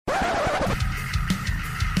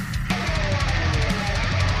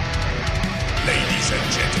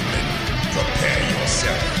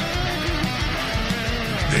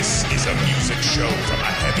show from a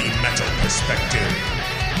heavy metal perspective.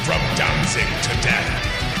 From Danzig to Death,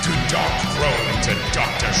 to Dark Throne to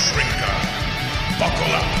Dr. Shrinker. Buckle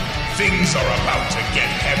up, things are about to get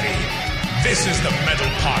heavy. This is the Metal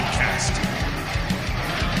Podcast.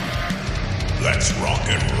 Let's rock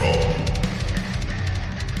and roll.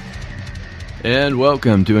 And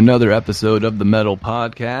welcome to another episode of the Metal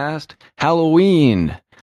Podcast, Halloween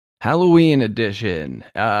edition.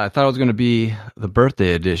 I thought it was going to be the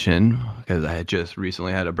birthday edition because I had just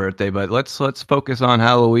recently had a birthday, but let's focus on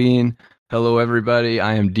Halloween. Hello, everybody.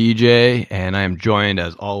 I am DJ, and I am joined,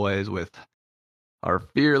 as always, with our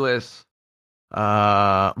fearless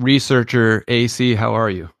researcher, AC. How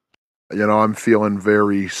are you? I'm feeling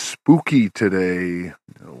very spooky today.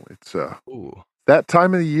 It's that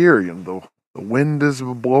time of the year. The wind is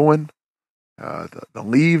blowing, the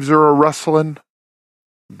leaves are a-rustling,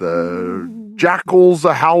 the jackals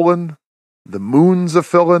are howling, the moon's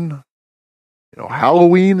a-filling.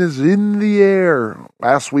 Halloween is in the air.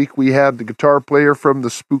 Last week we had the guitar player from the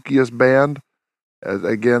spookiest band.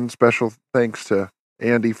 Again, special thanks to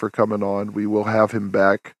Andy for coming on. We will have him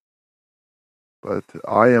back. But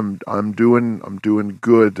I'm doing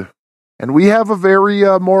good. And we have a very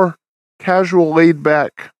more casual, laid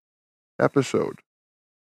back episode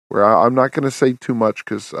where I'm not going to say too much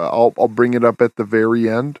because I'll bring it up at the very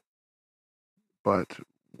end. But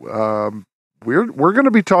we're going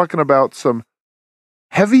to be talking about some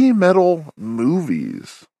heavy metal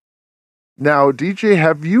movies. Now, DJ,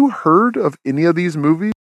 have you heard of any of these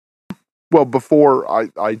movies? Well, before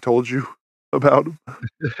I told you about them.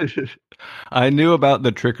 I knew about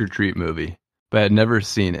the Trick or Treat movie, but I had never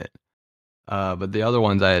seen it. But the other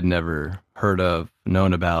ones I had never heard of,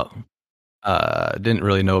 known about. Didn't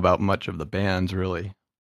really know about much of the bands, really.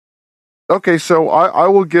 Okay, so I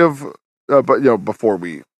will give, but before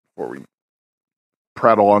we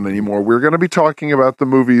prattle on anymore, we're going to be talking about the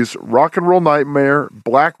movies Rock and Roll Nightmare,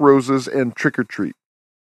 Black Roses, and Trick or Treat.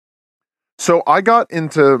 So I got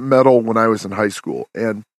into metal when I was in high school,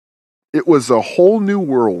 and it was a whole new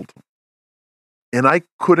world, and I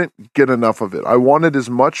couldn't get enough of it. I wanted as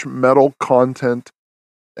much metal content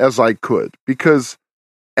as I could, because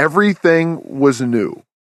everything was new.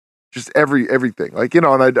 Just everything.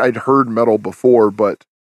 And I'd heard metal before, but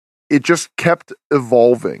it just kept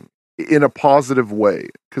evolving in a positive way.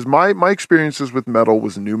 Because my experiences with metal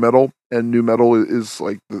was new metal, and new metal is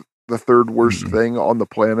like the third worst thing on the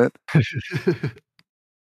planet.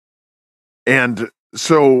 And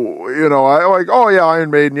so, I like, oh yeah, Iron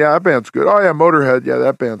Maiden, yeah, that band's good. Oh yeah, Motorhead, yeah,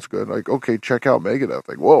 that band's good. Like, okay, check out Megadeth.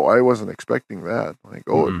 Like, whoa, I wasn't expecting that. Like,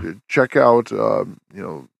 check out,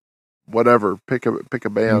 whatever, pick a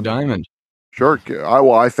band. King Diamond. Sure.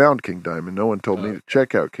 I found King Diamond. No one told me to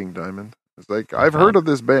check out King Diamond. It's like, I've heard of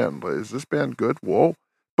this band, but is this band good? Whoa.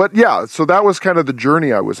 But yeah, so that was kind of the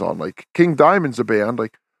journey I was on. Like, King Diamond's a band.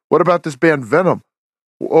 Like, what about this band Venom?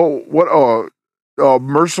 Oh,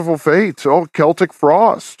 Merciful Fate. Oh, Celtic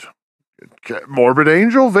Frost. Morbid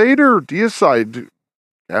Angel, Vader, Deicide,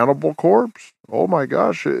 Cannibal Corpse. Oh my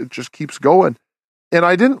gosh, it just keeps going. And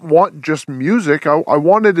I didn't want just music. I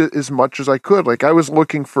wanted it as much as I could. Like, I was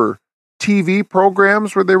looking for TV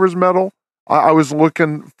programs where there was metal. I was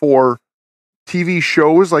looking for TV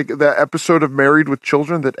shows, like that episode of Married with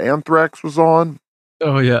Children that Anthrax was on.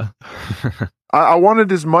 Oh yeah. I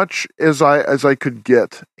wanted as much as I could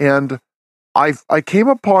get, and I came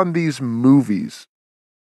upon these movies,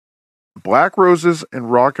 Black Roses and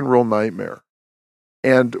Rock and Roll Nightmare,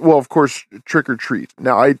 and well, of course, Trick or Treat.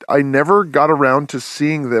 Now, I never got around to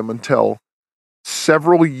seeing them until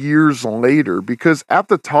several years later, because at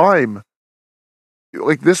the time,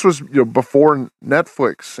 like, this was before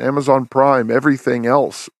Netflix, Amazon Prime, everything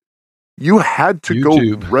else. You had to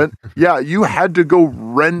YouTube. go rent. Yeah, you had to go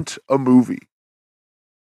rent a movie.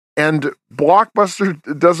 And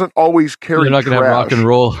Blockbuster doesn't always carry. They're not going to have Rock and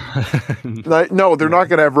Roll. No, they're not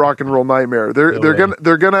going to have Rock and Roll Nightmare. They're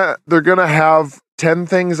gonna have 10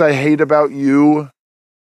 Things I Hate About You.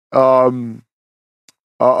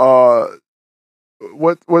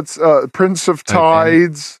 What's Prince of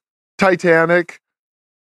Tides, Titanic,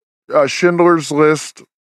 Schindler's List.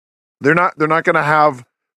 They're not going to have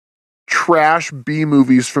trash B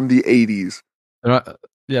movies from the 80s.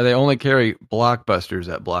 Yeah, they only carry blockbusters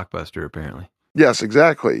at Blockbuster, apparently. Yes,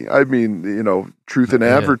 exactly. I mean, truth in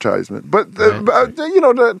advertisement. But,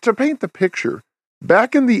 to paint the picture,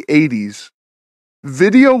 back in the 80s,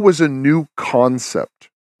 video was a new concept.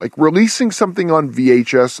 Like, releasing something on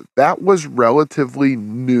VHS, that was relatively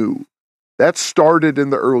new. That started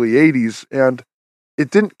in the early 80s, and it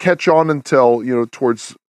didn't catch on until,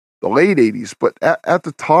 towards the late 80s. But at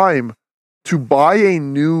the time, to buy a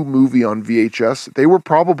new movie on VHS, they were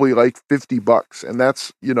probably like $50, and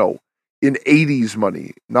that's, in 80s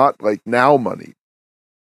money, not like now money.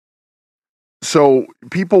 So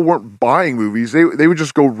people weren't buying movies; they would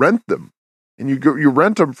just go rent them, and you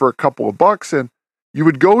rent them for a couple of bucks, and you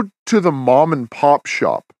would go to the mom and pop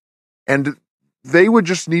shop, and they would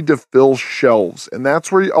just need to fill shelves, and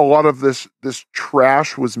that's where a lot of this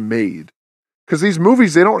trash was made, because these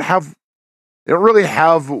movies they don't really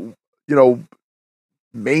have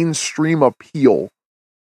mainstream appeal.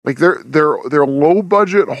 Like they're low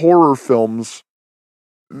budget horror films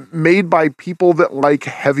made by people that like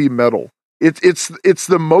heavy metal. It's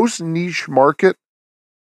the most niche market,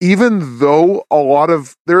 even though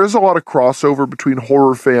there is a lot of crossover between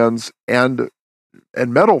horror fans and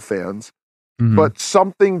metal fans, but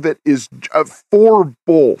something that is for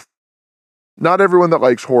both. Not everyone that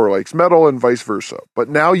likes horror likes metal and vice versa, but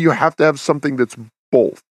now you have to have something that's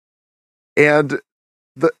both. And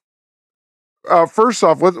first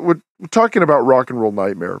off, we're talking about Rock and Roll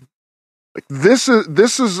Nightmare. Like this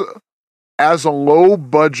is as a low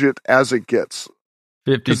budget as it gets.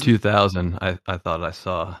 52,000. I thought I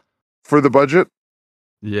saw for the budget.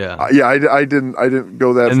 Yeah, I didn't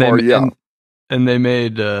go that far. And they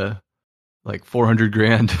made like 400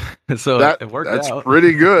 grand. So it worked out. That's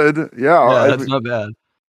pretty good. Yeah, that's not bad.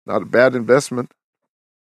 Not a bad investment.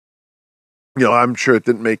 I'm sure it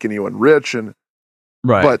didn't make anyone rich, and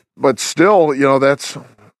right. But still, that's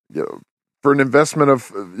for an investment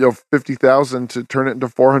of 50,000 to turn it into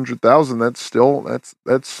 400,000. That's still that's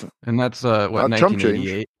and that's what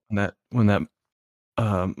 1988 when that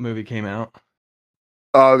movie came out.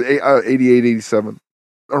 88, 87,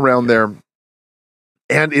 around there.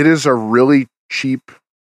 And it is a really cheap,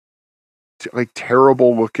 like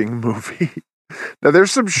terrible looking movie. Now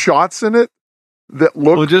there's some shots in it that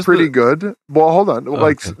look pretty good. Well, hold on.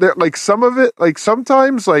 Okay. Like some of it, like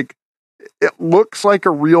sometimes like it looks like a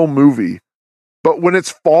real movie, but when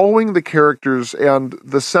it's following the characters and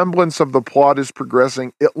the semblance of the plot is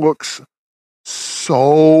progressing, it looks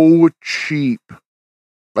so cheap.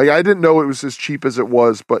 Like I didn't know it was as cheap as it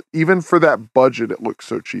was, but even for that budget, it looks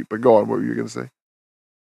so cheap. But go on, what were you going to say?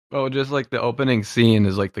 Oh, just like the opening scene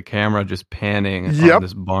is like the camera just panning on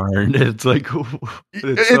this barn. It's like,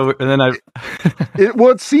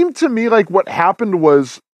 it seemed to me like what happened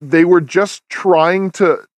was they were just trying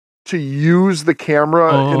to use the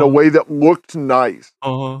camera in a way that looked nice.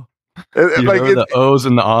 Like the O's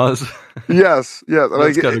and the Ahs. Yes, yeah.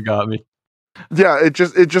 That's kind of got me. Yeah, it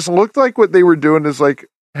just looked like what they were doing is like,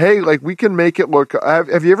 hey, like we can make it look.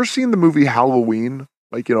 Have you ever seen the movie Halloween?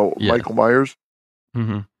 Like Michael Myers.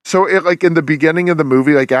 Mm-hmm. So it like in the beginning of the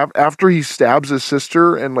movie, like after he stabs his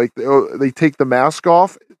sister and like they take the mask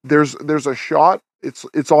off, there's a shot.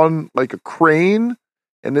 It's on like a crane,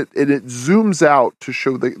 and it zooms out to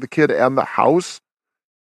show the kid and the house.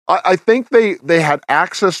 I think they had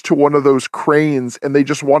access to one of those cranes and they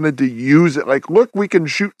just wanted to use it. Like, look, we can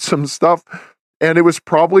shoot some stuff, and it was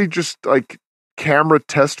probably just like camera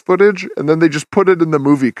test footage, and then they just put it in the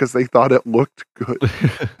movie because they thought it looked good.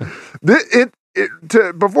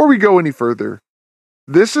 Before we go any further,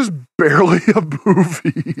 this is barely a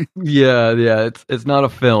movie. Yeah, it's not a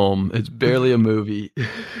film. It's barely a movie.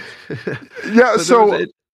 Yeah.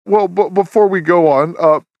 Well, but before we go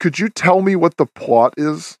on, could you tell me what the plot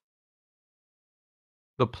is?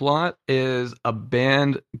 The plot is a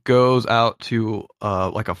band goes out to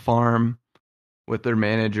like a farm with their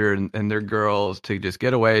manager and their girls to just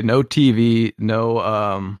get away. No TV,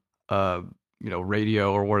 no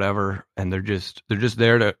radio or whatever, and they're just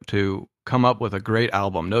there to come up with a great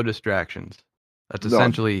album. No distractions. That's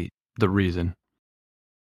essentially the reason.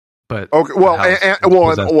 But okay,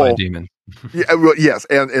 well, demons. Yeah, well, yes,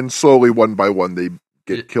 and slowly one by one they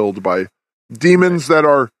get killed by demons that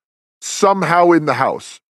are somehow in the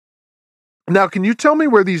house. Now, can you tell me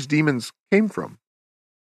where these demons came from?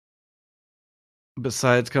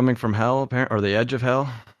 Besides coming from hell, apparently, or the edge of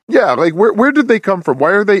hell? Yeah, like where did they come from?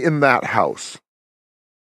 Why are they in that house?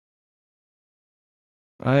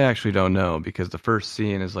 I actually don't know, because the first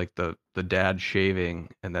scene is like the dad shaving,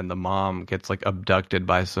 and then the mom gets like abducted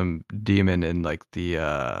by some demon in like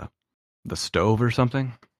the stove or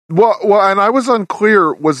something. Well, and I was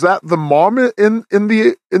unclear. Was that the mom in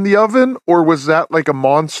the oven, or was that like a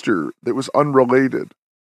monster that was unrelated?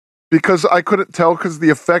 Because I couldn't tell because the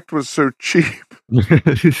effect was so cheap.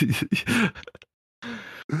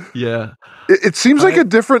 Yeah, it seems like a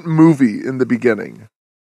different movie in the beginning.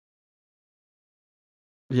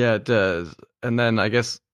 Yeah, it does. And then I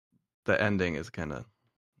guess the ending is kind of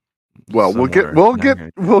Well, we'll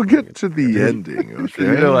get to the ending. Okay?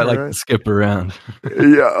 You know, I like to skip around.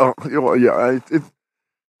 Yeah,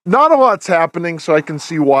 not a lot's happening, so I can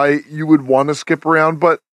see why you would want to skip around.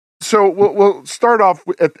 But so we'll start off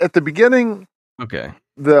at the beginning. Okay.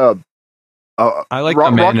 I like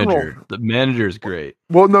the manager. The manager is great.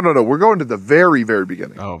 Well, no. We're going to the very, very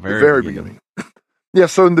beginning. Oh, very beginning. Yeah.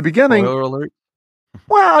 So in the beginning. Spoiler alert.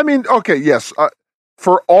 Well, I mean, okay, yes.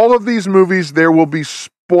 For all of these movies, there will be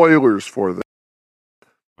spoilers for them.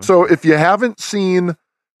 Okay. So if you haven't seen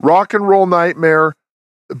Rock and Roll Nightmare,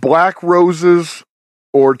 Black Roses,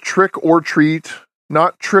 or Trick or Treat,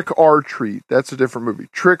 not Trick or Treat, that's a different movie.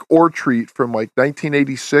 Trick or Treat from like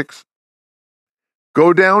 1986.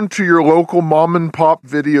 Go down to your local mom and pop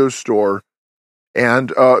video store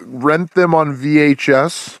and rent them on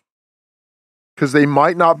VHS because they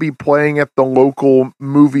might not be playing at the local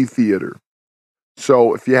movie theater.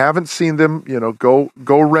 So if you haven't seen them, go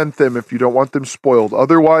rent them if you don't want them spoiled.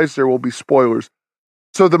 Otherwise, there will be spoilers.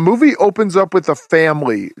 So the movie opens up with a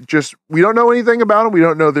family. We don't know anything about them. We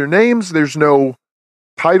don't know their names. There's no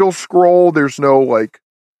title scroll. There's no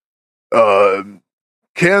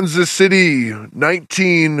Kansas City,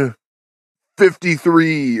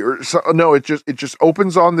 1953 or so. No, it just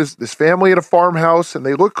opens on this family at a farmhouse, and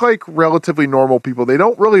they look like relatively normal people. They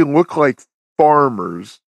don't really look like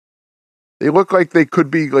farmers. They look like they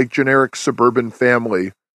could be like generic suburban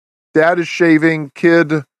family. Dad is shaving,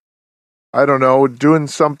 kid, I don't know, doing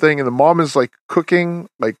something, and the mom is like cooking,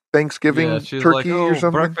 like Thanksgiving turkey or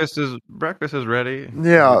something. Breakfast is ready.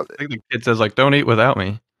 Yeah, I think the kid says like, "Don't eat without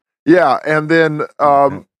me." Yeah, and then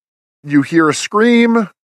you hear a scream.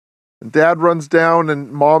 And Dad runs down,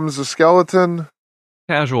 and Mom's a skeleton.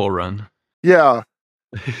 Casual run. Yeah,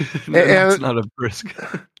 That's not a brisk.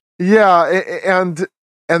 Yeah,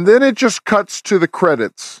 and then it just cuts to the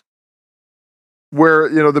credits, where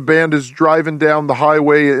the band is driving down the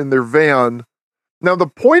highway in their van. Now, the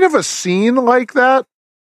point of a scene like that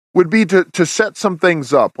would be to set some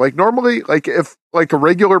things up. Like normally, like if like a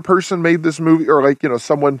regular person made this movie, or like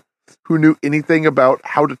someone who knew anything about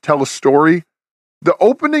how to tell a story, the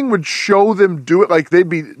opening would show them do it. Like they'd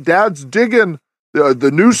be, Dad's digging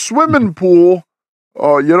the new swimming pool,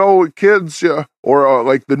 kids, or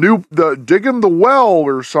like the digging the well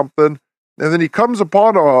or something. And then he comes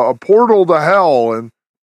upon a portal to hell, and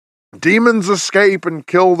demons escape and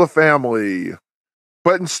kill the family.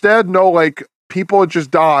 But instead, no, like people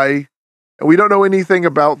just die, and we don't know anything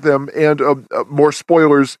about them. And more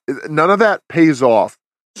spoilers, none of that pays off.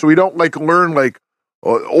 So we don't like learn like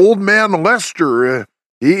old man Lester.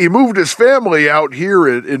 He moved his family out here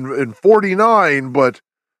in 49, but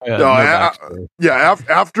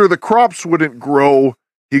after the crops wouldn't grow,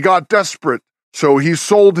 he got desperate. So he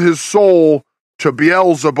sold his soul to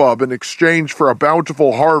Beelzebub in exchange for a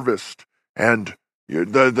bountiful harvest. And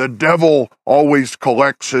the devil always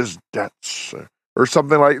collects his debts. Or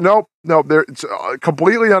something like, nope, it's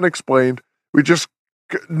completely unexplained.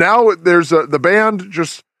 Now there's the band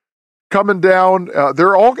just coming down.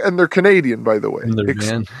 They're Canadian, by the way.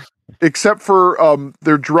 Except for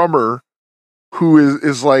their drummer, who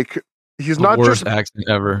is like, he's not worst accent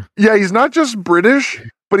ever. Yeah, he's not just British,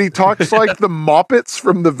 but he talks like the Muppets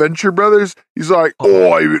from the Venture Brothers. He's like,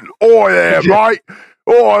 oi there, mate.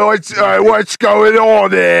 Oi, what's going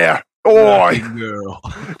on there? Oi, girl.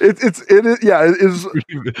 It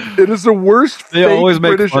is the worst. They always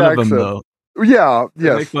make British fun accent. of him though. Yeah,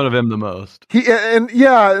 yes. They make fun of him the most.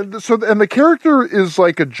 So the character is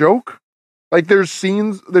like a joke. Like there's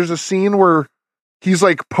a scene where he's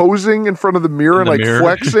like posing in front of the mirror and like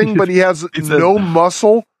flexing, but he has no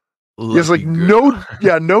muscle. He has like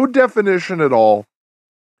no definition at all.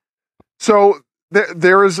 So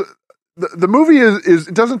there is the movie is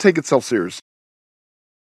it doesn't take itself seriously.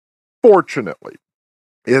 Fortunately,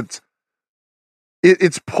 it's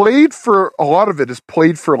played for, a lot of it is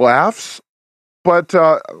played for laughs. But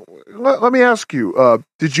let me ask you,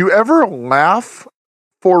 did you ever laugh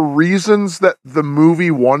for reasons that the movie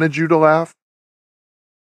wanted you to laugh?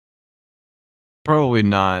 Probably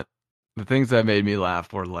not. The things that made me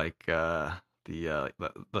laugh were like the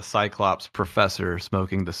Cyclops professor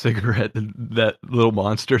smoking the cigarette, that little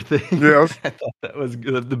monster thing. Yes. I thought that was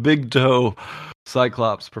good. The big toe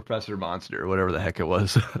Cyclops professor monster, whatever the heck it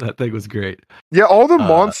was. That thing was great. Yeah, all the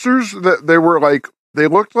monsters that they were like, they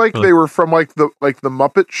looked like they were from like the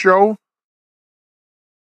Muppet Show.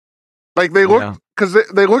 Like they looked, because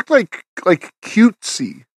they looked like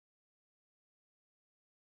cutesy.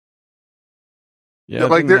 Yeah,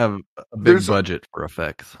 like they have a big budget for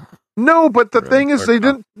effects. No, but the thing is, they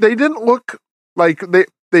didn't look like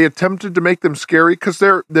they attempted to make them scary because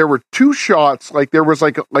there were two shots. Like there was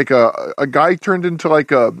like a guy turned into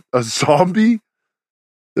like a zombie.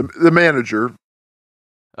 The manager.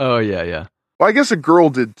 Oh yeah. Well, I guess a girl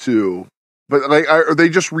did too, but like they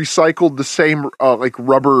just recycled the same like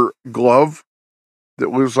rubber glove that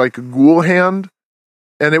was like a ghoul hand,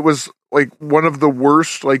 and it was like one of the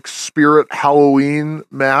worst like spirit Halloween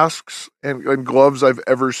masks and gloves I've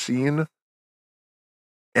ever seen.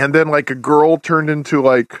 And then like a girl turned into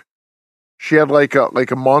like she had like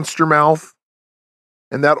a monster mouth,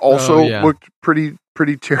 and that also looked pretty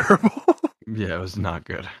terrible. Yeah, it was not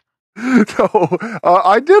good. No,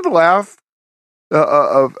 I did laugh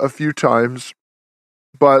a few times,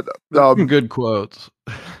 but good quotes.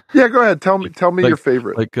 Yeah, go ahead. Tell me like, your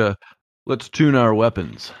favorite. Like, let's tune our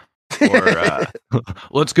weapons, or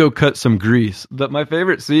let's go cut some grease. My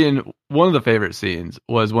favorite scene, one of the favorite scenes,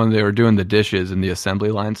 was when they were doing the dishes in the assembly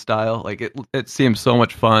line style. Like it seemed so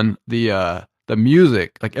much fun. The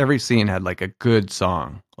music, like every scene had like a good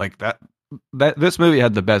song. Like that this movie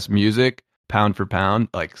had the best music, pound for pound,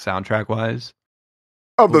 like soundtrack wise.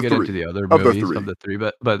 We'll get into the other movies of the three,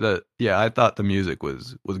 but I thought the music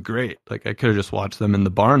was great. Like I could have just watched them in the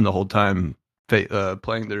barn the whole time,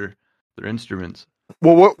 playing their instruments.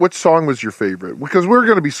 Well, what song was your favorite? Because we're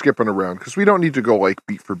going to be skipping around because we don't need to go like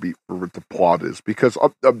beat for beat for what the plot is. Because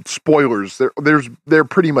spoilers, there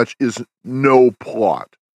pretty much is no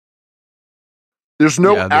plot. There's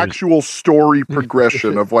no actual story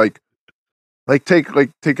progression of like take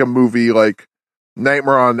a movie like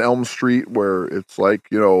Nightmare on Elm Street, where it's like,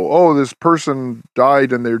 oh, this person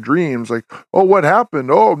died in their dreams. Like, oh, what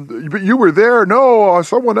happened? Oh, but you were there. No,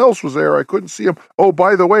 someone else was there. I couldn't see him. Oh,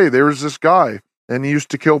 by the way, there's this guy, and he used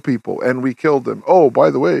to kill people, and we killed him. Oh, by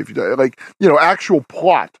the way, if you die, like, actual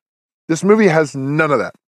plot. This movie has none of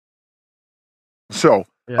that. So,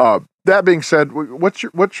 that being said, which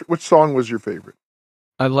song was your favorite?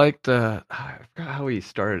 I liked I forgot how he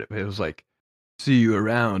started it, but it was like, "See you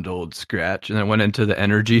around, old Scratch," and then went into the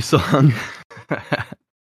energy song.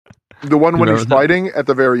 The one when he's fighting at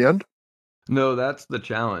the very end? No, that's the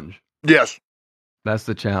challenge. Yes. That's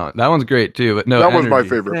the challenge. That one's great too, but no, that was my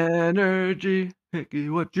favorite. Energy,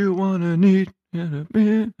 what you wanna need. I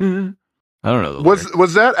don't know.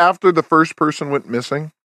 Was that after the first person went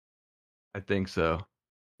missing? I think so.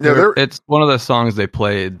 Yeah, it's one of the songs they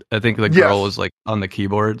played. I think the girl was like on the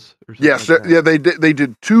keyboards. Or something yes, like that. They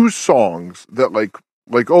did two songs that like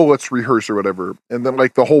oh, let's rehearse or whatever, and then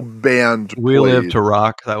like the whole band. We Live to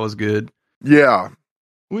Rock. That was good. Yeah,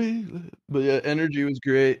 but yeah, Energy was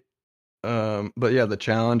great. But yeah, the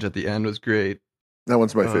challenge at the end was great. That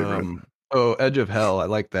one's my favorite. Oh, Edge of Hell. I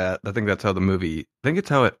like that. I think that's how the movie. I think it's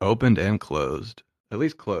how it opened and closed. At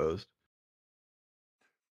least closed.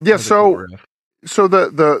 Yeah. So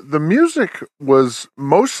the music was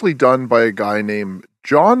mostly done by a guy named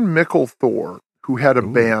John Mickle Thor, who had a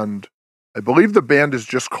band. I believe the band is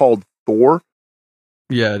just called Thor.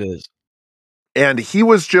 Yeah, it is. And he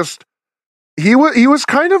was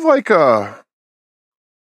kind of like a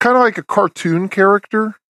cartoon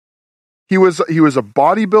character. He was a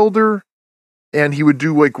bodybuilder, and he would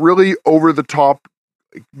do like really over the top,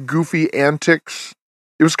 goofy antics.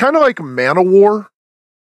 It was kind of like Manowar.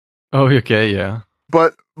 Oh, okay, yeah.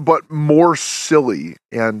 But more silly,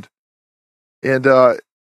 and he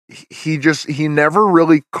never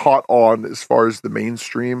really caught on as far as the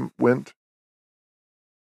mainstream went.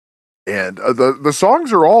 And the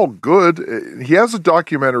songs are all good. He has a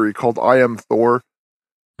documentary called I Am Thor.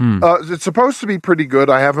 It's supposed to be pretty good.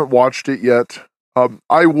 I haven't watched it yet.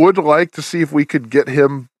 I would like to see if we could get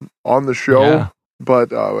him on the show,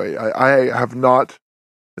 but I have not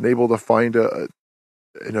been able to find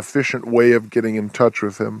an efficient way of getting in touch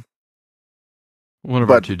with him. One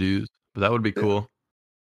of our to-dos. But that would be cool.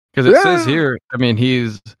 Because it says here, I mean,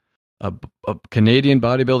 he's a Canadian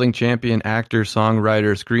bodybuilding champion, actor,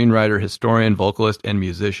 songwriter, screenwriter, historian, vocalist, and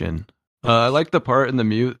musician. I like the part in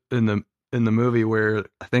the movie where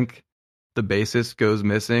I think the bassist goes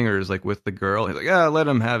missing or is like with the girl. He's like, let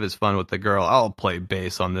him have his fun with the girl. I'll play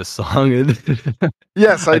bass on this song.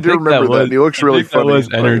 Yes, I do remember that. He looks really funny. That was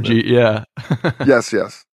Energy, yeah. Yes.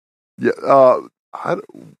 Yeah. I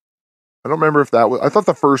don't remember if that was. I thought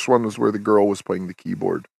the first one was where the girl was playing the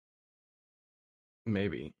keyboard.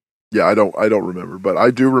 Maybe. Yeah, I don't remember, but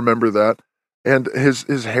I do remember that. And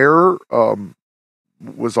his hair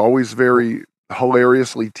was always very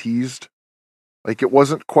hilariously teased. Like it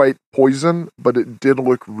wasn't quite poison, but it did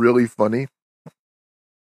look really funny.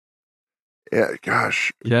 Yeah,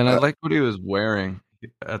 gosh. Yeah, and I liked what he was wearing.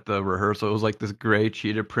 at the rehearsal. It was like this gray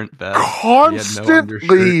cheetah print vest.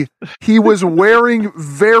 Constantly, he was wearing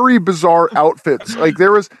very bizarre outfits. Like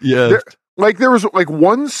there was, there was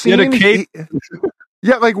one scene. He had a cape.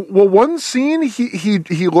 One scene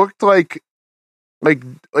he looked like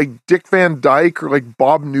Dick Van Dyke or like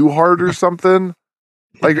Bob Newhart or something.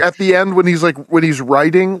 Like at the end when he's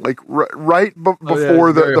writing, like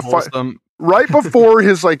before the fight, right before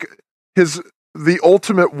the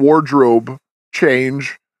ultimate wardrobe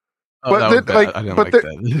change. But I didn't like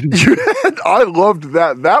that. I loved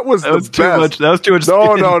that. That was the best. Too much. That was too much.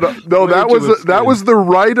 No. That was the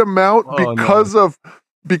right amount because of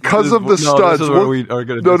the studs. This is where we are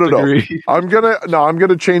going to disagree. I'm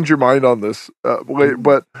gonna change your mind on this. But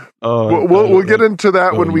we'll get into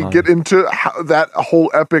that when we get into that whole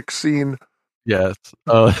epic scene. Yes.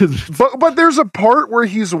 But there's a part where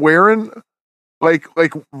he's wearing like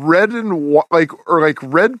red and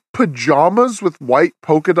red pajamas with white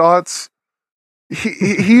polka dots.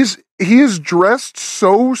 He is dressed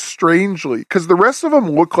so strangely because the rest of them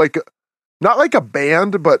look like not like a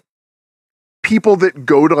band, but people that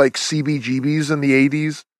go to like CBGBs in the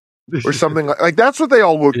 80s or something like that's what they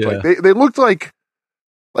all looked like. They looked like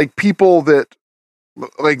people that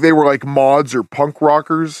like they were like mods or punk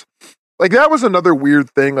rockers. Like that was another weird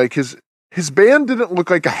thing. Like his band didn't look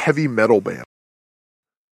like a heavy metal band.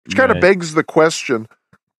 Which kind of begs the question,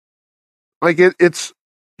 like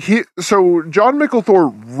so John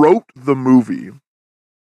Micklethor wrote the movie.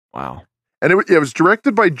 Wow. And it was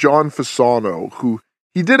directed by John Fasano, who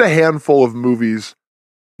he did a handful of movies,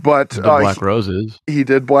 but Black Roses. He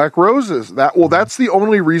did Black Roses. That's the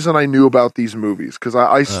only reason I knew about these movies because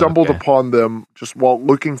I stumbled upon them just while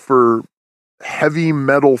looking for heavy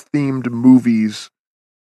metal themed movies.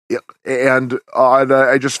 And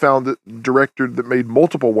I just found the director that made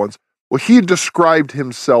multiple ones. Well, he described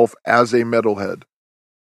himself as a metalhead,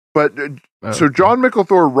 but so John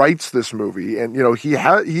Micklethor writes this movie, and he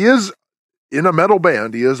is in a metal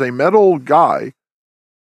band. He is a metal guy,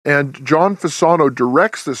 and John Fasano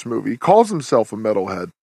directs this movie. Calls himself a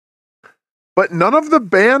metalhead, but none of the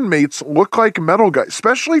bandmates look like metal guys,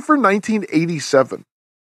 especially for 1987.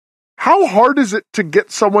 How hard is it to get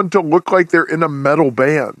someone to look like they're in a metal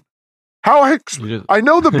band? I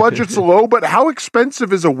know the budget's low, but how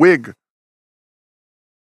expensive is a wig?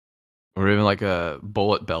 Or even like a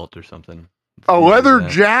bullet belt or something. A leather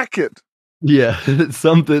jacket. Yeah,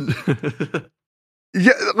 something.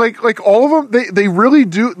 Yeah, like all of them, they really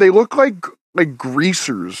do. They look like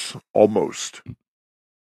greasers almost.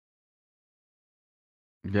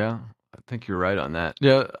 Yeah. I think you're right on that.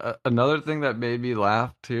 Yeah, another thing that made me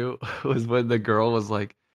laugh too was when the girl was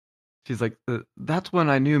like, she's like, that's when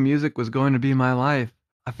I knew music was going to be my life.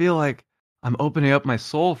 I feel like I'm opening up my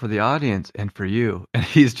soul for the audience and for you. And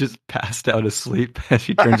he's just passed out asleep as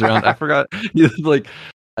she turns around. I forgot. He's like,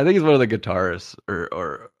 I think he's one of the guitarists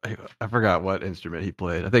or I forgot what instrument he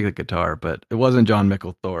played. I think the guitar, but it wasn't John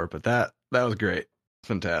Micklethor, but that was great.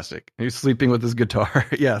 Fantastic. He's sleeping with his guitar.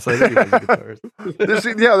 Yes, I think he was a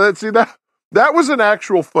guitarist. That was an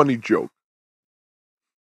actual funny joke.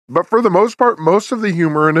 But for the most part, most of the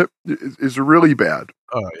humor in it is really bad.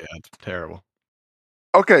 Oh, yeah, it's terrible.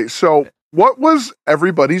 Okay, so what was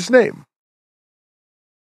everybody's name?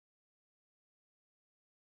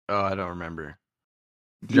 Oh, I don't remember.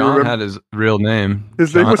 John had his real name.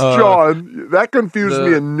 His name was John. That confused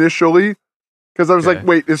me initially. Because I was like,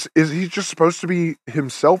 wait, is he just supposed to be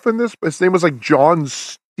himself in this? His name was like John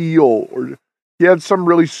Steele, or he had some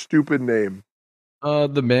really stupid name.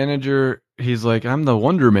 The manager, he's like, I'm the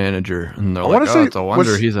Wonder Manager. And they're like, it's a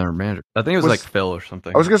wonder he's our manager. I think it was like Phil or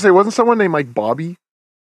something. I was going to say, wasn't someone named like Bobby?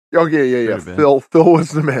 Oh, yeah. Phil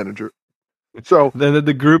was the manager. So then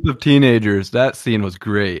the group of teenagers, that scene was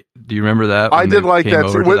great. Do you remember that? I did like that.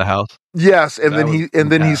 Over to the house. Yes, and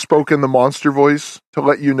then he spoke in the monster voice to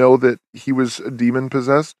let you know that he was demon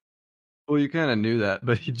possessed. Well, you kind of knew that,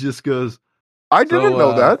 but he just goes. I didn't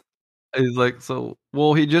know that. He's like,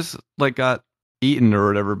 he just like got eaten or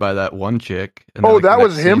whatever by that one chick. And that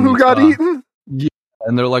was him who got eaten. Yeah,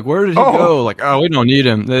 and they're like, where did he go? Like, we don't need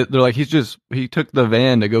him. They're like, he took the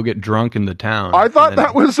van to go get drunk in the town. I thought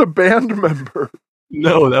that was a band member.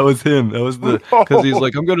 No, that was him. That was because he's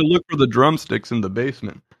like, I'm going to look for the drumsticks in the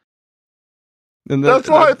basement. And that's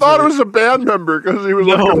why I thought it was a band member because he was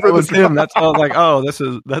looking for it was him. That's why I was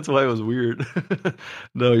like, that's why it was weird.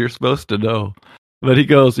 No, you're supposed to know. But he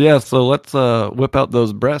goes, yeah. So let's whip out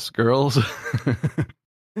those breasts, girls.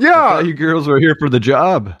 Yeah, you girls were here for the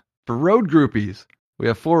job for road groupies. We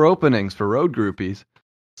have 4 openings for road groupies.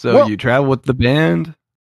 So you travel with the band,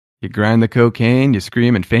 you grind the cocaine, you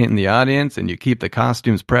scream and faint in the audience, and you keep the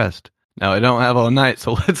costumes pressed. Now I don't have all night,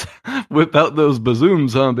 so let's whip out those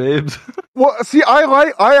bazooms, huh, babes? Well, see,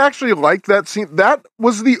 I actually like that scene. That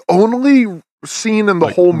was the only scene in the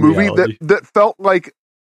whole movie that felt like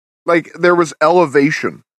there was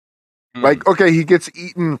elevation. Like, okay, he gets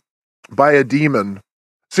eaten by a demon.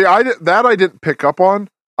 See, I didn't pick up on.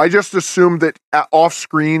 I just assumed that off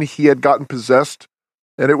screen he had gotten possessed,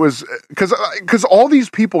 and it was because all these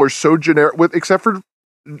people are so generic, except for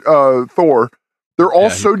Thor. They're all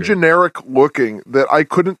so generic looking that I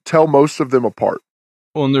couldn't tell most of them apart.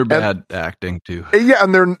 Well, and they're bad acting too. Yeah,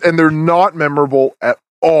 and they're not memorable at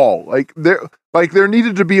all. Like there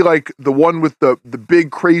needed to be like the one with the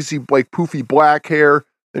big crazy like poofy black hair,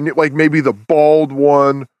 and like maybe the bald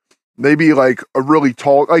one, maybe like a really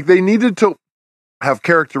tall. Like they needed to have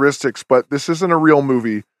characteristics, but this isn't a real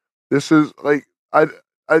movie. This is like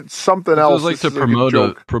something else. It was like to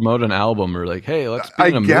promote an album, or like, hey, let's be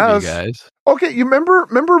in a movie, guys. Okay, you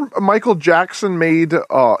remember Michael Jackson made it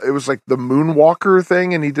was like the Moonwalker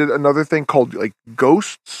thing, and he did another thing called like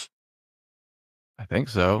Ghosts. I think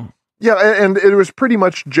so. Yeah, and it was pretty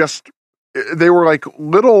much just they were like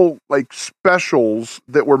little like specials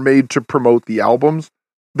that were made to promote the albums.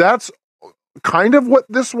 That's kind of what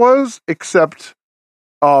this was, except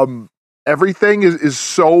everything is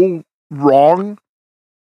so wrong.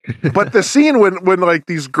 But the scene when like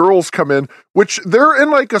these girls come in, which they're in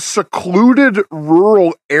like a secluded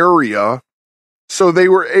rural area, so they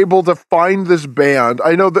were able to find this band.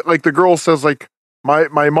 I know that like the girl says like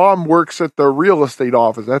my mom works at the real estate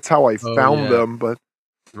office. That's how I found them. But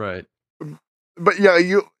right. But yeah,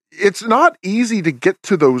 it's not easy to get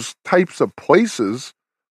to those types of places,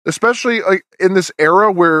 especially like in this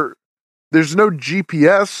era where there's no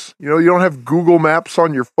GPS. You know, you don't have Google Maps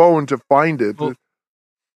on your phone to find it. Well,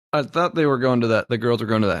 I thought they were going to that. The girls were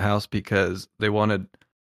going to that house because they wanted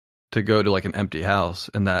to go to like an empty house,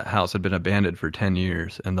 and that house had been abandoned for 10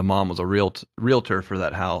 years, and the mom was a realtor for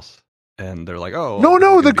that house, and they're like, "Oh,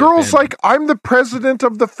 no." The girl's like, "I'm the president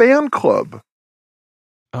of the fan club."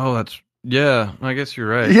 Oh, that's I guess you're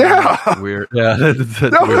right. Yeah, that's weird. Yeah, that's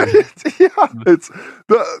no, weird.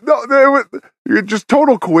 It's just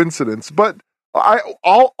total coincidence, but.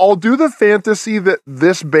 I'll do the fantasy that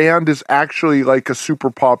this band is actually like a super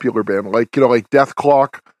popular band, like like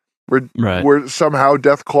Dethklok, where somehow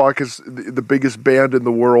Dethklok is the biggest band in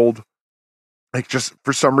the world. Like just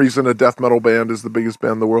for some reason, a death metal band is the biggest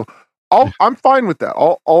band in the world. I'm fine with that.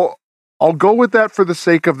 I'll go with that for the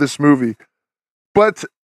sake of this movie. But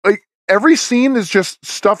like every scene is just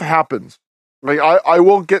stuff happens. Like I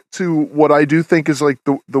will get to what I do think is like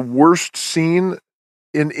the worst scene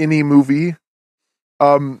in any movie.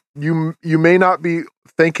 You may not be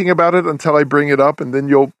thinking about it until I bring it up, and then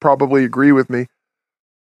you'll probably agree with me.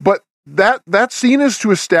 But that scene is to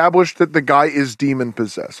establish that the guy is demon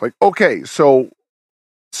possessed. Like, okay, so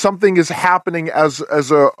something is happening as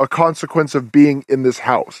a consequence of being in this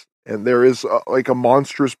house, and there is like a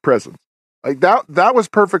monstrous presence. Like that was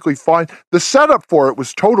perfectly fine. The setup for it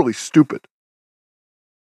was totally stupid.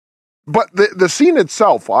 But the scene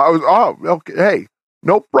itself, I was okay, hey,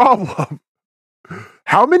 no problem.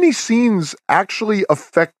 How many scenes actually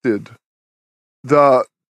affected the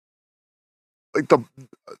I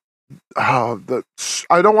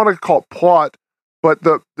don't want to call it plot, but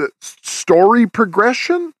the story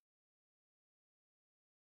progression?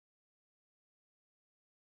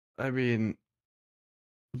 I mean,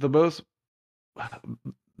 there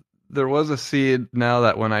was a scene now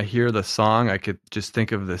that when I hear the song, I could just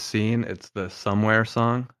think of the scene. It's the Somewhere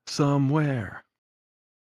song. Somewhere.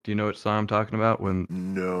 Do you know what song I'm talking about?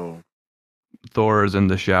 When Thor is in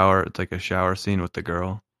the shower, it's like a shower scene with the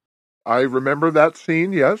girl. I remember that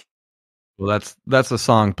scene, yes. Well, that's the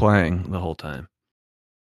song playing the whole time.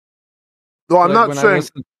 No, I'm not saying.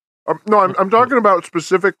 I'm talking about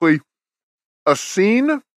specifically a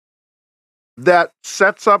scene that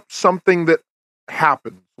sets up something that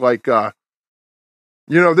happens. Like,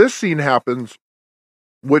 this scene happens,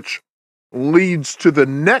 which leads to the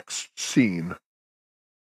next scene.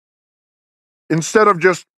 Instead of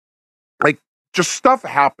just stuff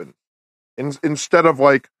happens. Instead of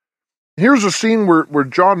like, here's a scene where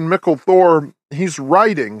John Mickle Thor, he's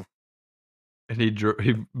writing. And he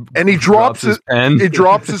drops his pen. He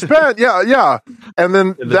drops his pen. Yeah. And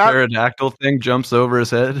then the pterodactyl thing jumps over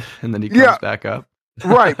his head, and then he comes back up.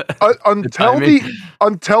 Right. Until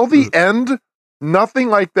the end, nothing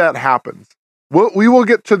like that happens. We will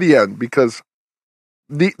get to the end because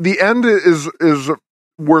the end is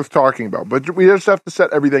worth talking about, but we just have to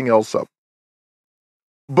set everything else up.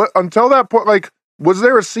 But until that point, like, was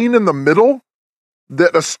there a scene in the middle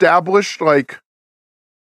that established like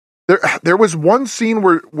There was one scene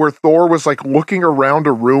where Thor was like looking around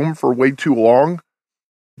a room for way too long,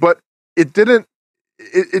 but it didn't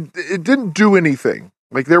do anything.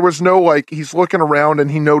 Like there was no like he's looking around and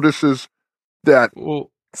he notices that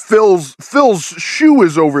Phil's shoe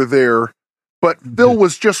is over there, but Phil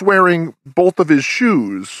was just wearing both of his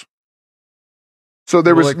shoes. So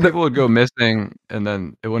there was like people would go missing and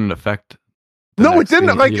then it wouldn't affect. No, it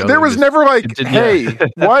didn't. Like there was never like, hey,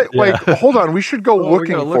 why? Like, hold on, we should go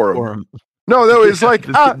looking for him. No, it's like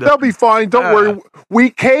they'll be fine. Don't worry. We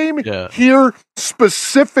came here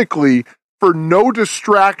specifically for no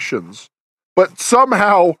distractions, but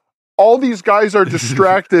somehow all these guys are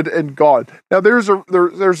distracted and gone. Now there's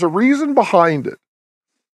a reason behind it.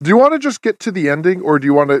 Do you want to just get to the ending, or do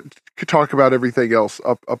you want to talk about everything else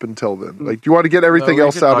up until then? Like, do you want to get everything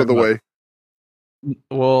else out of the way?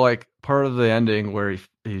 Well, like part of the ending where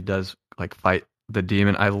he does like fight the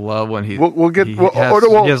demon. I love when he. We got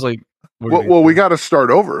to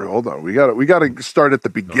start over. Hold on, we got to start at the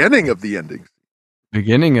beginning of the ending.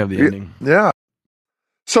 Beginning of the ending. Yeah.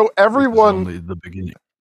 So everyone, the beginning.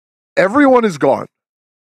 Everyone is gone.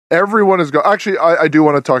 Everyone is gone. Actually, I do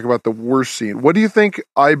want to talk about the worst scene. What do you think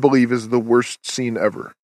I believe is the worst scene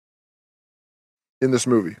ever in this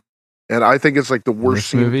movie? And I think it's like the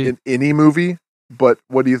worst scene in any movie. But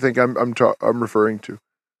what do you think I'm referring to?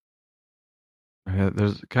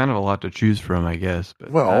 There's kind of a lot to choose from, I guess. But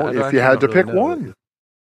if you had to pick one,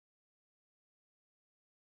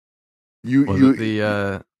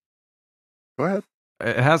 go ahead.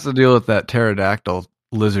 It has to deal with that pterodactyl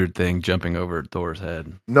lizard thing jumping over Thor's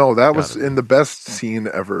head. No, that was in the best scene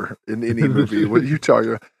ever in any movie. What are you talking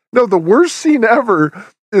about? No, the worst scene ever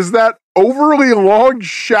is that overly long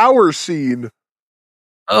shower scene.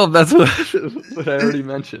 Oh, that's what I already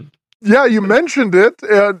mentioned. Yeah, you mentioned it,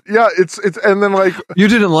 and it's and then like you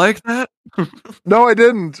didn't like that? No, I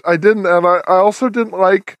didn't, and I also didn't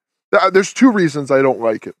like. There's two reasons I don't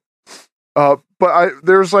like it. But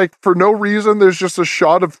there's like for no reason. There's just a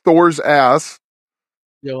shot of Thor's ass.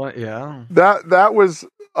 Yeah. That was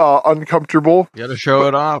uncomfortable. You got to show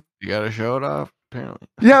it off. Apparently.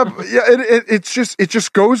 Yeah. It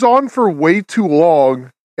just goes on for way too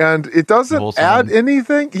long. And it doesn't add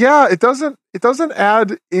anything. Yeah, it doesn't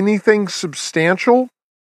add anything substantial.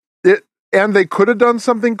 And they could have done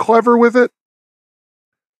something clever with it.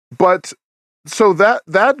 But so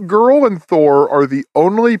that girl and Thor are the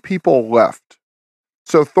only people left.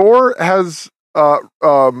 So Thor has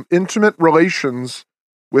intimate relations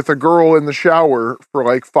with a girl in the shower for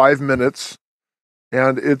like 5 minutes,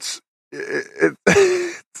 and it's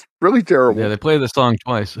really terrible. Yeah, they play the song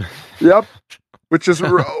twice. Yep. Which is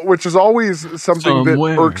always something that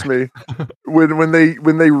irks me when they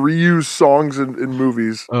reuse songs in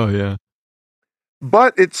movies. Oh yeah,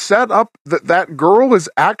 but it's set up that girl is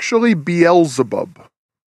actually Beelzebub.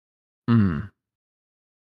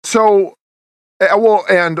 So,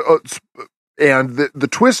 and the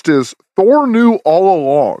twist is Thor knew all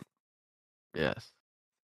along. Yes.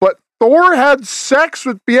 But Thor had sex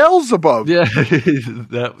with Beelzebub. Yeah,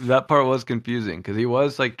 that part was confusing because he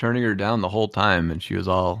was like turning her down the whole time, and she was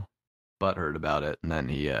all butthurt about it. And then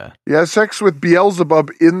he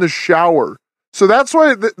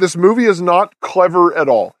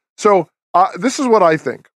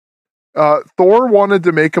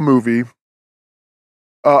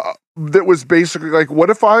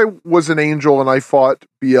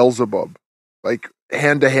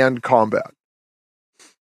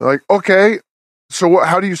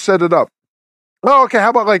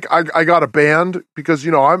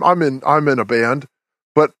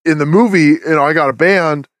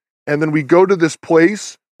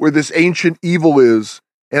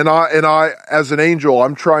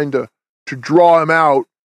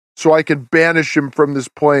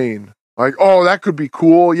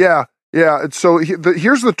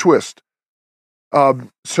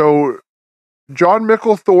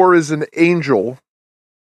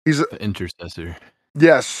the intercessor.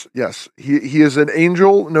 Yes. He is an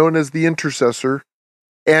angel known as the intercessor,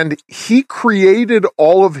 and he created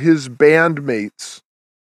all of his bandmates,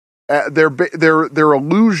 their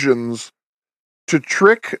illusions, to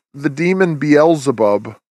trick the demon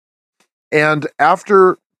Beelzebub. And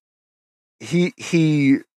after he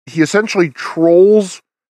essentially trolls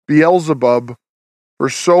Beelzebub for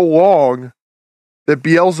so long that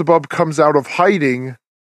Beelzebub comes out of hiding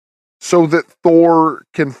so that Thor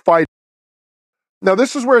can fight. Now,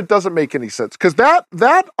 this is where it doesn't make any sense, because that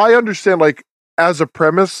I understand, like, as a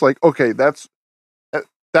premise, like, okay, that's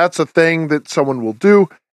a thing that someone will do,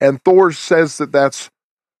 and Thor says that that's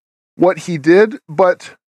what he did,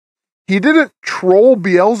 but he didn't troll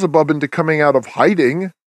Beelzebub into coming out of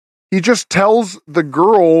hiding. he just tells the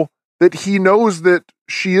girl that he knows that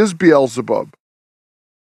she is Beelzebub.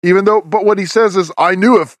 Even though, but what he says is, I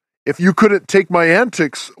knew if you couldn't take my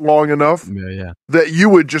antics long enough, that you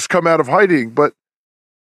would just come out of hiding. But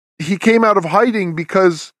he came out of hiding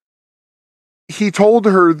because he told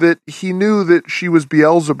her that he knew that she was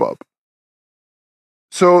Beelzebub.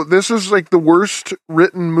 So this is like the worst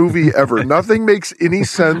written movie ever. Nothing makes any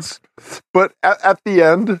sense. But at the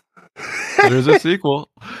end, there's a sequel.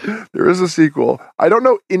 There is a sequel. I don't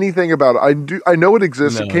know anything about it. I know it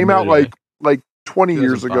exists. It came out like 20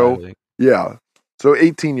 years ago. Yeah. So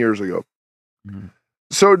 18 years ago. Mm-hmm.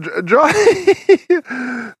 So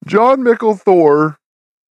John Mickle-Thor,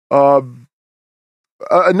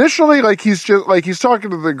 initially, like he's talking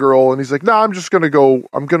to the girl and he's like, I'm going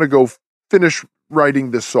to go finish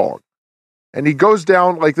writing this song. And he goes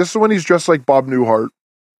down, like, this is when he's dressed like Bob Newhart.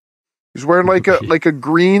 He's wearing like a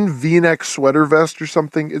green V-neck sweater vest or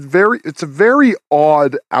something. It's a very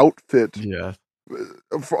odd outfit. Yeah.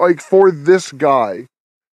 For this guy.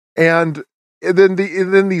 And then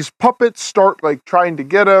these puppets start like trying to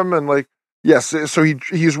get him, and like, yes, so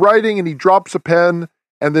he's writing and he drops a pen,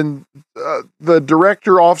 and then the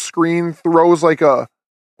director off screen throws like a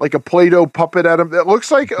Play-Doh puppet at him. It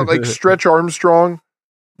looks like Stretch Armstrong,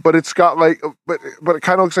 but it's got like but it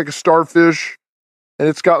kind of looks like a starfish, and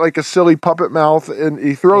it's got like a silly puppet mouth, and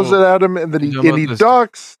he throws it at him, and then he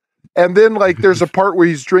ducks. And then like there's a part where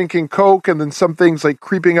he's drinking Coke, and then something's like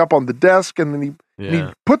creeping up on the desk, and then he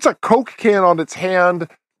puts a Coke can on its hand,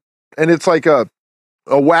 and it's like a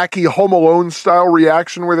wacky Home Alone style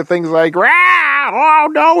reaction where the thing's like, oh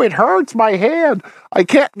no, it hurts my hand. I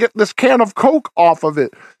can't get this can of Coke off of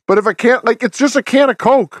it. But if I can't, like, it's just a can of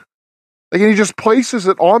Coke. Like, and he just places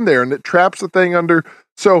it on there and it traps the thing under.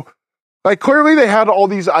 So, like, clearly they had all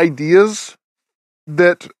these ideas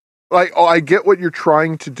that, like, I get what you're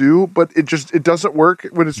trying to do, but it doesn't work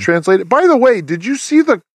when it's translated. By the way, did you see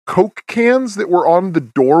the Coke cans that were on the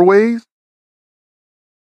doorways?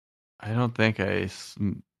 I don't think I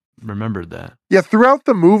remembered that. Yeah, throughout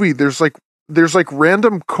the movie, there's like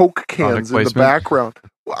random Coke cans in the background.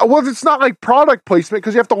 Well, it's not like product placement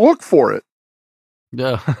because you have to look for it.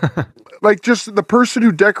 Yeah. Like, just the person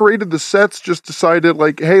who decorated the sets just decided,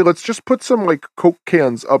 like, hey, let's just put some like Coke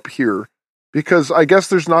cans up here because I guess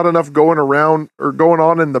there's not enough going around or going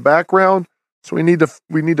on in the background. So we need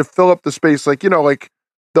to fill up the space. Like, you know, like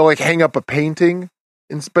they'll like hang up a painting.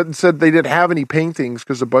 But instead, they didn't have any paintings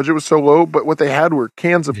because the budget was so low. But what they had were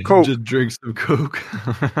cans of Coke. Just drink some Coke.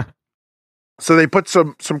 So they put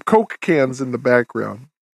some Coke cans in the background.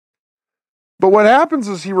 But what happens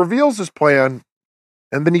is he reveals his plan,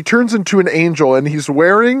 and then he turns into an angel, and he's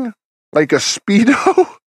wearing like a Speedo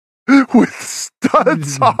with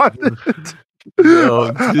studs on it.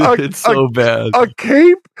 No, it's so bad. A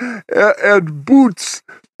cape and boots.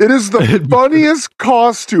 It is the funniest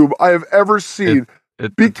costume I have ever seen.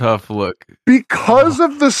 It's a tough look. Because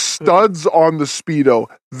of the studs on the Speedo.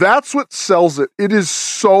 That's what sells it. It is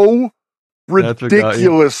so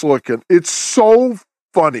ridiculous looking. It's so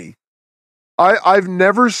funny. I've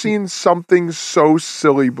never seen something so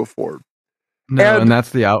silly before. No, and that's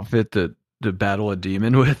the outfit to battle a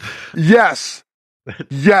demon with. Yes.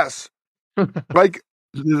 Yes. Like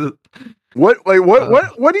what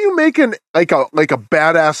do you make an like a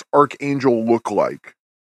badass archangel look like?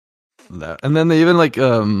 That. And then they even like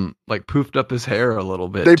poofed up his hair a little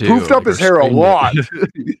bit. They poofed up his hair a lot.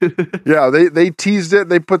 Yeah, they teased it.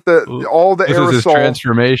 They put all the aerosol. His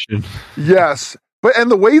transformation. Yes,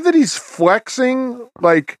 and the way that he's flexing,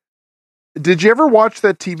 like, did you ever watch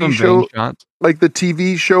that TV show? Like the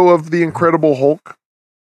TV show of the Incredible Hulk?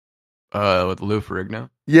 With Lou Ferrigno.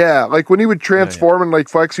 Yeah, like when he would transform and like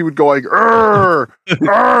flex, he would go like, "Arr,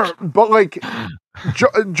 arr." But like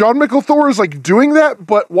John Mickle-Thor is like doing that,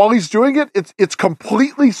 but while he's doing it, it's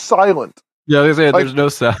completely silent. Yeah, they say like, there's no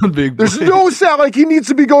sound being. There's no sound. Like he needs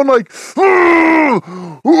to be going like,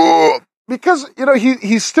 because you know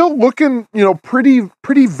he's still looking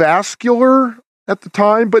pretty vascular at the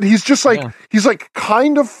time, but he's just like he's like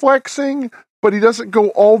kind of flexing, but he doesn't go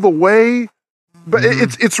all the way. But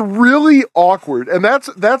it's really awkward, and that's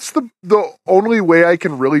the only way I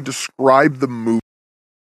can really describe the movie.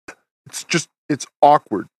 It's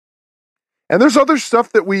awkward. And there's other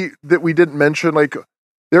stuff that we didn't mention. Like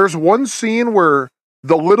there's one scene where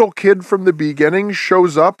the little kid from the beginning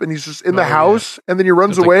shows up, and he's just in the house, and then he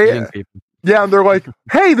runs away. Yeah, and they're like,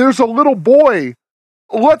 "Hey, there's a little boy.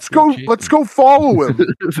 Let's go follow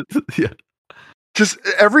him." Yeah. Just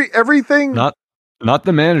everything. Not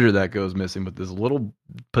the manager that goes missing, but this little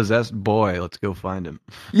possessed boy. Let's go find him.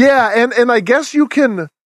 Yeah, and I guess you can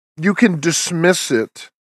dismiss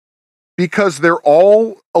it because they're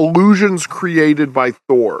all illusions created by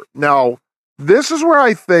Thor. Now, this is where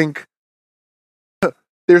I think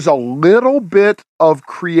there's a little bit of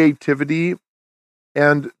creativity,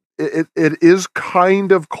 and it is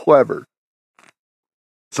kind of clever.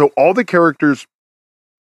 So all the characters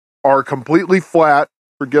are completely flat,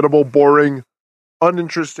 forgettable, boring,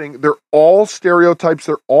 uninteresting. They're all stereotypes.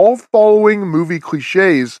 They're all following movie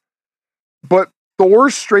cliches. But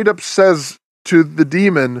Thor straight up says to the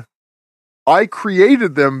demon, I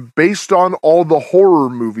created them based on all the horror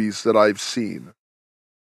movies that I've seen.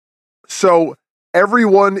 So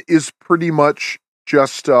everyone is pretty much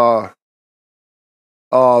just a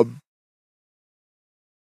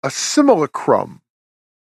simulacrum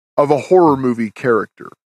of a horror movie character.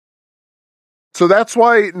 So that's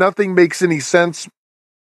why nothing makes any sense.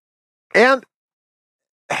 And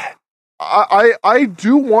I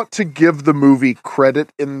do want to give the movie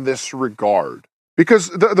credit in this regard, because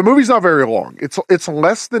the movie's not very long. It's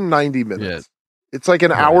less than 90 minutes. Yeah. It's like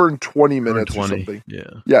an hour and 20 minutes or something.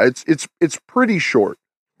 Yeah, it's pretty short.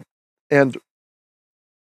 And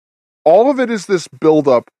all of it is this build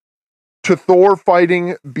up to Thor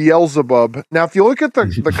fighting Beelzebub. Now, if you look at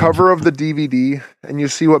the cover of the DVD and you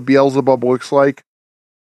see what Beelzebub looks like,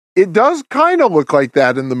 it does kind of look like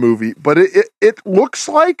that in the movie, but it looks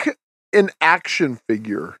like an action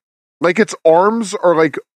figure. Like its arms are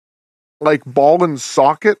like ball and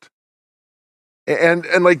socket. And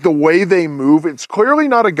like the way they move, it's clearly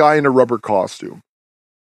not a guy in a rubber costume.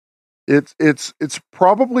 It's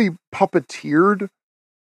probably puppeteered.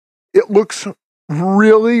 It looks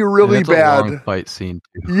really, really bad. A long fight scene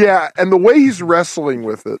too. Yeah, and the way he's wrestling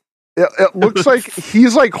with it looks like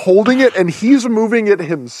he's like holding it and he's moving it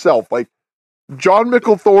himself. Like John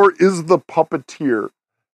Thor is the puppeteer.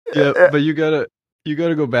 Yeah, but you gotta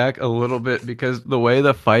go back a little bit, because the way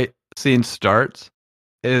the fight scene starts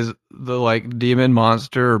is the like demon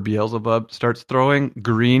monster or Beelzebub starts throwing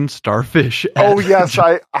green starfish. Oh yes,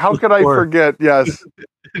 how could I forget? Yes.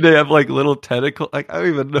 They have like little tentacle. Like I don't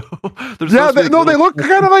even know. They look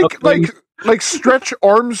kind of like Stretch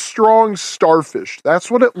Armstrong starfish. That's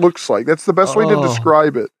what it looks like. That's the best way to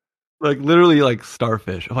describe it. Like literally like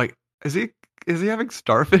starfish. I'm like, is he having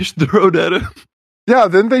starfish thrown at him? Yeah,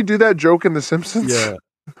 then they do that joke in The Simpsons. Yeah.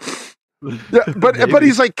 Yeah, but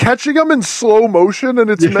he's like catching them in slow motion, and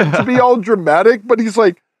it's meant to be all dramatic, but he's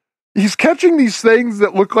catching these things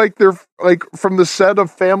that look like they're like from the set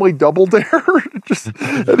of Family Double Dare.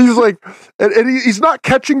 And he's like, and he's not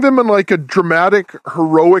catching them in like a dramatic,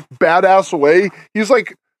 heroic, badass way. He's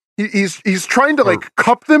like, he's trying to like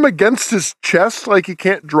cup them against his chest, like he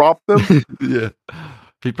can't drop them. Yeah,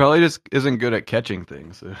 he probably just isn't good at catching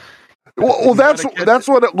things. So. Well, that's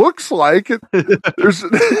what it looks like.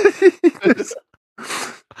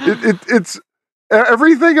 It's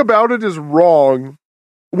everything about it is wrong.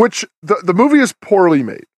 Which the movie is poorly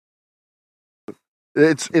made.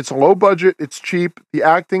 It's low budget, it's cheap, the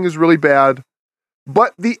acting is really bad,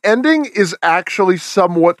 but the ending is actually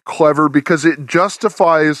somewhat clever because it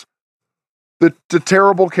justifies the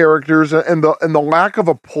terrible characters and the lack of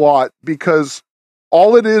a plot, because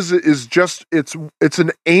all it is just it's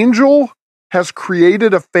an angel has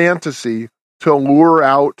created a fantasy to lure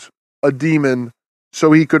out a demon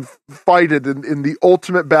so he could fight it in the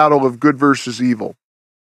ultimate battle of good versus evil.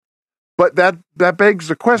 But that begs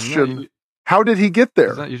the question, how did he get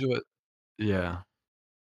there? Is that usually what, yeah.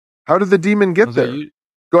 How did the demon get there?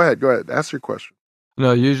 Go ahead. Ask your question.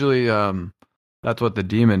 No, usually that's what the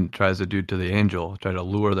demon tries to do to the angel, try to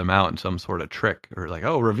lure them out in some sort of trick, or like,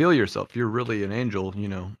 oh, reveal yourself. If you're really an angel,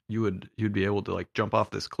 you'd be able to like jump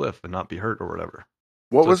off this cliff and not be hurt or whatever.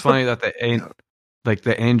 It's funny that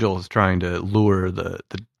the angel is trying to lure the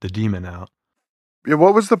demon out. Yeah,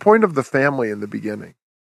 what was the point of the family in the beginning?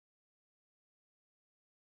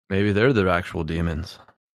 Maybe they're the actual demons.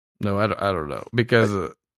 No, I don't know,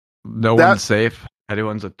 because no one's safe.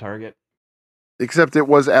 Everyone's a target. Except it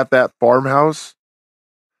was at that farmhouse.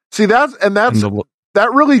 See, that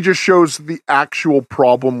really just shows the actual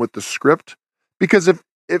problem with the script. Because if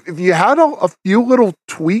you had a few little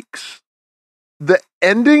tweaks, the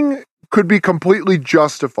ending could be completely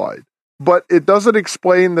justified. But it doesn't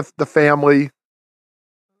explain the family.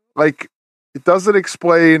 Like, it doesn't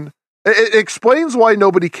explain... It explains why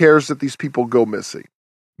nobody cares that these people go missing.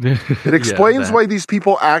 It explains why these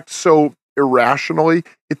people act so irrationally.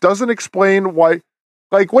 It doesn't explain why,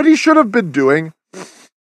 like, what he should have been doing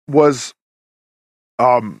was,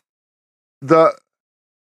 this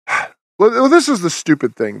is the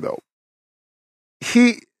stupid thing though.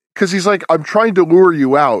 Because he's like, I'm trying to lure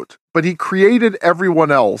you out, but he created everyone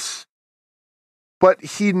else. But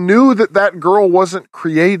he knew that girl wasn't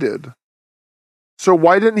created. So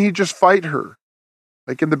why didn't he just fight her?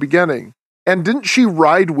 Like in the beginning. And didn't she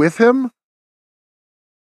ride with him?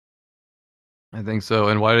 I think so.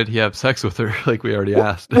 And why did he have sex with her? Like we already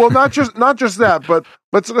asked. Well, not just that, but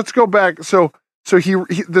let's go back. So he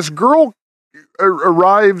this girl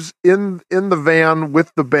arrives in the van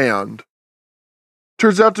with the band.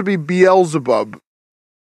 Turns out to be Beelzebub.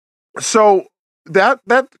 So that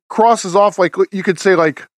crosses off, like you could say,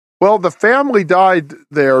 like, well, the family died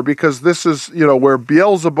there because this is, where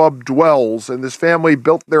Beelzebub dwells, and this family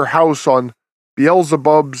built their house on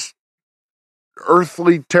Beelzebub's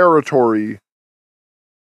earthly territory.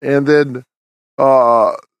 And then,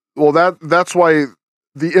 that's why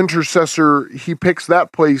the intercessor, he picks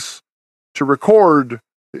that place to record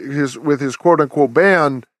with his quote unquote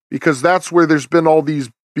band, because that's where there's been all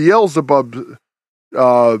these Beelzebub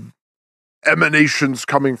emanations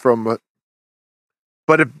coming from.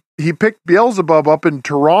 But if he picked Beelzebub up in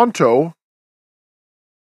Toronto,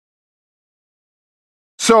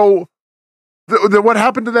 so then what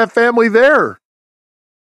happened to that family there?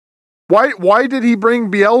 Why did he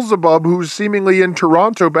bring Beelzebub, who's seemingly in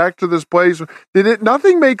Toronto, back to this place?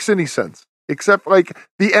 Nothing makes any sense, except like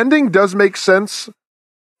the ending does make sense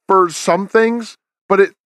for some things,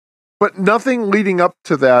 but nothing leading up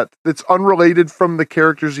to that's unrelated from the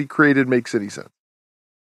characters he created makes any sense.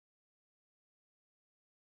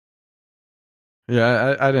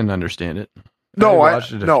 Yeah, I didn't understand it. No, I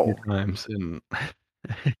watched it a few times and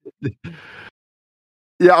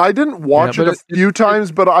yeah, I didn't watch it a few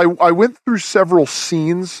times, but I went through several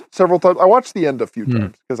scenes several times. I watched the end a few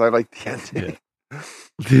times because I like the ending. Yeah.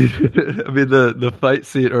 I mean, the fight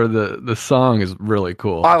scene or the song is really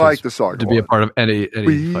cool. I like the song to be a part of any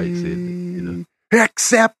fight scene.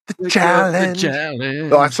 Accept the challenge. Oh,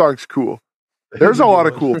 that song's cool. There's a lot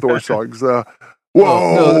of cool Thor songs.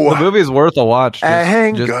 Whoa! No, the movie's worth a watch.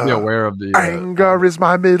 Just be aware of the anger is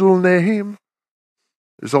my middle name.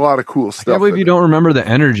 There's a lot of cool stuff. I can't believe you don't remember the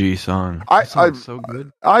Energy song. It's so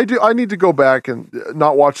good. I do. I need to go back and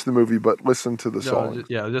not watch the movie, but listen to the song.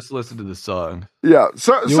 Just listen to the song. Yeah,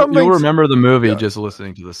 so you'll remember the movie just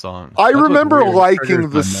listening to the song. I remember liking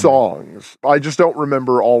the songs. I just don't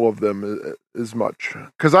remember all of them as much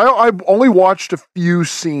because I only watched a few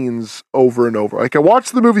scenes over and over. Like I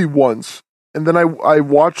watched the movie once, and then I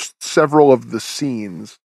watched several of the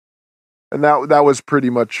scenes, and that was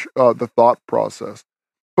pretty much the thought process.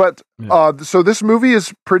 But so this movie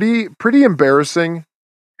is pretty embarrassing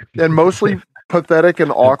and mostly pathetic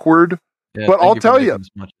and awkward. Yeah, but I'll tell you.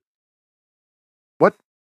 What?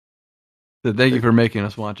 Thank you for making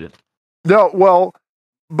us watch it. No, well,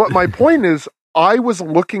 but my point is, I was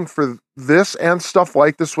looking for this and stuff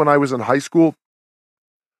like this when I was in high school.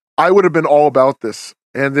 I would have been all about this.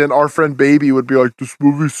 And then our friend Baby would be like, this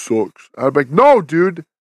movie sucks. I'd be like, no, dude,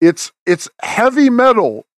 it's heavy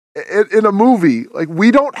metal. In a movie, like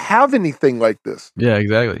we don't have anything like this. Yeah,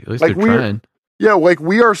 exactly. At least they're trying. Yeah, like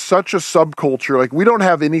we are such a subculture. Like we don't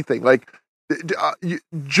have anything. Like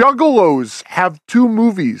Juggalos have 2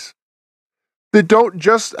 movies that don't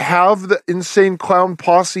just have the Insane Clown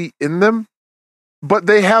Posse in them, but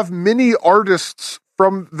they have many artists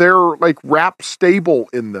from their like rap stable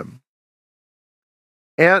in them.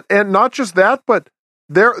 And not just that, but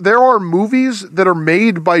There are movies that are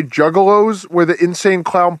made by Juggalos where the Insane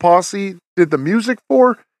Clown Posse did the music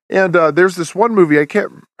for, and there's this one movie I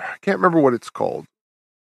can't remember what it's called.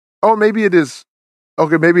 Oh, maybe it is.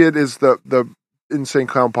 Okay, maybe it is the Insane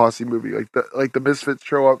Clown Posse movie, like the Misfits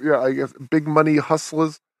show up. Yeah, I guess Big Money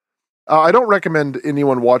Hustlers. I don't recommend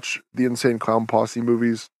anyone watch the Insane Clown Posse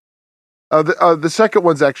movies. The second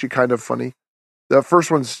one's actually kind of funny. The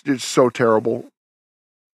first one's just so terrible.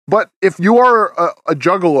 But if you are a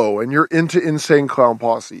Juggalo and you're into Insane Clown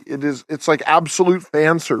Posse, it's like absolute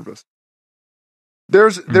fan service.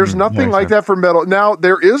 There's nothing like that for metal. Now,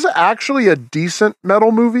 there is actually a decent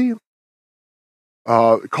metal movie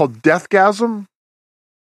called Deathgasm.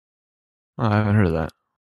 Oh, I haven't heard of that.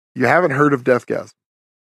 You haven't heard of Deathgasm?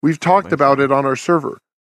 We've talked about it on our server.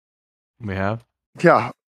 We have?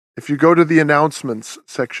 Yeah. If you go to the announcements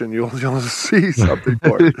section, you'll see something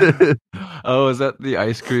for it. Oh, is that the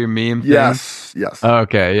ice cream meme thing? Yes.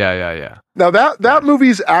 Okay, yeah. Now that movie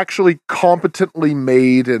is actually competently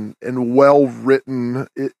made and well written.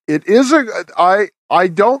 It is I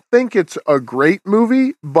don't think it's a great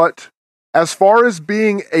movie, but as far as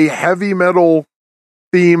being a heavy metal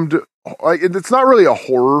themed, it's not really a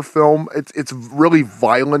horror film. It's really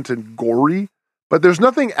violent and gory. But there's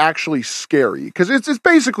nothing actually scary because it's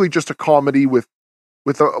basically just a comedy with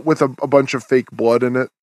a bunch of fake blood in it,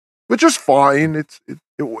 which is fine.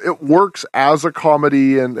 It works as a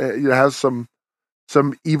comedy and it has some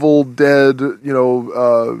some Evil Dead,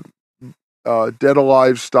 Dead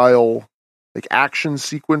Alive style like action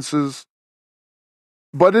sequences.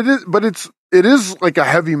 But it is like a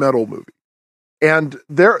heavy metal movie. And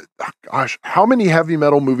how many heavy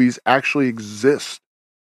metal movies actually exist?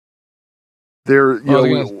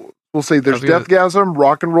 We'll say there's Deathgasm,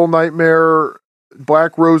 Rock and Roll Nightmare,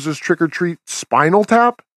 Black Roses, Trick or Treat, Spinal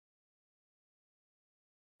Tap.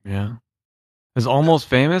 Yeah. Is Almost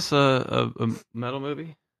Famous a metal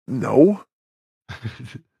movie? No.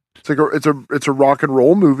 It's a rock and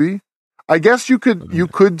roll movie. I guess you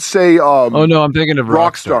could say oh no, I'm thinking of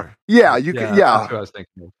Rockstar. Yeah, you could That's what I was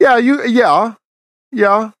thinking of.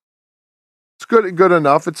 Yeah. It's good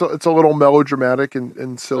enough. It's a little melodramatic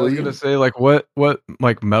and silly. I was gonna say, like, what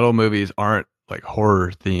like metal movies aren't like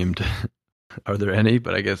horror themed? Are there any?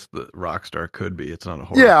 But I guess the Rockstar could be. It's not a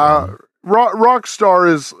horror. Yeah,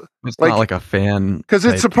 Rockstar is. It's not like a fan, because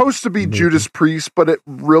it's supposed to be movie. Judas Priest, but it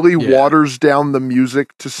really waters down the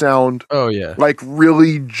music to sound like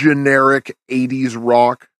really generic 80s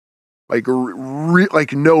rock, like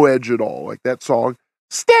like no edge at all. Like that song,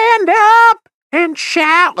 Stand Up and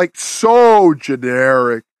Shout, like so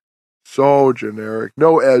generic,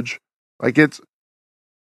 no edge. Like it's,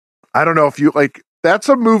 I don't know if you like, that's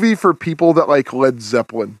a movie for people that like Led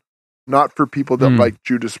Zeppelin, not for people that like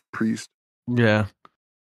Judas Priest. Yeah.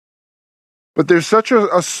 But there's such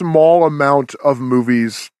a small amount of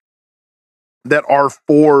movies that are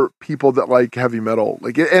for people that like heavy metal.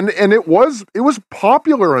 Like, and it was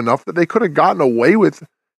popular enough that they could have gotten away with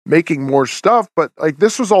making more stuff, but like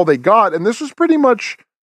this was all they got, and this was pretty much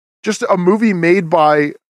just a movie made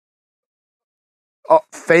by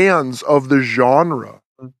fans of the genre.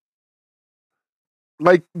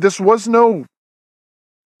 Like, this was no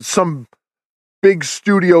some big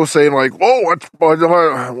studio saying like, "Whoa, it's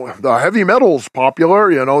the heavy metal's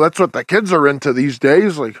popular. That's what the kids are into these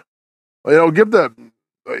days." Like, give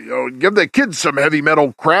the kids some heavy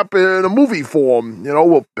metal crap in a movie form.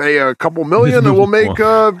 We'll pay a couple million and we'll make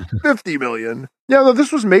 50 million. Yeah, no,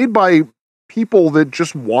 this was made by people that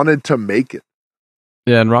just wanted to make it.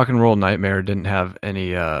 Yeah, and Rock and Roll Nightmare didn't have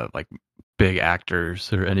any like big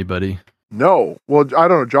actors or anybody. No, well, I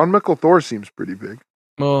don't know. John Michael Thor seems pretty big.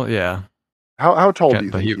 Well, yeah. How tall do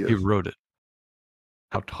you think he is? He wrote it.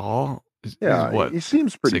 How tall? He's he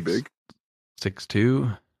seems pretty big.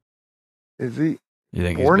 6'2". Is he? You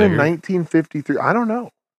think born he's in 1953? I don't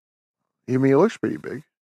know. I mean, he looks pretty big.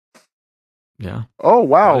 Yeah. Oh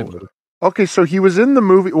wow. Okay, so he was in the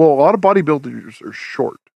movie. Well, a lot of bodybuilders are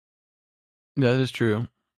short. Yeah, that is true.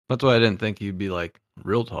 That's why I didn't think he'd be like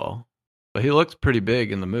real tall. But he looks pretty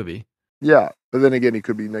big in the movie. Yeah, but then again, he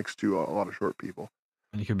could be next to a lot of short people.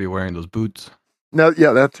 And he could be wearing those boots. No,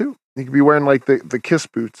 yeah, that too. He could be wearing like the Kiss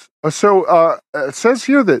boots. So it says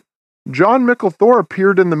here that John Michael Thor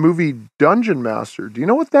appeared in the movie Dungeon Master. Do you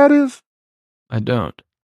know what that is? I don't.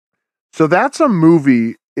 So that's a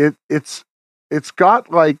movie. It's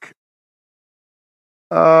got like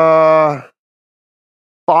 5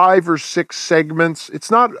 or 6 segments.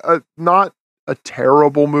 It's not a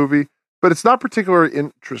terrible movie, but it's not particularly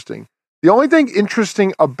interesting. The only thing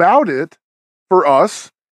interesting about it for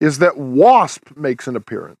us is that Wasp makes an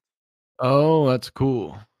appearance. Oh, that's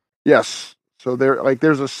cool. Yes. So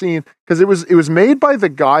there's a scene, because it was made by the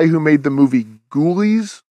guy who made the movie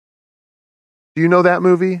Ghoulies. Do you know that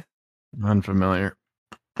movie? Unfamiliar.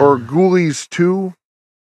 Or Ghoulies 2?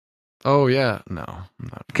 Oh yeah, no.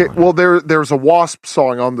 Okay, well there's a Wasp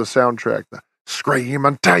song on the soundtrack. Scream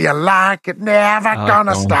until you like it, never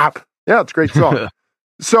gonna stop. Yeah, it's a great song.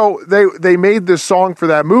 So they made this song for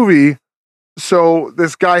that movie. So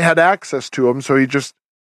this guy had access to him. So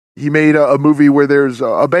he made a movie where there's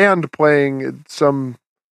a band playing at some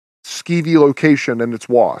skeevy location, and it's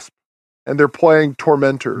Wasp, and they're playing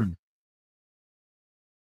Tormentor.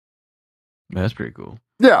 That's pretty cool.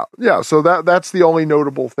 Yeah. So that's the only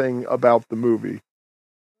notable thing about the movie.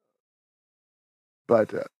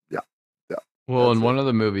 But yeah. Well, in one of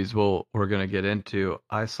the movies we're gonna get into,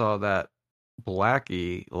 I saw that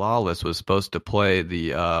Blackie Lawless was supposed to play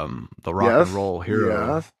the rock and roll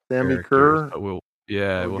hero. Yes, Sammy Kerr. We'll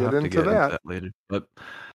have to get into that later. But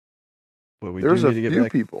there's a few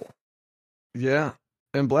people. Yeah,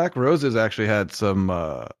 and Black Roses actually had some,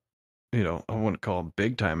 I wouldn't call them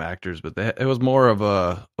big time actors, but it was more of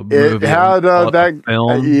a movie. It had that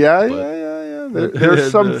film. Yeah.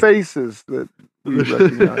 There's some faces that we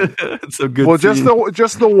recognize. It's a good. Well, just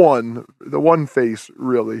the one face,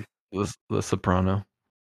 really. The Soprano.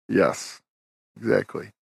 Yes,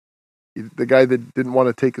 exactly. The guy that didn't want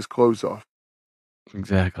to take his clothes off.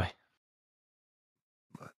 Exactly.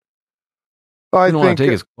 I didn't want to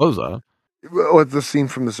take his clothes off. What's the scene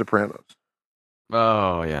from The Sopranos?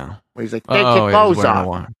 Oh, yeah. Where he's like, take your clothes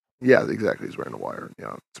off. Yeah, exactly. He's wearing a wire.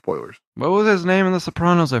 Yeah, spoilers. What was his name in The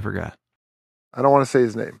Sopranos? I forgot. I don't want to say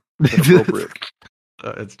his name. It's inappropriate.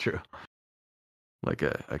 It's true. Like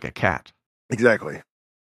a cat. Exactly.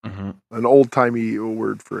 Mm-hmm. An old-timey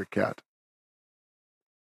word for a cat.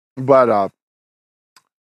 But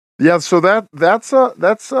yeah, so that's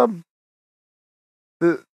the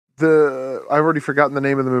I've already forgotten the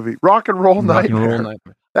name of the movie. Rock and Roll Nightmare.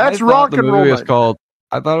 That's Rock and Roll Nightmare.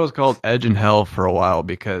 I thought it was called Edge in Hell for a while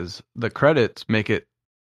because the credits make it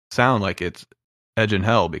sound like it's Edge in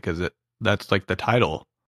Hell because that's like the title.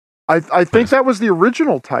 I think that was the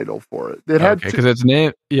original title for it. It had because it's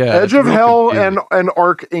named Edge of Hell and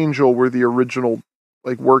Archangel were the original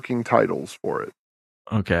like working titles for it.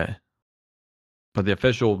 Okay. But the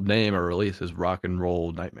official name or release is Rock and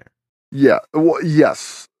Roll Nightmare. Yeah. Well,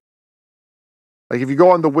 yes. Like if you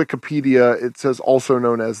go on the Wikipedia, it says also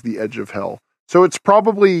known as the Edge of Hell. So it's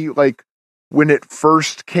probably like when it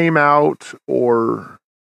first came out, or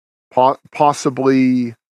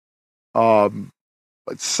possibly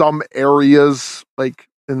some areas like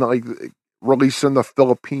in the, like released in the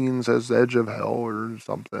Philippines as Edge of Hell or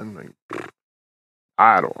something. Like,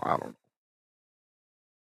 I don't know.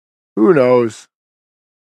 Who knows?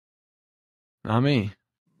 Not me.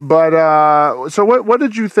 But so what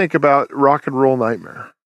did you think about Rock and Roll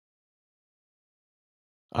Nightmare?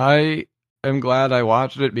 I am glad I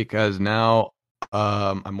watched it because now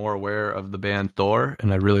I'm more aware of the band Thor,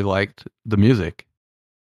 and I really liked the music.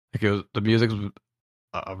 Like the music was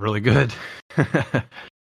really good,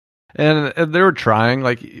 and they were trying.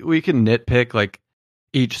 Like we can nitpick like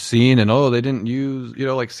each scene, and they didn't use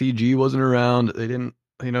like CG wasn't around. They didn't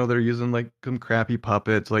they're using like some crappy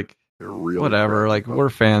puppets. Like really whatever. Like we're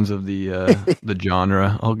fans of the the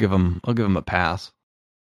genre. I'll give them a pass.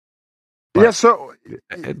 But yeah, so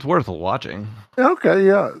it's worth watching. Okay,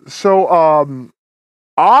 yeah. So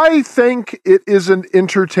I think it is an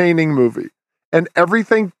entertaining movie, and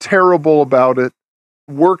everything terrible about it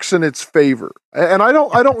works in its favor. And I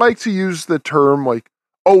don't like to use the term like,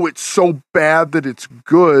 oh, it's so bad that it's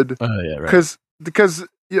good. Yeah, right. Because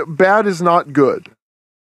bad is not good.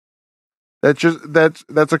 That's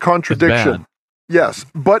a contradiction. Yes,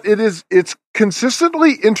 but it's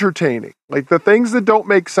consistently entertaining. Like the things that don't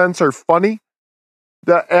make sense are funny.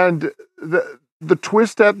 The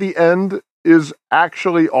twist at the end is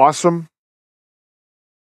actually awesome.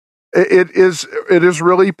 It is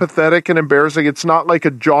really pathetic and embarrassing. It's not like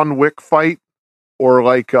a John Wick fight or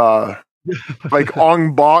like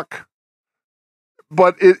Ong Bak,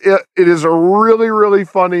 but it is a really, really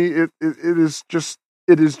funny. It is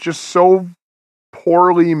just so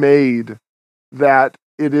poorly made that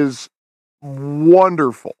it is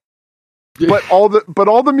wonderful. But all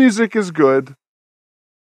the music is good.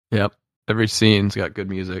 Yep. Every scene's got good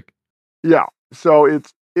music. Yeah. So it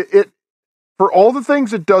for all the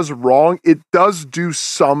things it does wrong, it does do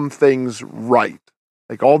some things right.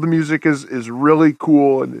 Like all the music is really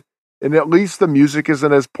cool, and at least the music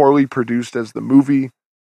isn't as poorly produced as the movie.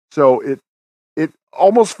 So it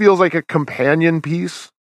almost feels like a companion piece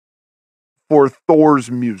for Thor's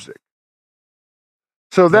music.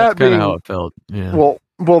 So that's kind of how it felt. Yeah.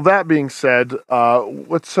 Well, that being said,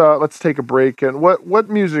 let's take a break. And what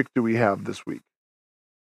music do we have this week?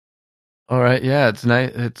 All right, yeah, it's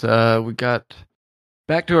nice. It's we got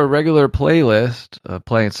back to our regular playlist,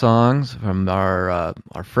 playing songs from our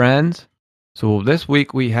friends. So this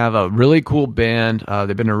week we have a really cool band.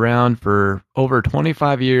 They've been around for over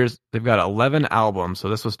 25 years. They've got 11 albums, so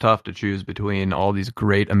this was tough to choose between all these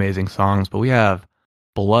great, amazing songs. But we have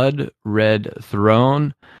Blood Red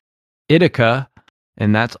Throne, Ithaca,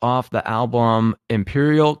 and that's off the album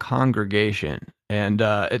Imperial Congregation. And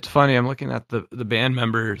it's funny, I'm looking at the band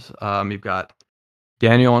members. You've got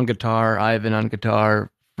Daniel on guitar, Ivan on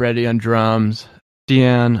guitar, Freddie on drums,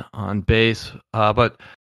 Deanne on bass,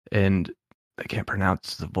 and I can't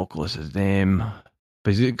pronounce the vocalist's name,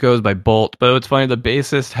 but he goes by Bolt. But it's funny, the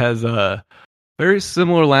bassist has a very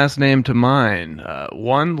similar last name to mine.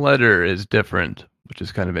 One letter is different, which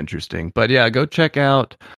is kind of interesting. But yeah, go check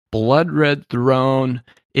out Blood Red Throne,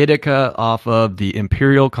 Ithaca off of the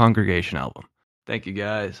Imperial Congregation album. Thank you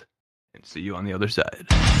guys, and see you on the other side.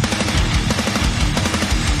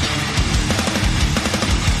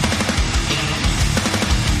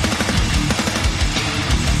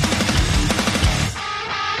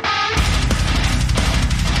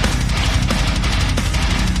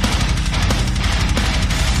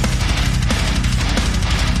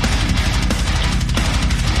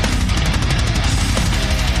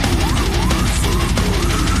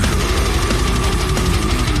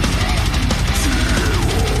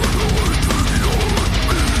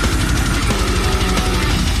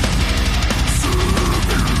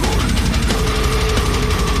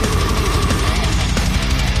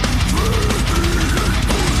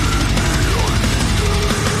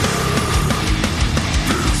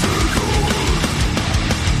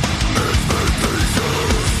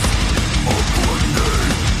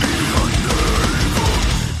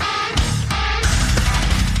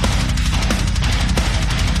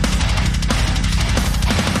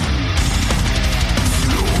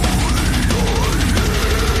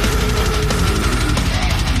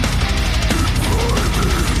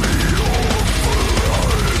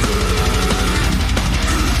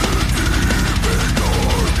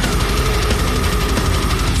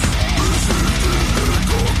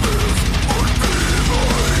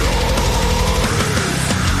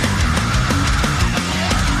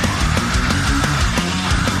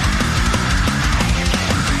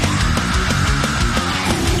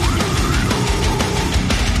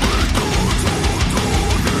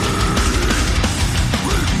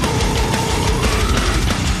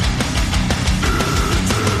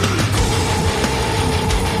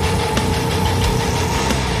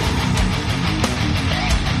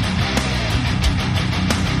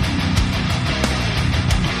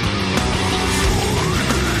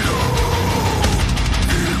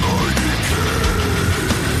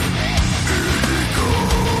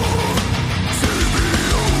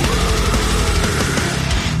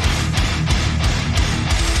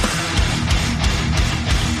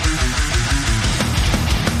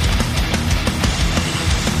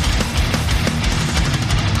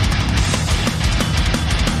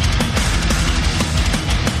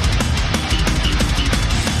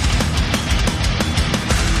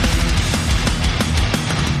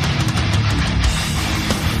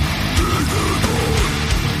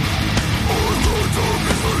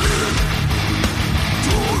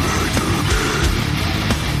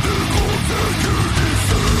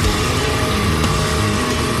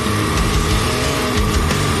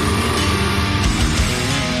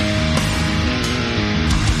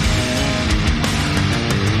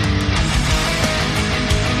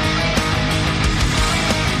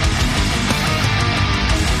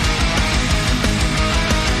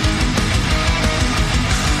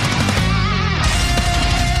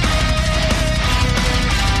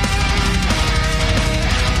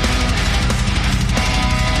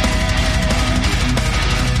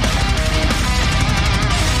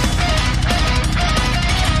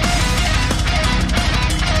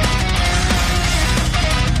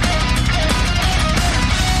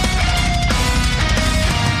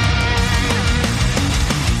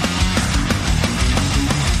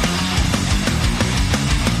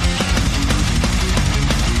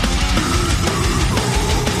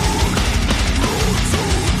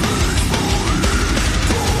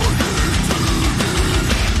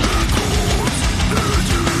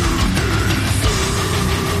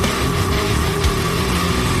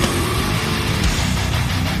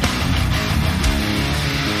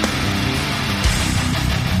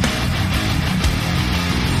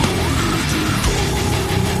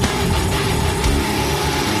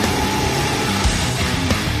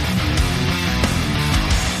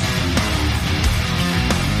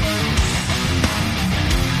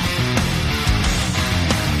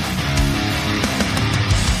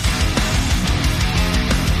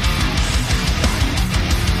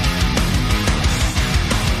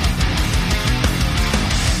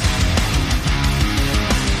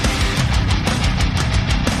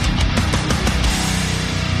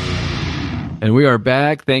 And we are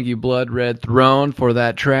back. Thank you, Blood Red Throne, for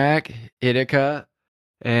that track, Ithaca.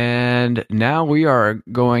 And now we are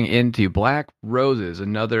going into Black Roses,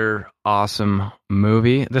 another awesome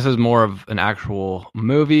movie. This is more of an actual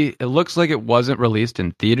movie. It looks like it wasn't released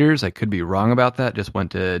in theaters. I could be wrong about that. Just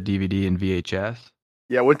went to DVD and VHS.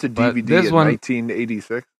 Yeah, it went to DVD in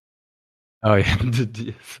 1986. Oh, yeah.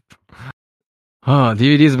 Oh,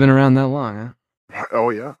 DVDs have been around that long, huh?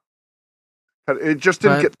 Oh, yeah. It just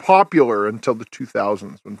didn't get popular until the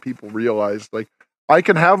 2000s when people realized, like, I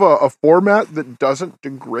can have a format that doesn't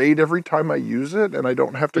degrade every time I use it, and I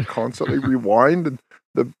don't have to constantly rewind, and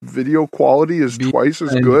the video quality is twice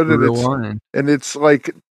as good, and it's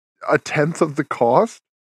like a tenth of the cost.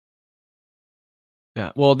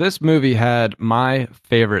 Yeah, well, this movie had my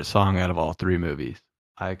favorite song out of all three movies.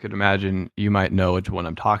 I could imagine you might know which one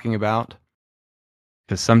I'm talking about.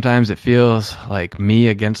 Because sometimes it feels like Me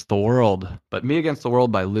Against the World. But Me Against the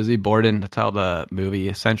World by Lizzie Borden, that's how the movie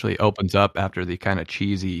essentially opens up after the kind of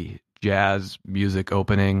cheesy jazz music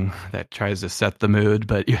opening that tries to set the mood.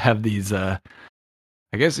 But you have these, I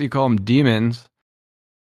guess you call them demons,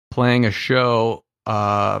 playing a show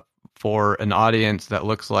for an audience that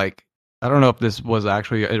looks like, I don't know if this was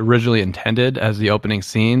actually originally intended as the opening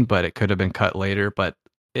scene, but it could have been cut later. But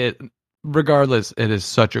regardless, it is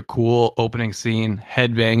such a cool opening scene,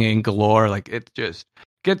 headbanging galore. Like, it just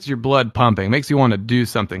gets your blood pumping, makes you want to do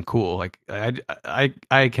something cool. Like,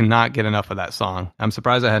 I cannot get enough of that song. I'm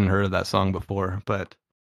surprised I hadn't heard of that song before, but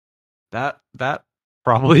that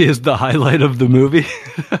probably is the highlight of the movie,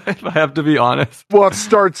 if I have to be honest. Well, it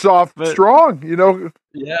starts off strong, you know.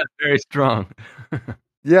 Yeah, very strong.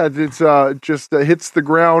 Yeah, it's just hits the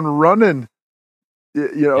ground running.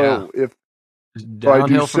 You know, if I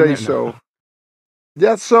do say so.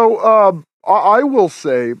 Yeah, so I will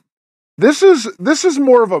say this is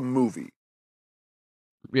more of a movie.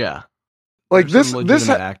 Yeah, like this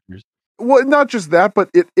actors. Well, not just that, but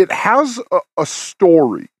it has a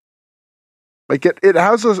story. Like it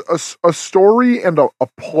has a story and a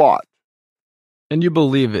plot, and you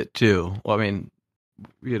believe it too. Well, I mean,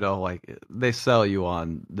 you know, like they sell you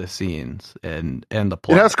on the scenes and the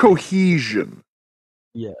plot. It has cohesion.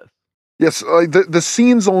 Yes. Yes, the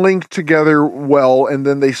scenes link together well, and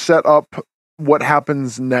then they set up what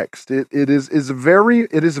happens next. It is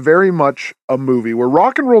very much a movie where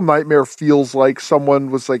Rock and Roll Nightmare feels like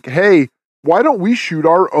someone was like, "Hey, why don't we shoot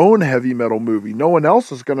our own heavy metal movie? No one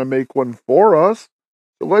else is going to make one for us.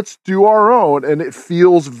 So let's do our own." And it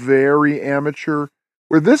feels very amateur.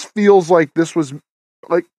 Where this feels like this was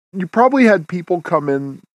like you probably had people come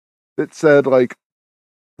in that said like,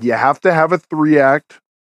 you have to have a 3-act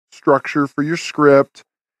structure for your script.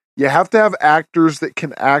 You have to have actors that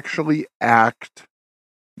can actually act.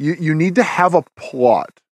 You need to have a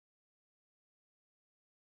plot.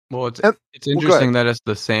 Well, it's interesting that it's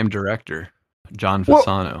the same director, John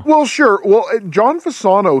Fasano. Well, sure. Well, John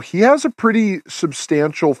Fasano, he has a pretty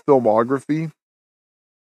substantial filmography.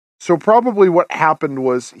 So probably what happened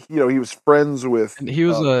was, you know, he was friends with. And he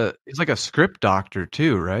was he's like a script doctor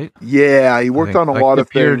too, right? Yeah, he worked on a lot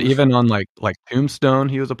of things. Even on like Tombstone,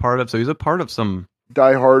 he was a part of. So he's a part of some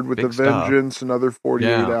Die Hard with a Vengeance, another 48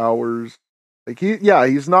 Hours. Like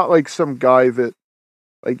he's not like some guy that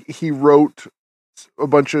like he wrote a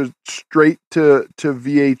bunch of straight to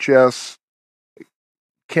VHS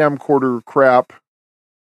camcorder crap.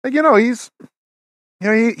 Like, you know, he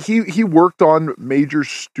worked on major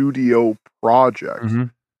studio projects. Mm-hmm.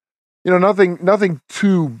 You know, nothing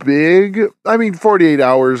too big. I mean, 48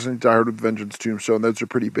 Hours and Die Hard with Vengeance, Tombstone, those are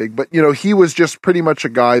pretty big. But, you know, he was just pretty much a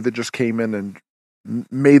guy that just came in and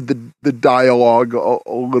made the dialogue a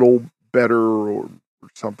little better or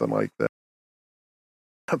something like that.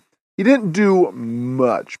 He didn't do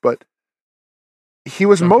much, but he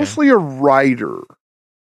was mostly a writer.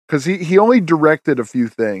 Because he only directed a few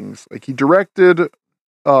things. Like, he directed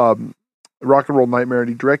Rock and Roll Nightmare, and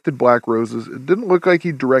he directed Black Roses. It didn't look like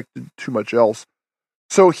he directed too much else.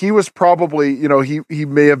 So he was probably, you know, he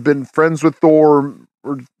may have been friends with Thor,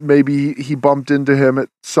 or maybe he bumped into him at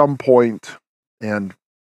some point, and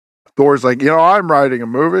Thor's like, you know, I'm writing a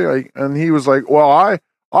movie. Like, and he was like, well,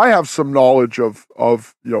 I have some knowledge of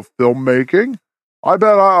you know, filmmaking. I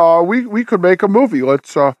bet we could make a movie.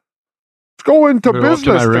 Let's go into business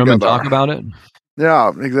to my room together and talk about it.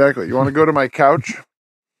 Yeah, exactly. You want to go to my couch?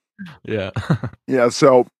 Yeah. Yeah,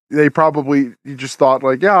 so he just thought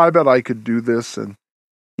like, yeah, I bet I could do this, and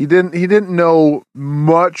he didn't know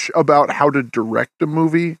much about how to direct a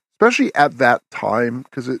movie, especially at that time,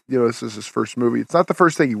 because you know, this is his first movie. It's not the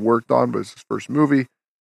first thing he worked on, but it's his first movie.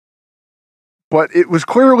 But it was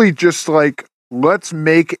clearly just like, let's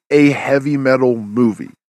make a heavy metal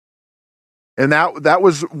movie. And that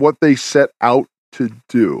was what they set out to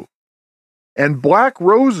do. And Black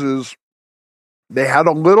Roses, they had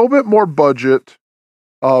a little bit more budget.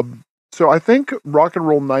 So I think Rock and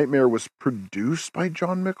Roll Nightmare was produced by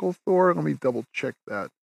John Micklethor. Let me double check that.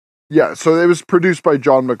 Yeah, so it was produced by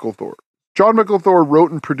John Micklethor. John Micklethor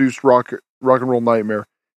wrote and produced Rock and Roll Nightmare.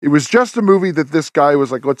 It was just a movie that this guy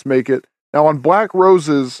was like, let's make it. Now on Black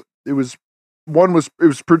Roses, it was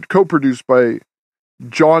co-produced by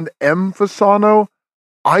John M. Fasano.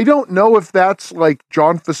 I don't know if that's like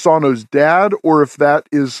John Fasano's dad or if that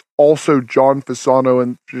is also John Fasano,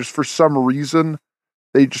 and just for some reason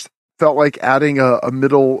they just felt like adding a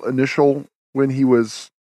middle initial when he was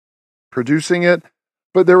producing it.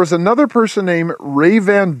 But there was another person named Ray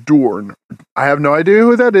Van Doorn. I have no idea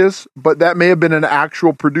who that is, but that may have been an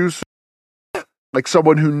actual producer, like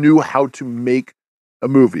someone who knew how to make a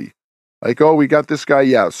movie. Like, oh, we got this guy.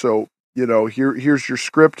 Yeah. So, here's your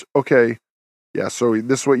script. Okay. Yeah. So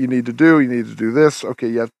this is what you need to do. You need to do this. Okay.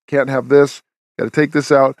 You can't have this. Got to take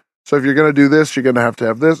this out. So if you're going to do this, you're going to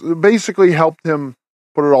have this. Basically helped him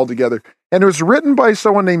put it all together. And it was written by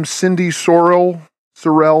someone named Cindy Sorrell,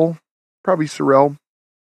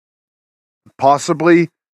 possibly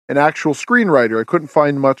an actual screenwriter. I couldn't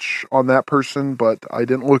find much on that person, but I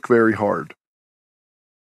didn't look very hard.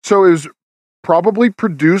 So it was probably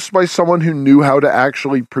produced by someone who knew how to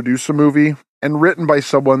actually produce a movie and written by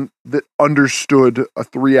someone that understood a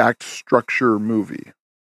 3-act structure movie.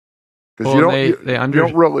 Because you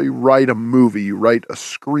don't really write a movie, you write a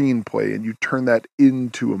screenplay and you turn that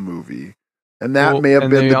into a movie. And that may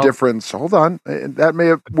have been the difference. Hold on. That may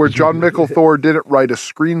have, where John Micklethor didn't write a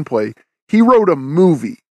screenplay. He wrote a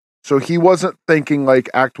movie. So he wasn't thinking like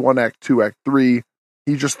act 1, act 2, act 3.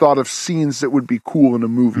 He just thought of scenes that would be cool in a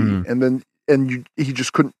movie. He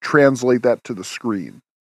just couldn't translate that to the screen.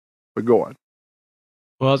 But go on.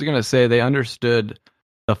 Well, I was going to say they understood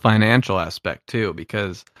the financial aspect too,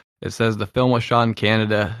 because it says the film was shot in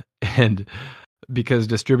Canada, and because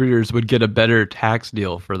distributors would get a better tax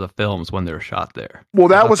deal for the films when they were shot there. Well,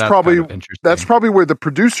 that's probably where the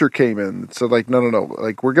producer came in. So like, no.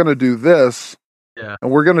 Like, we're going to do this. Yeah.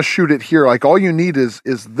 And we're going to shoot it here. Like, all you need is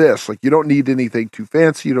this. Like, you don't need anything too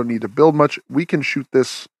fancy. You don't need to build much. We can shoot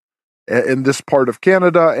this in this part of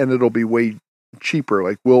Canada and it'll be way cheaper.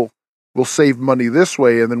 Like, we'll save money this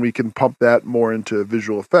way, and then we can pump that more into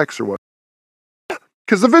visual effects or what.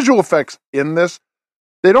 Because the visual effects in this,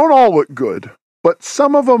 they don't all look good, but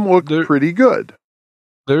some of them look pretty good.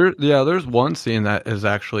 There's one scene that is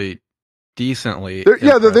actually decently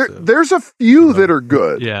impressive. There's a few that are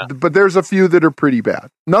good, yeah, but there's a few that are pretty bad.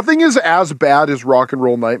 Nothing is as bad as Rock and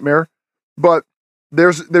Roll Nightmare, but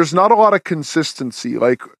there's not a lot of consistency.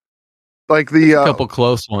 Like the a couple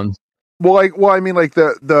close ones. I mean, like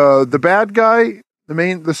the bad guy,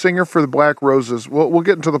 the singer for the Black Roses. We'll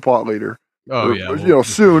get into the plot later. Oh yeah,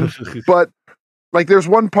 soon. But like, there's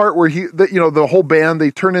one part where the whole band,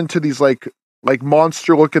 they turn into these like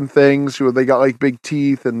monster looking things. They got like big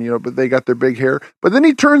teeth and but they got their big hair. But then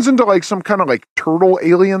he turns into like some kind of like turtle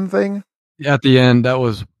alien thing. Yeah, at the end, that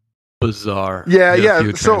was bizarre.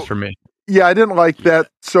 Yeah. So for me, yeah, I didn't like that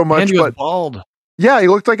so much. And he was bald. Yeah, he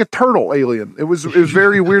looked like a turtle alien. It was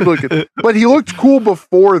very weird looking, but he looked cool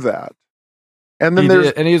before that. And then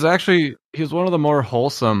he was one of the more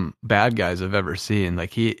wholesome bad guys I've ever seen.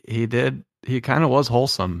 Like he kind of was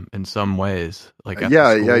wholesome in some ways. Like he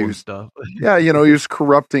was stuff. Yeah, he was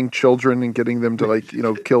corrupting children and getting them to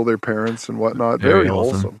kill their parents and whatnot. Very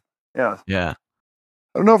wholesome. Yeah. Yeah.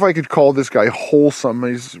 I don't know if I could call this guy wholesome.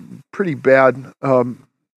 He's pretty bad.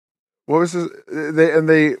 What was his?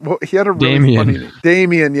 He had a really Damien. Funny name.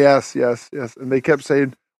 Damien, yes. And they kept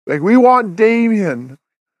saying, like, we want Damien.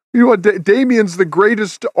 Damien's the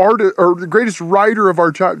greatest artist or the greatest writer of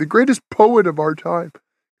our time, the greatest poet of our time.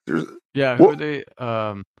 Who they?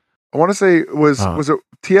 I want to say was it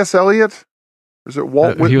T.S. Eliot? Was it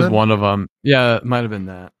Walt Whitman? He was one of them. Yeah, it might have been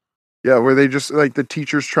that. Yeah, where they just like the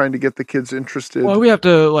teachers trying to get the kids interested. Well, we have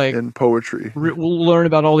to in poetry. We'll learn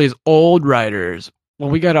about all these old writers. Well,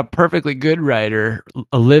 we got a perfectly good writer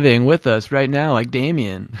living with us right now, like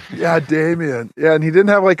Damien. Yeah, Damien. Yeah, and he didn't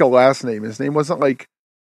have like a last name. His name wasn't like,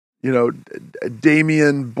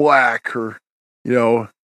 Damien Black or,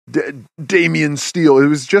 Damien Steele. It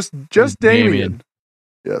was just Damien.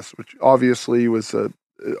 Yes, which obviously was a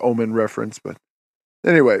Omen reference. But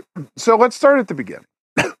anyway, so let's start at the beginning.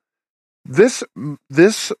 This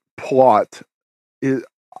plot is,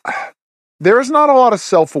 there is not a lot of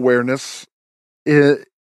self-awareness as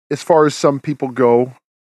far as some people go.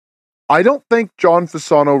 I don't think John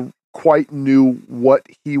Fasano quite knew what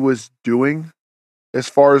he was doing as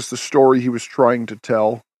far as the story he was trying to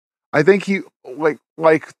tell. I think he,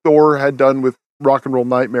 like Thor had done with Rock and Roll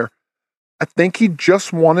Nightmare, I think he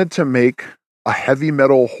just wanted to make a heavy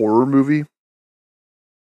metal horror movie.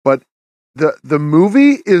 But the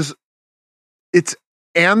movie it's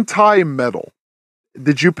anti-metal.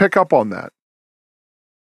 Did you pick up on that?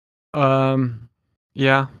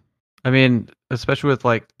 Yeah. I mean, especially with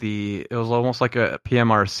like it was almost like a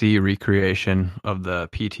PMRC recreation of the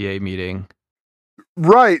PTA meeting.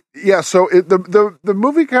 Right. Yeah. So the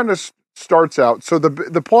movie kind of starts out. So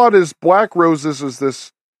the plot is Black Roses is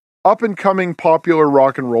this up and coming popular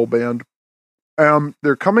rock and roll band.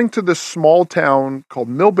 They're coming to this small town called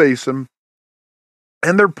Mill Basin,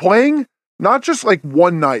 and they're playing not just like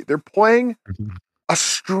one night. They're playing a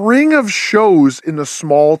string of shows in a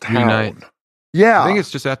small town. Night. Yeah, I think it's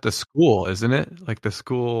just at the school, isn't it? Like the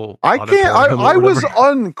school. I was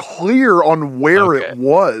unclear on where it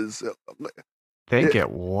was. I think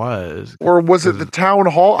it was, or was it the town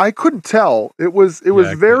hall? I couldn't tell. It was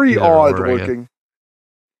very odd looking.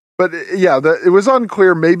 But yeah, it was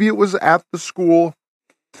unclear. Maybe it was at the school,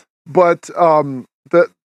 but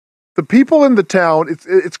the people in the town,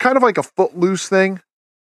 it's kind of like a Footloose thing,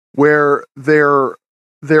 where they're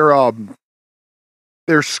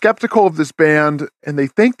skeptical of this band, and they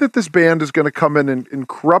think that this band is going to come in and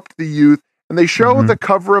corrupt the youth. And they show the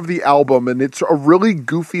cover of the album, and it's a really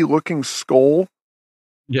goofy looking skull.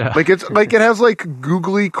 Yeah, like it's like it has like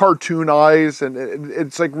googly cartoon eyes, and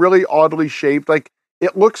it's like really oddly shaped. Like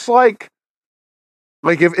it looks like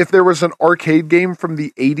if there was an arcade game from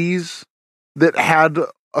the 80s that had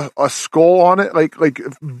a skull on it, like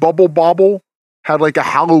if Bubble Bobble had like a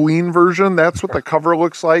Halloween version. That's what the cover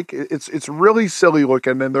looks like. It's really silly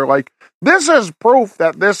looking, and they're like, this is proof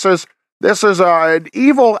that this is an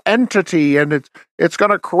evil entity, and it's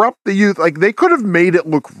going to corrupt the youth. Like they could have made it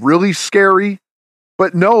look really scary,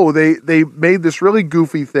 but no, they made this really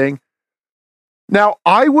goofy thing. Now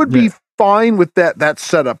I would be fine with that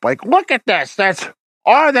setup. Like, look at this. That's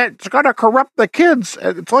going to corrupt the kids.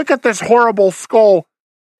 Look at this horrible skull.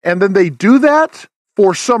 And then they do that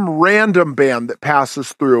for some random band that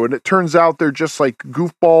passes through, and it turns out they're just like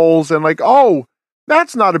goofballs, and like, oh,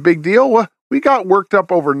 that's not a big deal. We got worked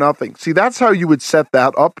up over nothing. See, that's how you would set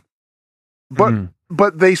that up.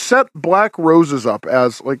 But they set Black Roses up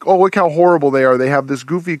as like, oh, look how horrible they are. They have this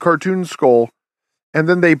goofy cartoon skull, and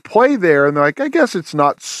then they play there, and they're like, I guess it's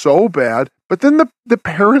not so bad. But then the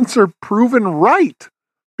parents are proven right,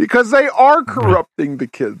 because they are corrupting the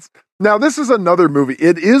kids. Now, this is another movie.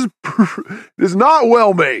 It is not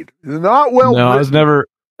well made. It is not well No, written.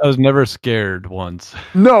 I was never scared once.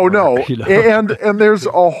 No. And there's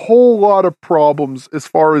a whole lot of problems as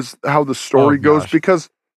far as how the story goes, because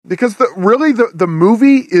the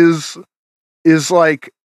movie is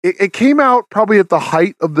like it came out probably at the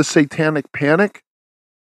height of the Satanic Panic,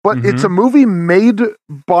 but it's a movie made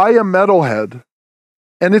by a metalhead,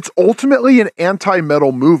 and it's ultimately an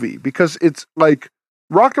anti-metal movie, because it's like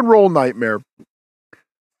Rock and Roll Nightmare.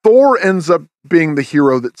 Thor ends up being the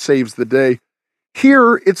hero that saves the day.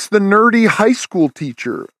 Here, it's the nerdy high school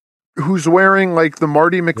teacher who's wearing like the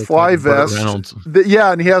Marty McFly vest.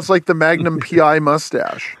 And he has like the Magnum PI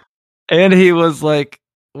mustache. And he was like,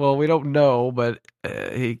 well, we don't know, but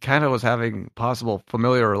he kind of was having possible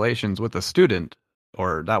familiar relations with a student,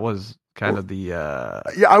 or that was kind of the.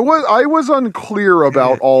 I was unclear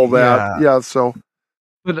about all that. Yeah, so.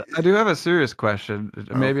 But I do have a serious question.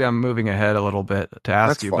 Maybe I'm moving ahead a little bit to ask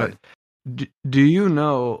That's you, fine. but do you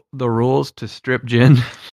know the rules to strip gin?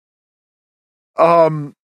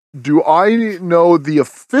 Do I know the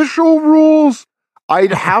official rules?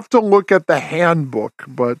 I'd have to look at the handbook,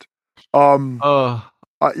 but I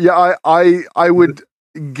would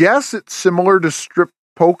guess it's similar to strip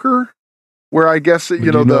poker, where I guess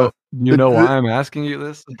you know why I'm asking you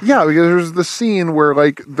this? Yeah, because there's the scene where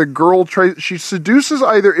like the girl she seduces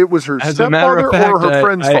either it was her stepfather or her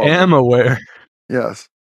friend's father. I am aware. Yes.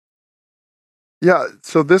 Yeah,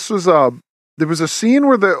 so this was there was a scene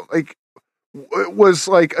where it was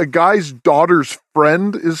like a guy's daughter's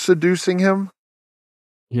friend is seducing him.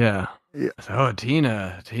 Yeah. So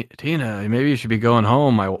Tina, maybe you should be going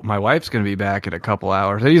home. My wife's going to be back in a couple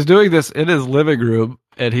hours. And he's doing this in his living room,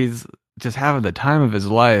 and he's just having the time of his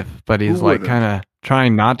life, but he's like kind of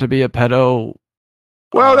trying not to be a pedo.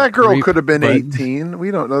 Well, that girl could have been 18.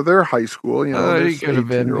 We don't know. They're high school, you know. He could have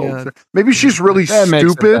been. Yeah. Maybe she's really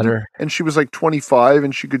stupid, and she was like 25,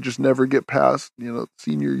 and she could just never get past,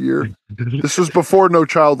 senior year. This was before No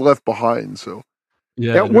Child Left Behind, so.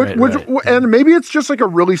 Yeah, and maybe it's just like a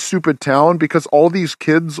really stupid town, because all these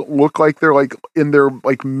kids look like they're like in their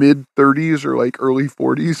like mid 30s or like early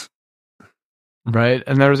 40s. Right.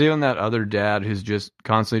 And there was even that other dad who's just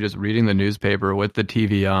constantly just reading the newspaper with the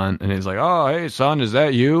TV on, and he's like, "Oh, hey son, is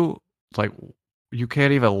that you?" It's like, you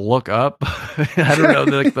can't even look up. I don't know,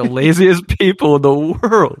 they're like the laziest people in the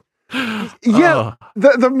world. Yeah,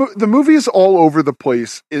 the movie is all over the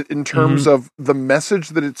place in terms of the message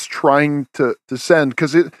that it's trying to send,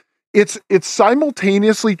 because it's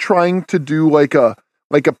simultaneously trying to do like a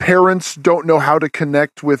parents don't know how to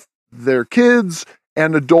connect with their kids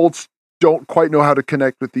and adults don't quite know how to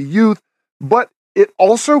connect with the youth, but it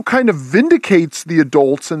also kind of vindicates the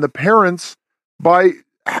adults and the parents by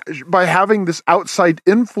having this outside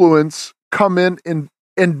influence come in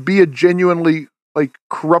and be a genuinely like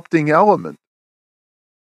corrupting element.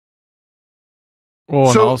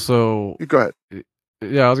 Well, so, and also, go ahead.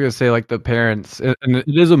 Yeah, I was gonna say, like, the parents, and it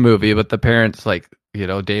is a movie, but the parents, like, you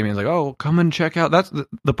know, Damien's like, "Oh, come and check out." That's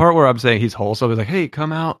the part where I'm saying he's wholesome. He's like, "Hey,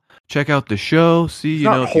 come out, check out the show. See, you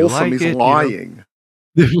know, if wholesome, you like he's lying.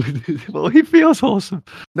 You know? Well, he feels wholesome.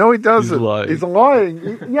 No, he doesn't. He's lying.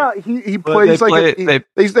 He plays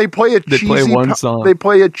they play a cheesy one song. They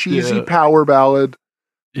play a cheesy power ballad.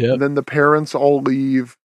 Yeah. And then the parents all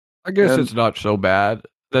leave. I guess it's not so bad.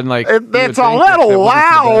 Then, like, it's a little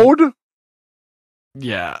loud.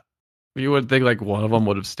 Yeah, you would think like one of them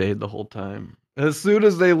would have stayed the whole time. As soon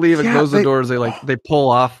as they leave and close the doors, they pull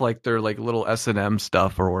off like their like little S&M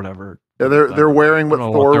stuff or whatever. Yeah, they're wearing what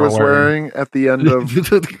Thor was wearing at the end of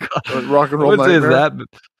Rock and Roll Nightmare.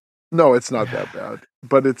 No, it's not that bad.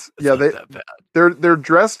 But it's they're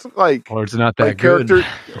dressed like, or it's not that like good.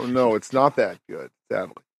 No, it's not that good.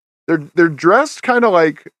 Sadly, they're dressed kind of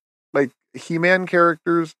like He-Man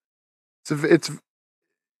characters. It's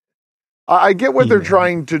I get what they're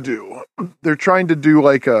trying to do. They're trying to do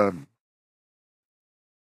like they're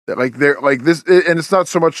like this, and it's not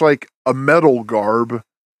so much like a metal garb.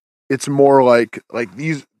 It's more like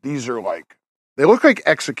these are like, they look like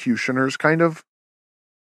executioners kind of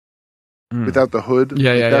without the hood.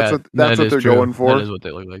 Yeah, that's what they're going for. That is what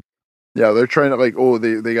they look like. Yeah, they're trying to like,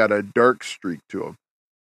 they got a dark streak to them.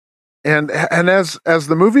 And as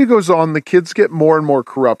the movie goes on, the kids get more and more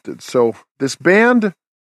corrupted. So this band,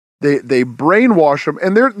 they brainwash them,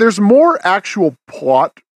 and there's more actual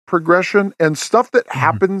plot progression and stuff that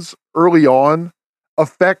happens early on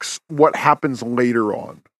affects what happens later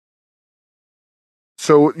on.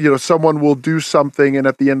 So, you know, someone will do something, and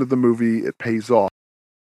at the end of the movie, it pays off.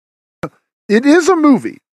 It is a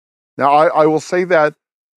movie. Now, I will say that.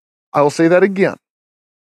 I will say that again.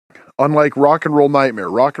 Unlike Rock and Roll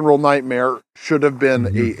Nightmare should have been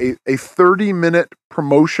a 30-minute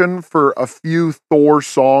promotion for a few Thor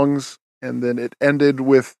songs, and then it ended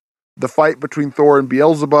with the fight between Thor and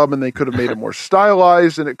Beelzebub, and they could have made it more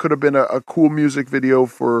stylized, and it could have been a cool music video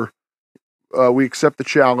for We Accept the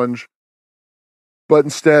Challenge. But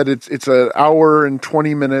instead, it's an hour and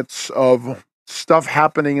 20 minutes of stuff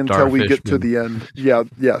happening until we get to the end. Yeah,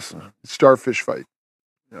 yes, starfish fight.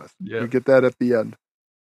 Yes, we get that at the end.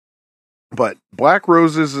 But Black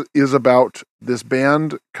Roses is about this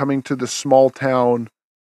band coming to this small town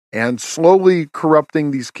and slowly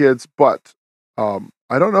corrupting these kids. But I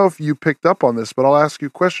don't know if you picked up on this, but I'll ask you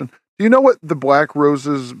a question. Do you know what the Black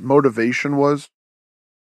Roses' motivation was?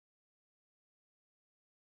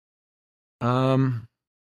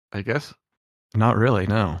 I guess not really.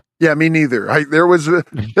 No. Yeah, me neither. There was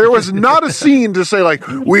not a scene to say like,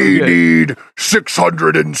 we need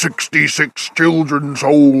 666 children's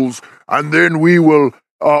souls, and then we will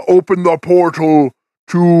open the portal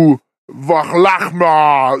to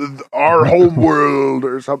Valhalla, our homeworld,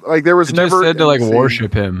 or something. Like, there was it never just said to like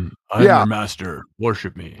worship him. I'm your master.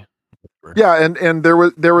 Worship me. Yeah, and there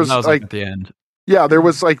was like at the end. Yeah, there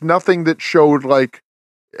was like nothing that showed like,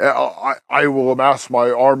 I will amass my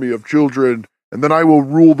army of children, and then I will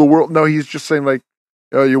rule the world. No, he's just saying like,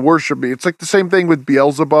 you worship me. It's like the same thing with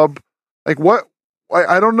Beelzebub. Like, what?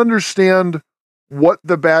 I don't understand what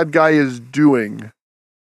the bad guy is doing.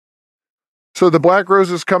 So the Black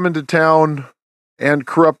Roses come into town and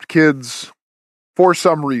corrupt kids for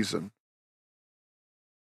some reason.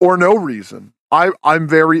 Or no reason. I'm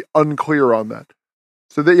very unclear on that.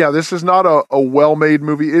 So this is not a well-made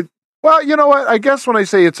movie. Well, you know what? I guess when I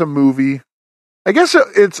say it's a movie, I guess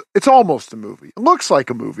it's almost a movie. It looks like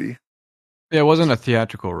a movie. Yeah, it wasn't a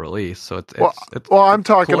theatrical release, so it's I'm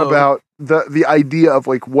talking about the idea of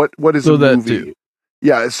like what is a movie. That too.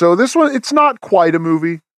 Yeah, so this one, it's not quite a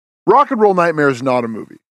movie. Rock and Roll Nightmare is not a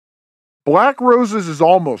movie. Black Roses is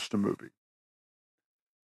almost a movie.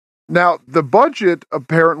 Now, the budget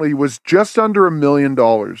apparently was just under $1 million.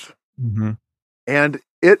 Mm-hmm. And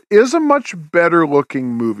it is a much better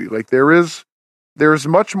looking movie. Like, there is there's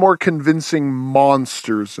much more convincing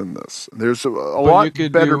monsters in this. There's a lot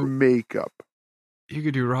better makeup. You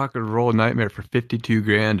could do Rock and Roll Nightmare for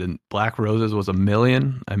 $52,000 and Black Roses was $1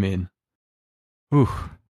 million. I mean, ooh.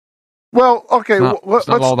 Well, okay, it's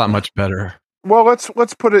not all that much better. Well,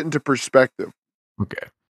 let's put it into perspective. Okay.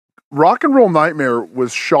 Rock and Roll Nightmare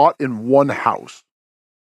was shot in one house.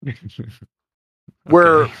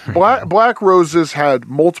 Where Black Roses had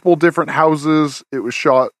multiple different houses. It was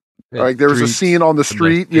shot like there was a scene on the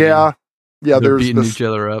street. Yeah. They're beating each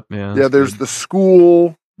other up. Yeah. There's the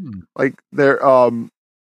school. Like there,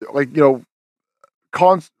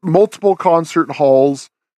 multiple concert halls.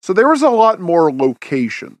 So there was a lot more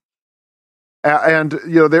location, and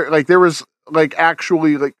there was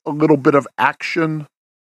actually a little bit of action.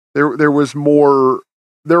 There was more.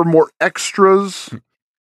 There were more extras.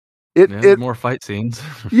 It more fight scenes.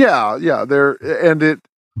 yeah.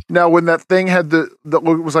 Now when that thing had that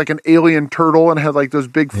was like an alien turtle and had like those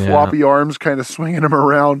big floppy arms, kind of swinging him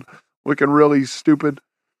around, looking really stupid.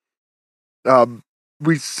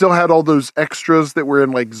 We still had all those extras that were in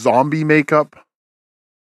like zombie makeup.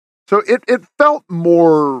 So it felt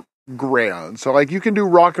more grand. So like you can do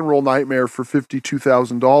Rock and Roll Nightmare for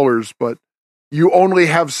 $52,000, but you only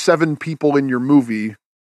have 7 people in your movie.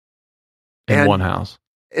 In one house.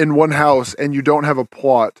 And you don't have a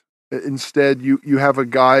plot. Instead, you have a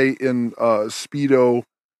guy in Speedo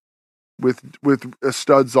with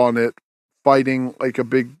studs on it fighting like a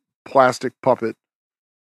big plastic puppet.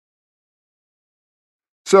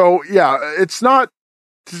 So yeah, it's not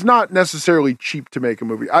necessarily cheap to make a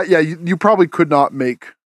movie. You probably could not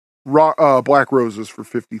make Black Roses for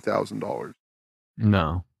 $50,000.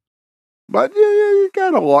 No, but you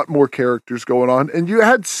got a lot more characters going on, and you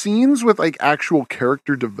had scenes with like actual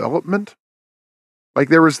character development. Like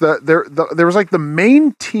there was there was like the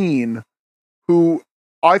main teen who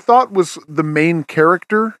I thought was the main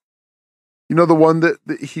character. You know, the one that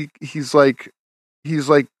he's like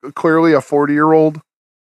clearly a 40-year-old.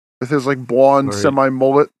 With his like blonde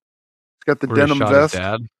semi-mullet. He's got the denim vest.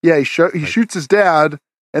 Yeah, he shoots his dad,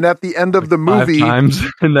 and at the end of the movie, 5 times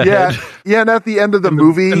in the head. Yeah, and at the end of the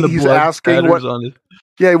movie, he's asking what.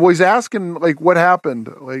 Yeah, well, he's asking like what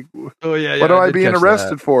happened. Like, what am I being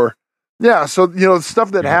arrested for? Yeah, so the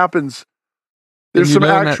stuff that happens. There's some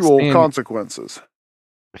actual consequences.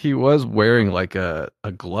 He was wearing like a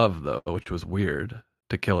glove though, which was weird.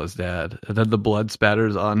 To kill his dad, and then the blood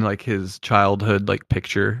spatters on like his childhood like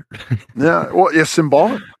picture.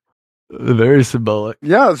 Symbolic. Very symbolic.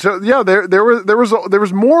 Yeah, so there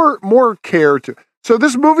was more care to. So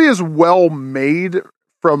this movie is well made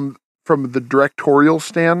from the directorial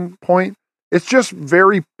standpoint. It's just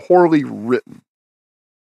very poorly written.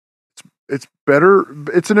 It's better.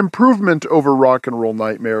 It's an improvement over Rock and Roll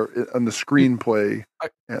Nightmare on the screenplay. I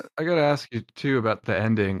gotta ask you too about the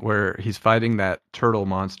ending where he's fighting that turtle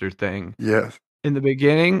monster thing. Yes. In the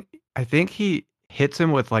beginning, I think he hits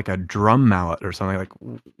him with like a drum mallet or something, like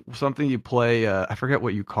something you play. I forget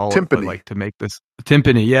what you call timpani. It, but like to make this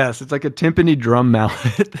timpani. Yes, it's like a timpani drum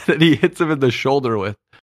mallet that he hits him in the shoulder with.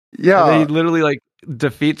 Yeah, and he literally like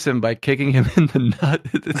defeats him by kicking him in the nut.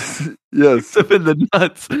 Yes, him in the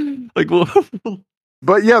nuts. Like,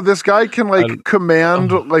 but yeah, this guy can like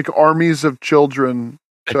command like armies of children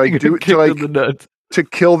to like to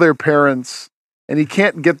kill their parents, and he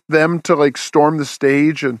can't get them to like storm the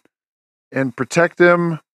stage and protect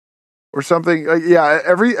him or something.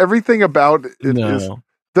 Everything about it is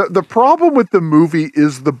the problem with the movie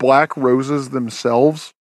is the Black Roses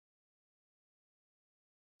themselves.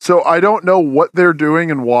 So I don't know what they're doing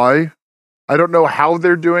and why. I don't know how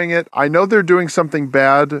they're doing it. I know they're doing something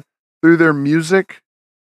bad through their music,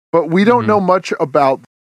 but we don't know much about.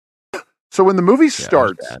 So when the movie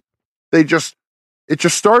starts, it just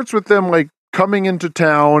starts with them like coming into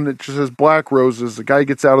town. It just says Black Roses. The guy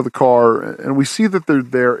gets out of the car, and we see that they're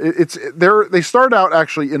there. They start out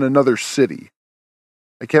actually in another city.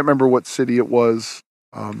 I can't remember what city it was.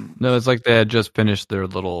 No, it's like they had just finished their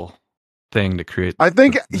little thing to create. I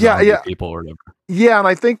think people or whatever. Yeah, and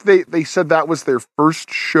I think they said that was their first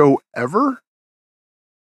show ever.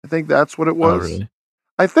 I think that's what it was. Oh, really?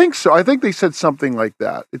 I think so. I think they said something like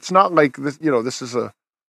that. It's not like this. This is a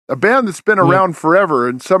band that's been around forever,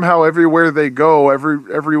 and somehow everywhere they go,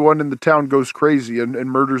 everyone in the town goes crazy and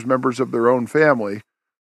murders members of their own family.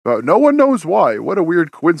 But no one knows why. What a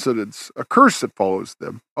weird coincidence. A curse that follows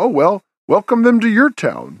them. Oh well, welcome them to your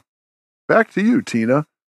town. Back to you, Tina.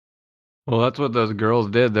 Well, that's what those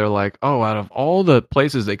girls did. They're like, oh, out of all the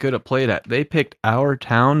places they could have played at, they picked our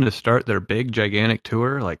town to start their big, gigantic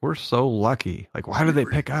tour. Like, we're so lucky. Like, why did they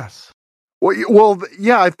pick us? Well,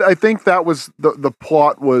 yeah, I think that was the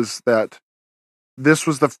plot was that this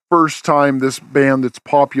was the first time this band that's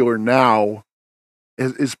popular now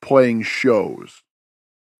is playing shows.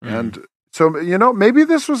 And so, maybe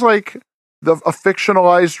this was like a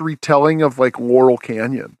fictionalized retelling of like Laurel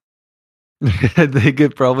Canyon. I think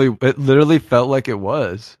it literally felt like it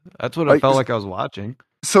was. That's what I felt like I was watching.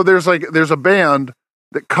 So there's a band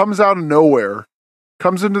that comes out of nowhere,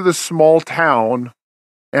 comes into this small town,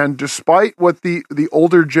 and despite what the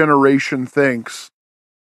older generation thinks,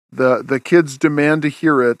 the kids demand to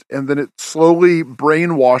hear it, and then it slowly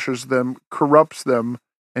brainwashes them, corrupts them,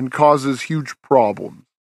 and causes huge problems.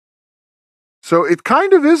 So it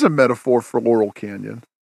kind of is a metaphor for Laurel Canyon.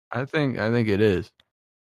 I think it is.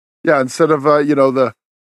 Yeah, instead of the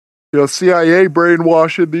CIA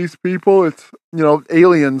brainwashing these people, it's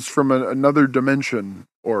aliens from another dimension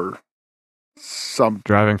or some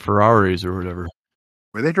driving Ferraris or whatever.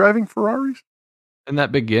 Were they driving Ferraris? In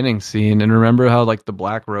that beginning scene, and remember how like the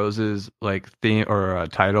Black Roses like theme or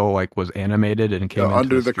title like was animated and came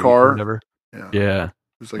under the car or whatever. Yeah. It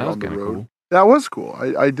was like on the road. Cool. That was cool.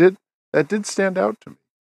 That did stand out to me.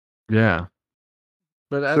 Yeah.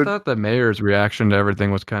 But I thought the mayor's reaction to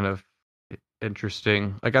everything was kind of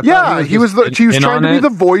interesting. Like, I thought he was trying to be the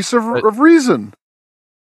voice of reason.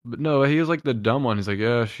 But no, he was like the dumb one. He's like,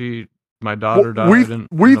 yeah, my daughter died in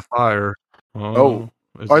the fire.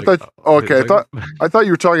 I thought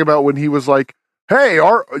you were talking about when he was like, hey,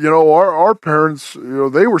 our parents,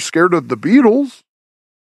 they were scared of the Beatles,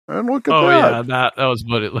 and look at that. Oh yeah, that was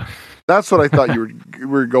what it. That's what I thought you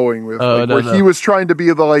were going with, where he was trying to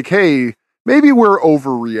be the like, hey. Maybe we're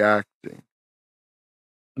overreacting.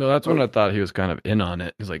 No, that's when I thought he was kind of in on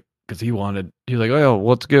it. He's like, because he was like, oh,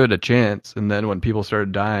 let's give it a chance. And then when people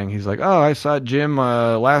started dying, he's like, oh, I saw Jim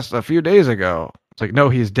a few days ago. It's like, no,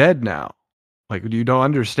 he's dead now. Like, you don't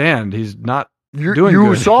understand. He's not doing good.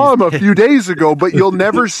 You saw him a few days ago, but you'll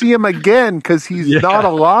never see him again because he's not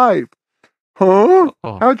alive. Huh?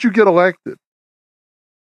 Oh. How'd you get elected?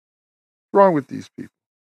 What's wrong with these people?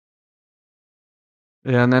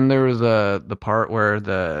 Yeah, and then there was the part where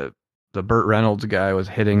the Burt Reynolds guy was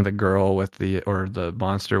hitting the girl with the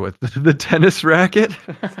monster with the tennis racket.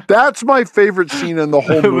 That's my favorite scene in the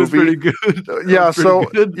whole movie. It was pretty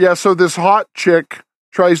good. So this hot chick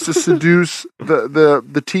tries to seduce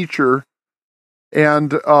the teacher,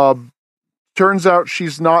 and turns out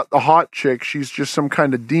she's not the hot chick. She's just some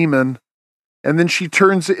kind of demon, and then she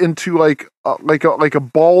turns into like a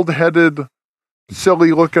bald-headed,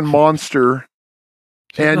 silly-looking monster.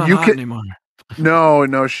 She's and not you hot can anymore.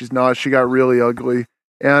 No, she's not. She got really ugly,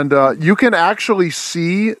 and you can actually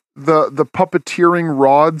see the puppeteering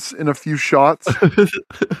rods in a few shots.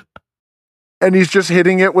 And he's just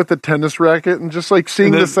hitting it with the tennis racket, and just like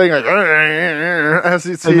seeing this thing like as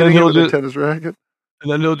he's hitting it with the tennis racket.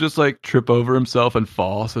 And then he'll just like trip over himself and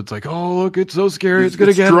fall. So it's like, oh look, it's so scary. It's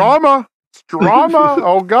gonna get drama. It's drama.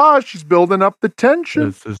 Oh gosh, he's building up the tension.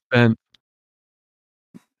 The suspense.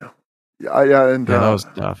 And that was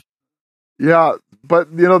tough. Yeah,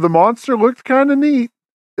 but the monster looked kind of neat.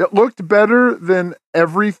 It looked better than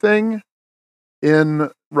everything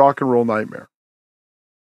in Rock and Roll Nightmare.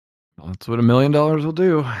 That's what $1 million will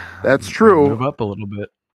do. That's true. Move up a little bit.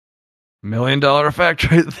 $1 million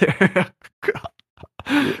effect right there.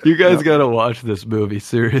 You guys got to watch this movie,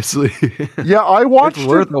 seriously. Yeah, I watched it. It's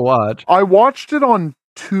worth a watch. I watched it on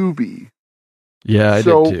Tubi. Yeah, I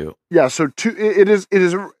did too. Yeah, so it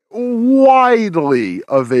is widely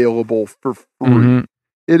available for free. Mm-hmm.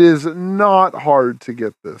 It is not hard to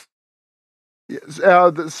get this.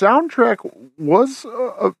 The soundtrack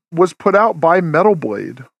was put out by Metal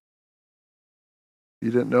Blade. You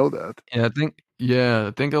didn't know that? Yeah,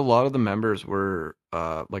 I think a lot of the members were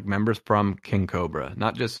like members from King Cobra,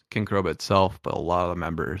 not just King Cobra itself, but a lot of the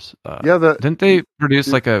members. Didn't they produce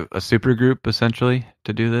like a super group essentially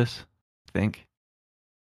to do this? I think.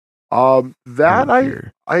 That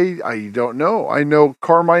I don't know. I know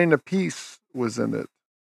Carmine Appice was in it,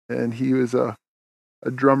 and he was a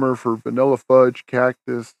drummer for Vanilla Fudge,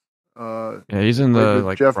 Cactus. Yeah, he's in the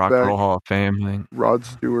like Jeff Rock Beck, Roll Hall of Fame thing. Rod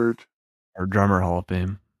Stewart, or Drummer Hall of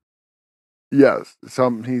Fame. Yes,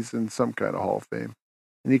 he's in some kind of Hall of Fame,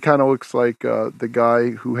 and he kind of looks like the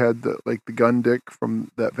guy who had the gun dick from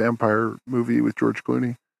that vampire movie with George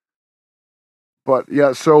Clooney. But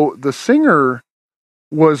yeah, so the singer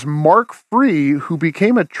was Mark Free, who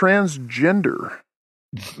became a transgender.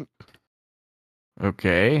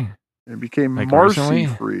 Okay. And became Marcy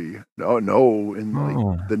Free. No, in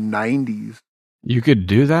the 90s. You could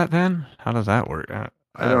do that then? How does that work? I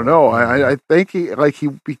don't know. I think he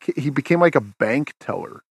became like a bank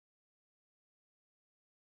teller.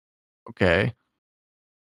 Okay.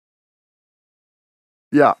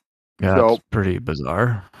 Yeah. Yeah, so, that's pretty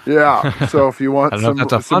bizarre. Yeah. So if you want I don't know if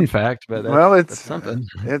that's a fun fact, but that's something.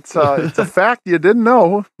 It's a fact you didn't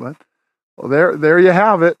know, but well, there you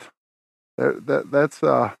have it. That's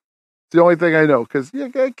the only thing I know, because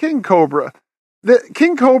King Cobra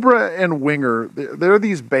and Winger, they're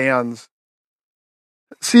these bands.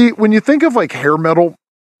 See, when you think of like hair metal,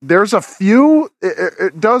 there's a few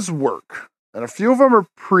it does work, and a few of them are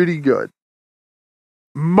pretty good.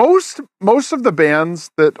 Most of the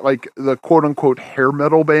bands that, like, the quote unquote hair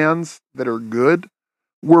metal bands that are good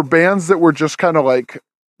were bands that were just kind of like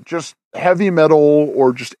just heavy metal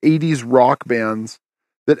or just 80s rock bands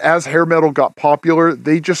that, as hair metal got popular,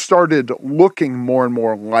 they just started looking more and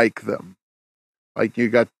more like them. Like, you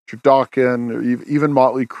got your Dokken, or even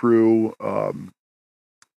Motley Crue,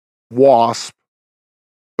 Wasp,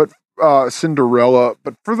 but Cinderella.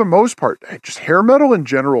 But for the most part, just hair metal in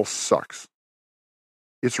general sucks.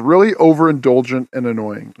 It's really overindulgent and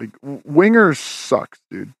annoying. Like, Winger sucks,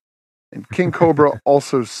 dude. And King Cobra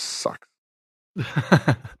also sucks.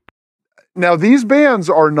 Now, these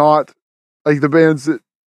bands are not like the bands that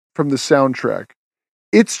from the soundtrack.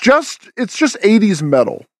 It's just 80s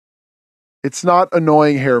metal. It's not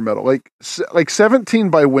annoying hair metal. Like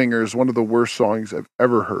 17 by Winger is one of the worst songs I've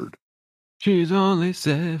ever heard. She's only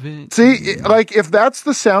 7. See, like, if that's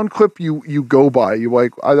the sound clip you go by, you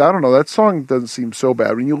like, I don't know, that song doesn't seem so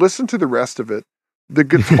bad. When you listen to the rest of it, the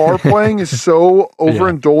guitar playing is so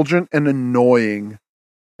overindulgent and annoying.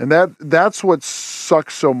 And that's what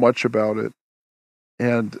sucks so much about it.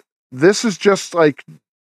 And this is just like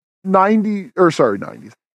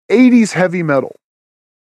 80s heavy metal.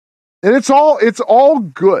 And it's all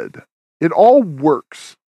good. It all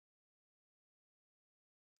works.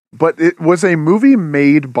 But it was a movie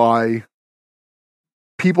made by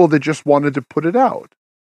people that just wanted to put it out.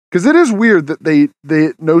 Because it is weird that they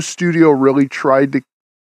no studio really tried to,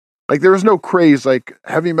 like, there was no craze like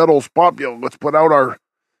heavy metal's popular. Let's put out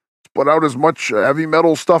as much heavy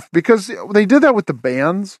metal stuff, because they did that with the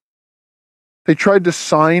bands. They tried to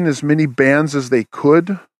sign as many bands as they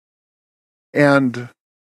could, and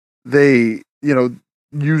they,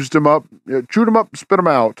 used them up, chewed them up, spit them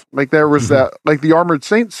out. Like, there was that, like the Armored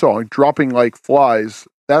Saint song, Dropping Like Flies.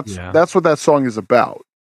 That's what that song is about,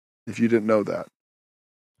 if you didn't know that.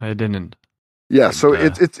 I didn't. Yeah, so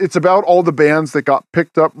it's about all the bands that got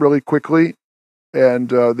picked up really quickly, and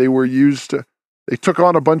they took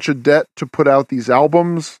on a bunch of debt to put out these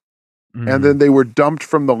albums, and then they were dumped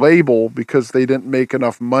from the label because they didn't make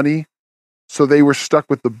enough money, so they were stuck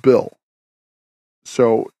with the bill.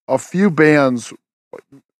 So a few bands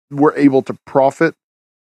were able to profit,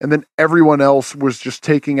 and then everyone else was just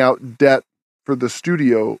taking out debt for the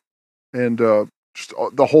studio, and just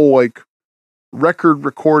the whole, like, record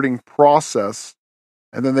recording process,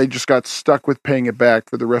 and then they just got stuck with paying it back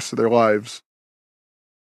for the rest of their lives.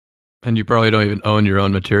 And you probably don't even own your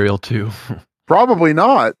own material too. Probably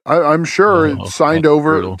not. I'm sure it's signed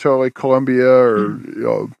over brutal. to, like, Columbia or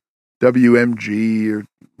WMG or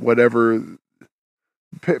whatever.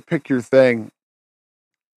 Pick your thing.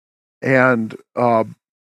 And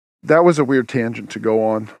that was a weird tangent to go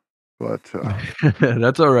on, but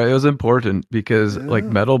that's all right. It was important because like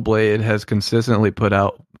Metal Blade has consistently put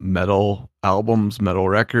out metal albums, metal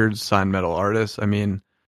records, signed metal artists. I mean,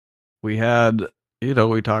 we had,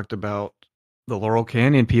 we talked about the Laurel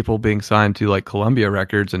Canyon people being signed to, like, Columbia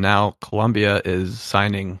Records, and now Columbia is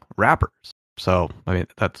signing rappers. So, I mean,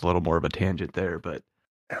 that's a little more of a tangent there, but.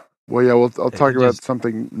 Well, yeah, I'll talk about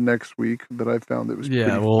something next week that I found that was pretty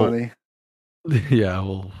funny. Yeah,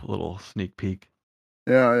 a little sneak peek.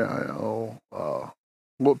 Yeah. Well,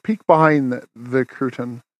 peek behind the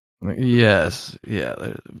curtain. Yes, yeah.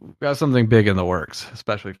 We've got something big in the works,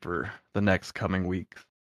 especially for the next coming weeks.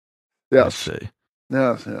 Yes.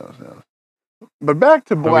 Yes. But back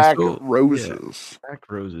to Black Roses. Yeah.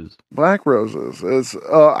 Black Roses is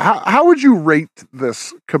how would you rate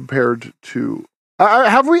this compared to?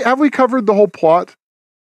 Have we covered the whole plot?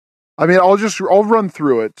 I mean, I'll run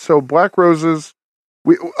through it. So Black Roses,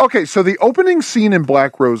 so the opening scene in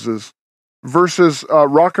Black Roses versus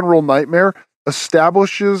Rock and Roll Nightmare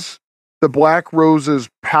establishes the Black Roses'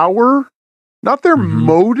 power, not their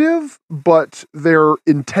motive, but their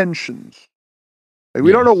intentions. Like,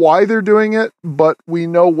 we don't know why they're doing it, but we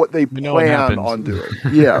know what they plan on doing.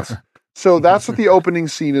 Yes. So that's what the opening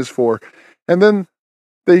scene is for. And then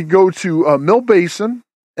they go to Mill Basin,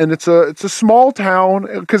 and it's a small town,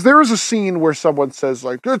 because there is a scene where someone says,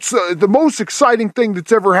 like, it's the most exciting thing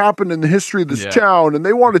that's ever happened in the history of this town, and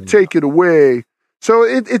they want to take it away. So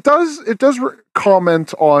it does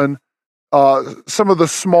comment on some of the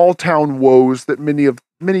small town woes that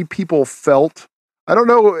many people felt. I don't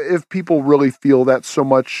know if people really feel that so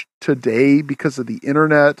much today because of the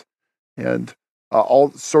internet and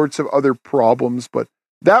all sorts of other problems, but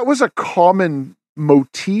that was a common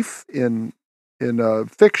motif in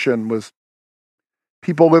fiction. Was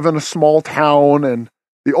people live in a small town, and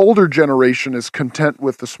the older generation is content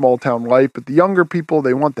with the small town life, but the younger people,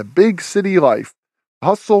 they want the big city life,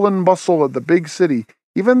 hustle and bustle of the big city.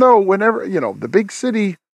 Even though whenever, the big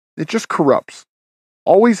city, it just corrupts.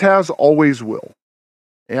 Always has, always will.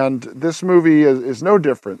 And this movie is no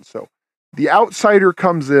different. So the outsider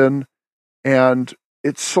comes in and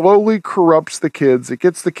it slowly corrupts the kids. It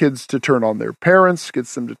gets the kids to turn on their parents,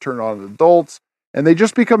 gets them to turn on adults, and they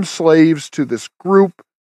just become slaves to this group.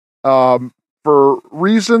 For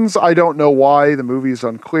reasons I don't know why, the movie is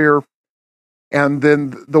unclear. And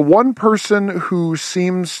then the one person who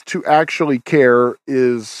seems to actually care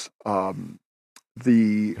is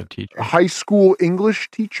the high school English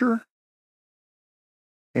teacher.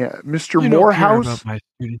 Yeah, Mr. Morehouse. Care about my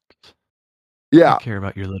students. Yeah. I care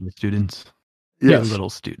about your little students. Yes. Your little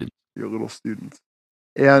students. Your little students.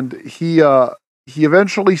 And he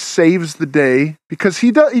eventually saves the day because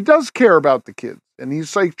he does care about the kids. And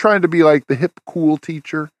he's like trying to be like the hip, cool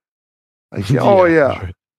teacher. Like, oh yeah.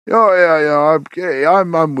 Right. Oh yeah, okay.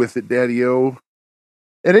 I'm with it, Daddy-o.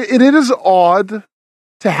 And it is odd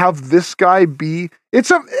to have this guy be.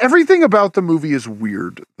 Everything about the movie is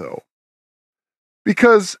weird though.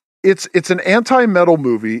 Because it's an anti-metal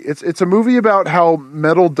movie. It's a movie about how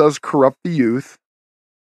metal does corrupt the youth.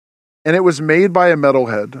 And it was made by a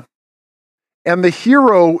metalhead. And the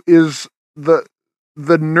hero is the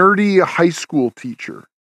nerdy high school teacher.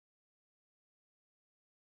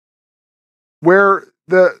 Where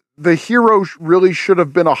the hero really should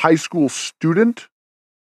have been a high school student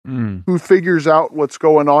who figures out what's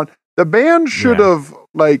going on. The band should have,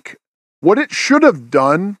 what it should have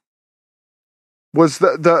done was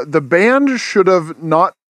the band should have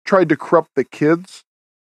not tried to corrupt the kids.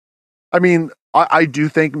 I mean, I do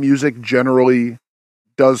think music generally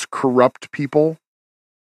does corrupt people.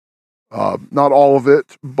 Not all of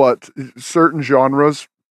it, but certain genres.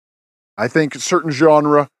 I think certain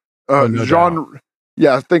genre.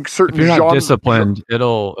 Yeah, I think certain. If you're not disciplined,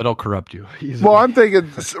 it'll corrupt you easily. Well, I'm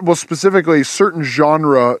thinking, specifically certain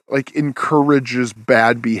genre encourages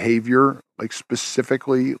bad behavior,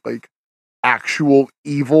 specifically actual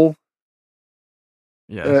evil.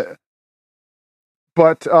 Yeah.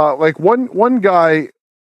 But one guy,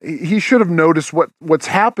 he should have noticed what's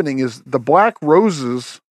happening is the Black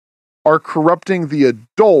Roses are corrupting the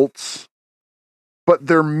adults, but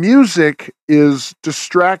their music is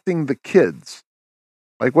distracting the kids.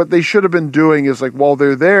 What they should have been doing is while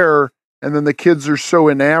they're there, and then the kids are so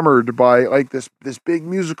enamored by this big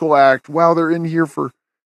musical act. Wow, they're in here for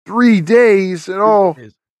 3 days,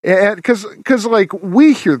 and because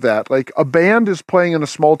we hear that a band is playing in a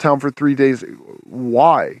small town for 3 days.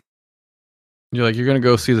 Why? You're gonna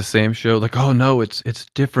go see the same show. Oh no, it's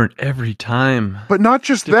different every time. But not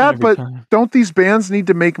just that, but don't these bands need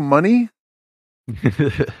to make money?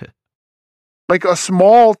 A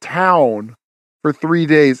small town for 3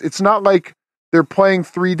 days. It's not like they're playing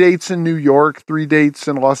 3 dates in New York, 3 dates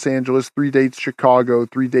in Los Angeles, 3 dates Chicago,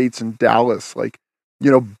 3 dates in Dallas.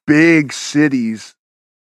 Big cities.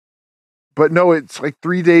 But no, it's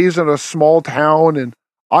 3 days in a small town, and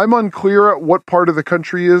I'm unclear at what part of the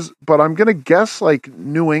country is, but I'm gonna guess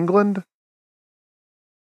New England.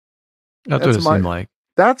 That's what it seemed like.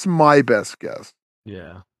 That's my best guess.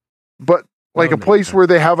 Yeah. But a place where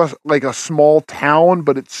they have a small town,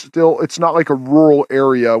 but it's not a rural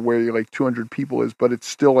area where 200 people is, but it's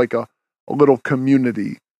still a little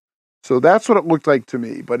community. So that's what it looked like to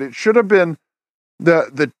me. But it should have been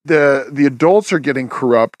the adults are getting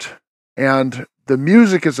corrupt, and the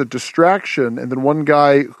music is a distraction. And then one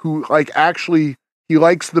guy who actually he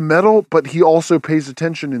likes the metal, but he also pays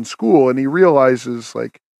attention in school, and he realizes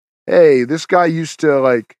hey, this guy used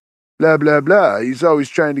to blah, blah, blah. He's always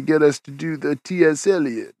trying to get us to do the T.S.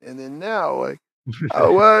 Eliot. And then now,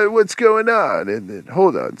 what's going on? And then,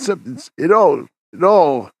 hold on, it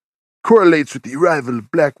all correlates with the arrival of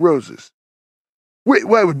Black Roses. Wait,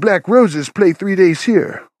 why would Black Roses play 3 days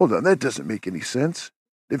here? Hold on, that doesn't make any sense.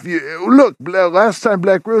 If you look, last time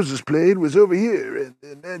Black Roses played was over here,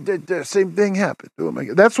 and the same thing happened. Oh my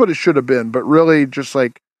God. That's what it should have been, but really just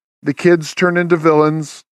the kids turn into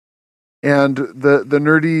villains. And the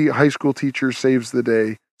nerdy high school teacher saves the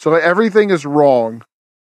day. So everything is wrong.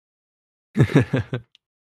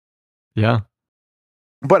 Yeah.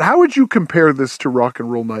 But how would you compare this to Rock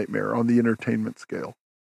and Roll Nightmare on the entertainment scale?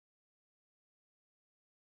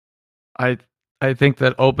 I think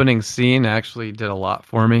that opening scene actually did a lot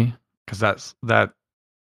for me because that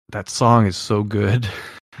that song is so good.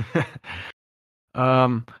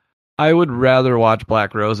 I would rather watch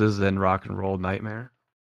Black Roses than Rock and Roll Nightmare.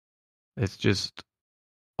 It's just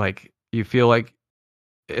like you feel like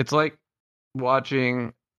it's like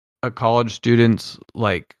watching a college student's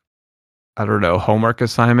like I don't know homework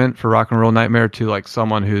assignment for Rock and Roll Nightmare to like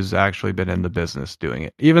someone who's actually been in the business doing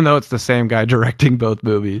it, even though it's the same guy directing both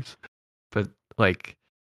movies. But like,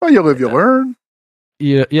 well, you live, you learn.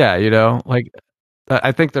 Yeah, you know, like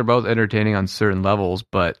I think they're both entertaining on certain levels,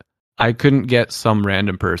 but I couldn't get some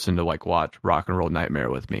random person to like watch Rock and Roll Nightmare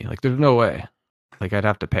with me. Like, there's no way. Like, I'd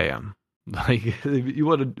have to pay him. Like, you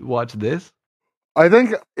want to watch this? I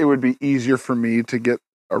think it would be easier for me to get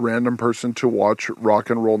a random person to watch Rock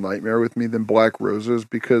and Roll Nightmare with me than Black Roses,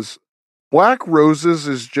 because Black Roses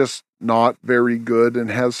is just not very good and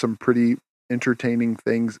has some pretty entertaining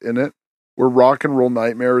things in it, where Rock and Roll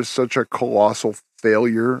Nightmare is such a colossal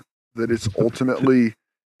failure that it's ultimately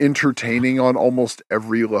entertaining on almost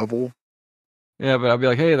every level. Yeah, but I'll be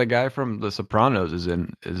like, hey, the guy from The Sopranos is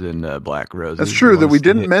in Black Roses. That's true that we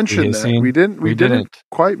didn't mention that. We didn't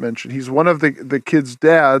quite mention. He's one of the kids'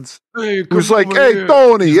 dads who's like, hey,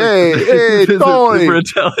 Tony, hey, Tony.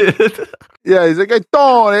 Yeah, he's like, hey,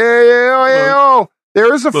 Tony, hey.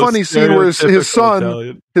 There is a funny scene where his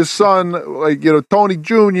son, like, you know, Tony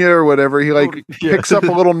Jr. or whatever, he like picks up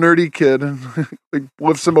a little nerdy kid and like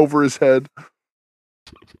lifts him over his head.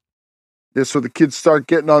 Yeah, so the kids start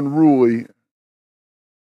getting unruly.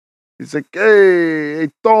 He's like, hey,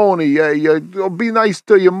 Tony, hey, be nice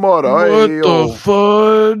to your mother. What the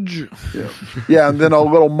fudge? Yeah, and then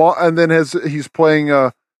and then he's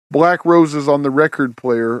playing Black Roses on the record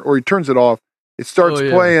player, or he turns it off. It starts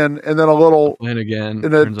playing, and then a little playing again,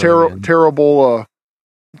 and a terrible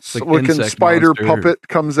looking spider monster puppet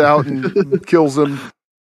comes out and kills him.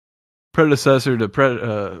 Predecessor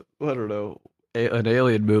to I don't know, an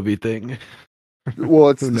alien movie thing. Well,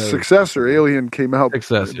 it's the successor. Alien came out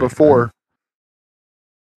before.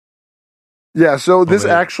 Yeah, so this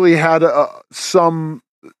actually had some.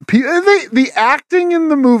 The acting in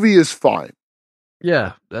the movie is fine.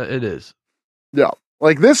 Yeah, it is. Yeah,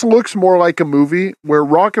 like this looks more like a movie, where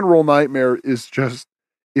Rock and Roll Nightmare is just.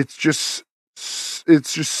 It's just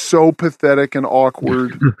so pathetic and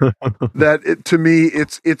awkward that to me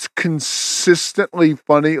it's consistently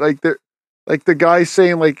funny. Like the guy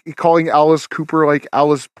saying, like, calling Alice Cooper like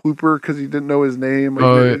Alice Plooper because he didn't know his name.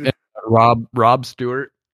 Like, Rob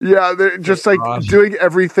Stewart. Yeah, they're just like doing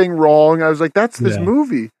everything wrong. I was like, that's this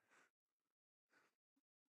movie.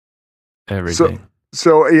 Everything.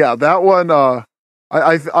 So yeah, that one.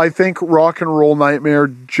 I think Rock and Roll Nightmare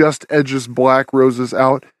just edges Black Roses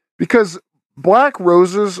out, because Black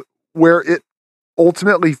Roses, where it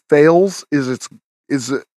ultimately fails, is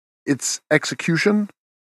its execution.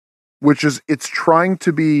 Which is, it's trying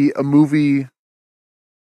to be a movie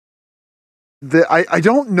that I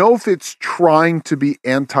don't know if it's trying to be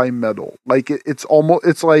anti-metal. Like it's almost,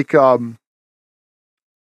 it's like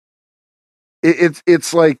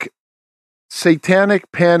it's like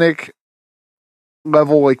Satanic Panic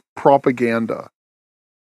level, like propaganda,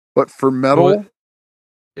 but for metal. Well,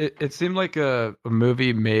 it seemed like a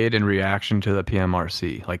movie made in reaction to the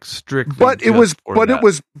PMRC, like strictly. But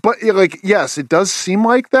yes, it does seem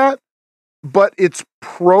like that. But it's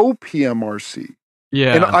pro PMRC.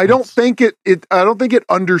 Yeah. And I don't think it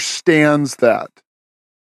understands that.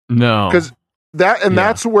 No. Because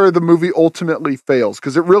that's where the movie ultimately fails,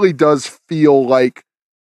 because it really does feel like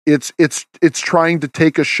it's trying to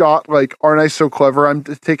take a shot, like, aren't I so clever? I'm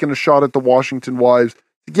taking a shot at the Washington Wives.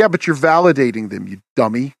 Yeah, but you're validating them, you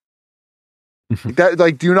dummy.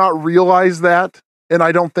 Do you not realize that? And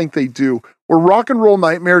I don't think they do. Where Rock and Roll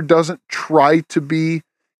Nightmare doesn't try to be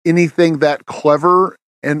anything that clever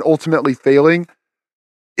and ultimately failing,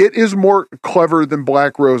 it is more clever than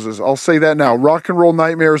Black Roses. I'll say that now. Rock and Roll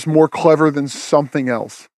Nightmare is more clever than something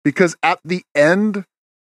else, because at the end,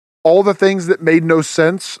 all the things that made no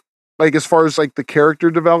sense, like as far as like the character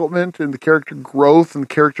development and the character growth and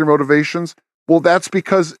character motivations, well, that's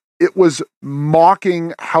because it was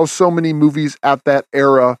mocking how so many movies at that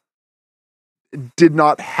era did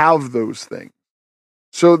not have those things.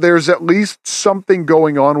 So there's at least something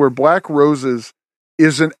going on, where Black Roses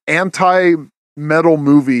is an anti-metal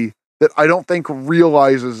movie that I don't think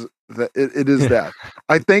realizes that it is that.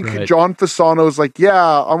 I think right. John Fasano's like,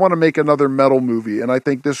 yeah, I want to make another metal movie, and I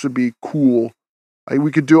think this would be cool.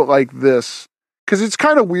 We could do it like this. Because it's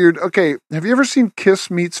kind of weird. Okay, have you ever seen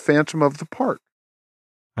Kiss meets Phantom of the Park?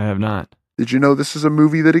 I have not. Did you know this is a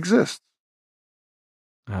movie that exists?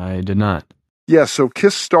 I did not. Yeah, so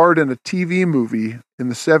Kiss starred in a TV movie in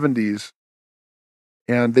the 70s,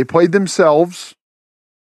 and they played themselves,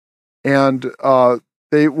 and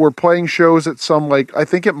they were playing shows at some, like, I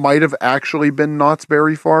think it might have actually been Knott's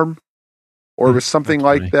Berry Farm, or it was something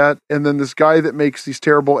like that. And then this guy that makes these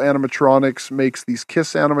terrible animatronics makes these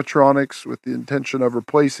Kiss animatronics with the intention of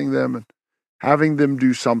replacing them and having them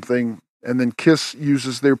do something. And then Kiss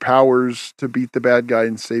uses their powers to beat the bad guy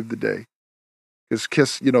and save the day. Because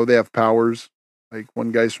Kiss, they have powers. Like,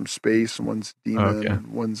 one guy's from space and one's a demon and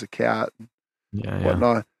one's a cat and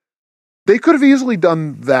whatnot. They could have easily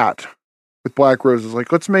done that with Black Roses.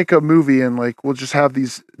 Like, let's make a movie and, like, we'll just have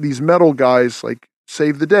these metal guys, like,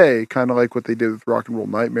 save the day, kind of like what they did with Rock and Roll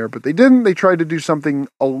Nightmare. But they didn't. They tried to do something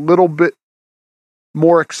a little bit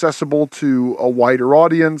more accessible to a wider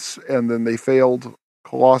audience, and then they failed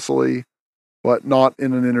colossally, but not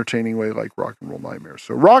in an entertaining way like Rock and Roll Nightmare.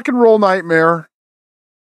 So Rock and Roll Nightmare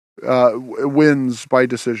wins by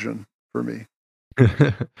decision for me.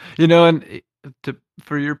 And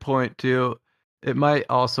for your point too, it might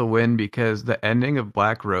also win because the ending of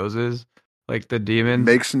Black Roses, like the demons,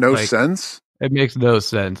 makes no sense. It makes no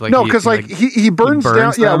sense. Like, no, because he burns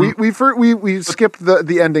down. Yeah, we skipped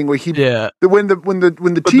the ending where when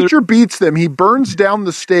the teacher beats them, he burns down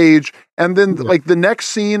the stage, and then like the next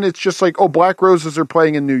scene, it's just like, oh, Black Roses are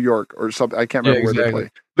playing in New York or something. I can't remember where they play.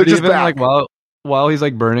 They're just back. Like while he's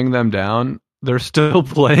like burning them down, they're still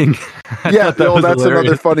playing. That's hilarious.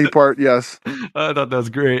 Another funny part. Yes, I thought that was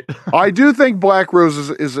great. I do think Black Roses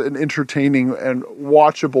is an entertaining and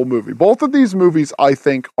watchable movie. Both of these movies, I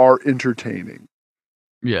think, are entertaining.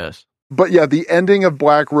 Yes, but yeah, the ending of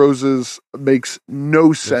Black Roses makes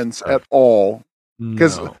no sense at all.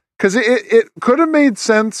 Because it could have made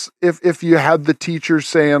sense if you had the teacher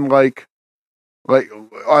saying like I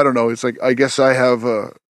don't know. It's like, I guess I have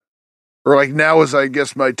a. Or like, now is, I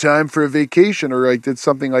guess, my time for a vacation, or like did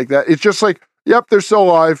something like that. It's just like, yep, they're still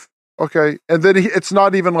alive. Okay. And then it's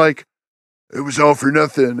not even like, it was all for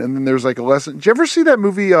nothing. And then there's like a lesson. Did you ever see that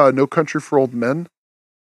movie, No Country for Old Men?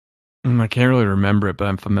 I can't really remember it, but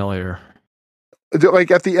I'm familiar.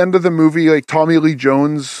 Like at the end of the movie, like Tommy Lee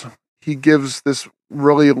Jones, he gives this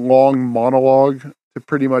really long monologue to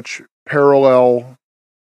pretty much parallel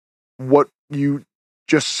what you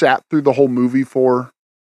just sat through the whole movie for.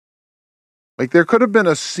 Like, there could have been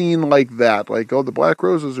a scene like that, like, oh, the Black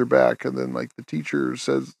Roses are back, and then, like, the teacher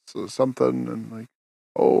says something, and, like,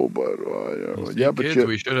 oh, but, kids,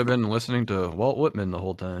 we should have been listening to Walt Whitman the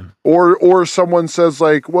whole time. Or someone says,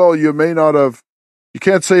 like, well, you may not have, you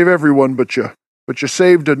can't save everyone, but you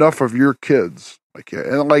saved enough of your kids.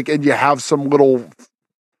 And you have some little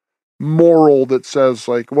moral that says,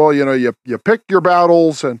 like, well, you pick your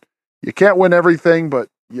battles, and you can't win everything, but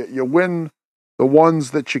you win the ones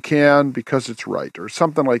that you can because it's right, or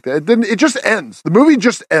something like that. It just ends. The movie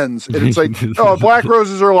just ends, and it's like, oh, Black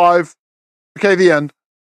Roses are alive. Okay, the end.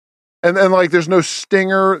 And then like, there's no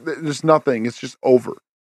stinger. There's nothing. It's just over.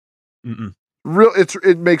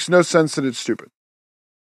 It makes no sense, and it's stupid.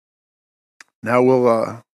 Now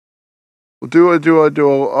we'll do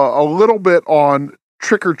a little bit on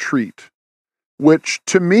Trick or Treat, which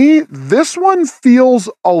to me, this one feels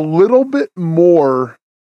a little bit more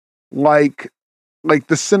like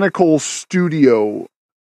the cynical studio,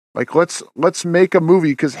 like let's make a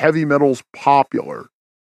movie because heavy metal's popular.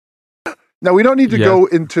 Now we don't need to go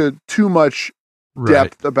into too much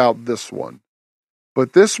depth about this one,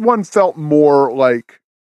 but this one felt more like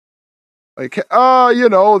the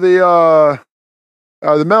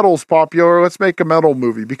metal's popular. Let's make a metal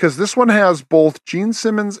movie, because this one has both Gene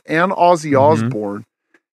Simmons and Ozzy Osbourne.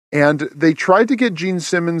 And they tried to get Gene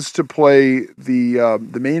Simmons to play the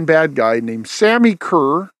main bad guy named Sammy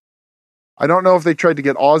Kerr. I don't know if they tried to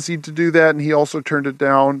get Ozzy to do that, and he also turned it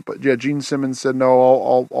down. But yeah, Gene Simmons said,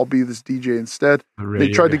 no, I'll be this DJ instead. They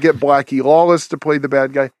tried to get Blackie Lawless to play the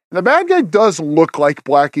bad guy. And the bad guy does look like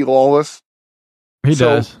Blackie Lawless. He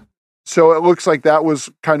does. So it looks like that was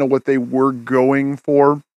kind of what they were going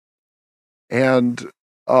for. And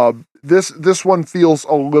this one feels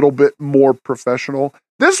a little bit more professional.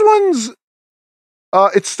 This one's,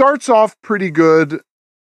 it starts off pretty good,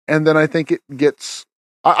 and then I think it gets,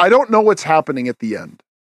 I don't know what's happening at the end.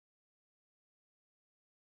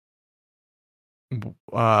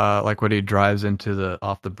 Like when he drives into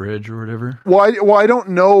off the bridge or whatever? Well, I don't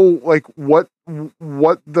know, like, what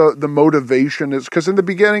the motivation is, because in the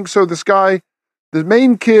beginning, so this guy, the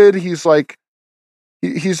main kid, he's like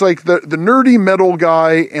the nerdy metal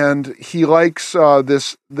guy, and he likes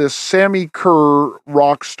this Sammy Kerr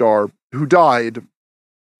rock star who died,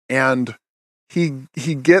 and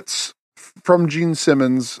he gets from Gene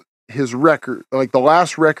Simmons his record, like the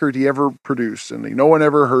last record he ever produced, and no one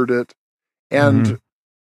ever heard it, and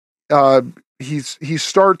he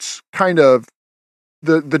starts kind of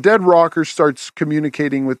the dead rocker starts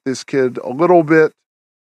communicating with this kid a little bit,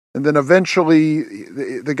 and then eventually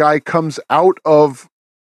the guy comes out of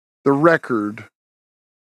the record,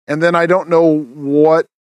 and then I don't know what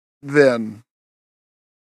then.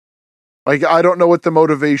 Like, I don't know what the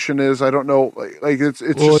motivation is. I don't know. Like it's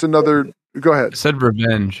just another. Go ahead. It said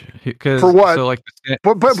revenge. For what? So like,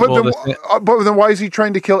 but then why is he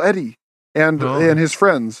trying to kill Eddie and his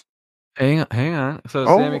friends? Hang on. So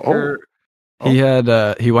Sammy Kerr,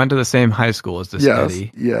 he went to the same high school as this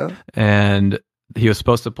Eddie. Yeah. And he was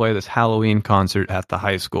supposed to play this Halloween concert at the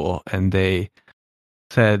high school, and they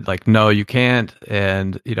said like, no, you can't.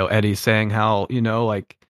 And Eddie's saying how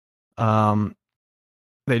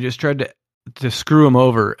they just tried to screw him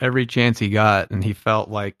over every chance he got, and he felt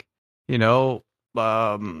like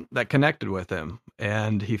that connected with him,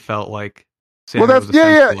 and he felt like Sammy was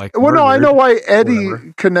like well, no, I know why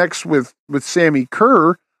Eddie connects with Sammy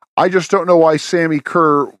Kerr. I just don't know why Sammy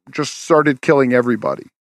Kerr just started killing everybody.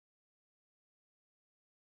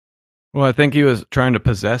 Well, I think he was trying to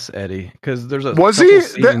possess Eddie, because there's a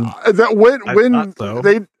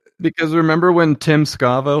because remember when Tim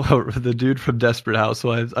Scavo, the dude from Desperate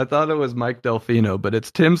Housewives, I thought it was Mike Delfino, but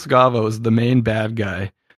it's Tim Scavo is the main bad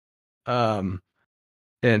guy. And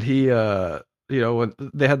he, when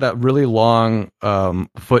they had that really long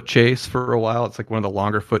foot chase for a while. It's like one of the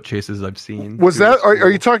longer foot chases I've seen. Was that? Are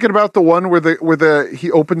you talking about the one where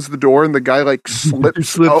he opens the door and the guy like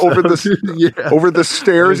slips over the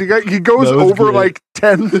stairs? He goes over great. Like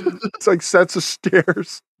 10 it's like sets of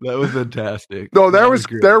stairs. That was fantastic. No,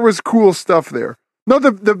 there was cool stuff there. No,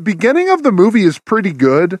 the beginning of the movie is pretty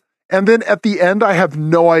good. And then at the end, I have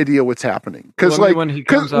no idea what's happening. Because when he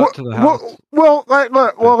comes out to the house.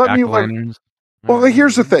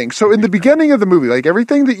 Here's the thing. So in the beginning of the movie, like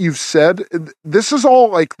everything that you've said, this is all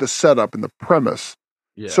like the setup and the premise.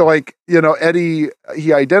 Yeah. So like, Eddie,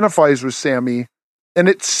 he identifies with Sammy, and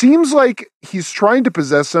it seems like he's trying to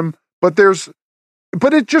possess him, but that's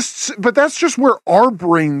just where our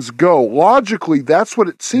brains go. Logically, that's what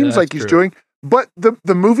it seems like he's doing. But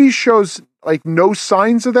the movie shows like no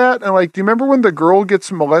signs of that. And like, do you remember when the girl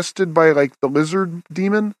gets molested by like the lizard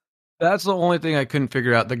demon? That's the only thing I couldn't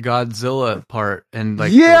figure out, the Godzilla part, and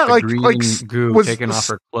like the green goo taking off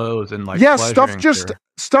her clothes and like stuff just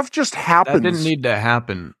happens. That didn't need to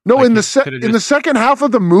happen. No, like, in the second half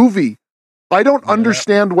of the movie, I don't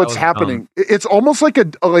understand what's happening. It's almost like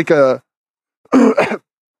it's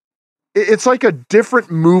like a different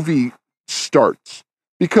movie starts.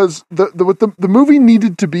 Because the movie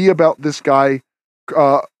needed to be about this guy.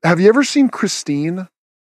 Have you ever seen Christine?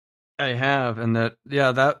 I have, and that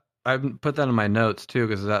I put that in my notes too,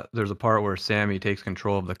 because there's a part where Sammy takes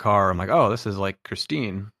control of the car. I'm like, oh, this is like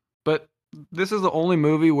Christine. But this is the only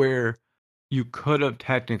movie where you could have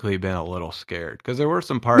technically been a little scared, because there were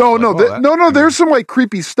some parts. There's some like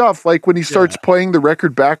creepy stuff, like when he starts playing the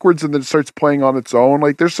record backwards and then it starts playing on its own.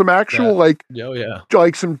 Like there's some actual like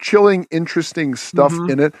some chilling, interesting stuff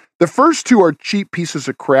in it. The first two are cheap pieces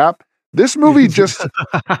of crap. This movie just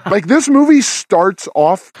this movie starts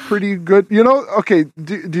off pretty good. Okay.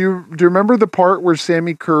 Do you remember the part where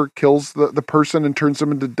Sammy Kerr kills the person and turns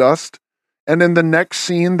them into dust? And in the next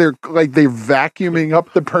scene, they're vacuuming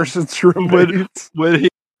up the person's roommates. When he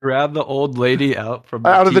grabbed the old lady out of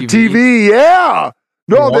the TV, yeah.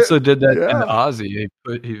 No, he also did that in Ozzy.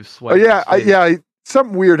 He swiped.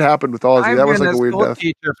 Something weird happened with Ozzy. That was like a weird death. I've been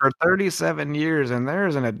a school teacher for 37 years, and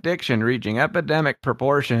there's an addiction reaching epidemic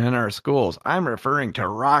proportion in our schools. I'm referring to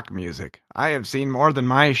rock music. I have seen more than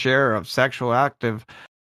my share of sexually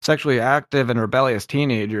active and rebellious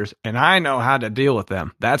teenagers, and I know how to deal with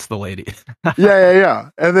them. That's the lady. Yeah.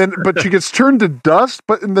 And then, but she gets turned to dust.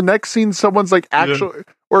 But in the next scene, someone's like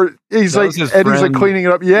or he's like Eddie's friend, like cleaning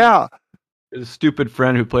it up. Yeah, his stupid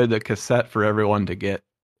friend who played the cassette for everyone to get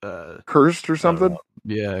cursed or something.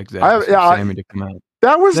 Yeah, exactly. Sammy to come out.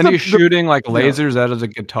 That was then he's shooting like lasers out of the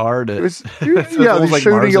guitar to. Like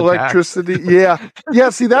shooting electricity. Yeah.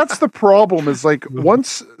 See, that's the problem. Is like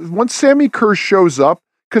once Sammy Kerr shows up.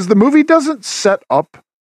 Because the movie doesn't set up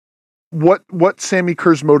what Sammy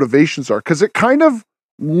Kerr's motivations are. Because it kind of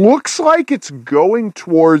looks like it's going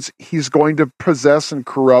towards he's going to possess and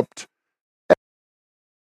corrupt.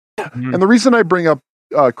 Mm-hmm. And the reason I bring up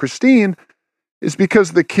Christine is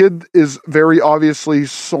because the kid is very obviously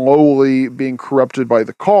slowly being corrupted by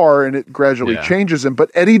the car, and it gradually changes him. But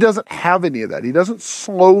Eddie doesn't have any of that. He doesn't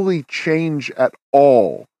slowly change at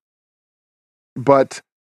all. But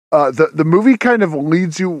the movie kind of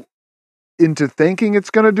leads you into thinking it's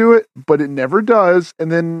going to do it, but it never does.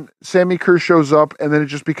 And then Sammy Kerr shows up, and then it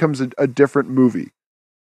just becomes a different movie.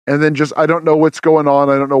 and then just I don't know what's going on.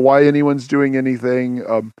 I don't know why anyone's doing anything.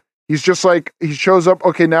 He's just like he shows up.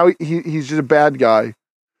 Okay, now he's just a bad guy.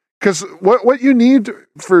 Because what you need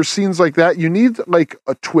for scenes like that, you need like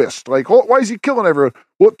a twist. Like, oh, why is he killing everyone?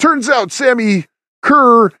 Well, it turns out Sammy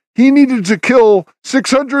Kerr, he needed to kill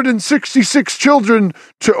 666 children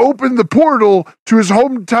to open the portal to his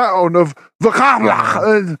hometown of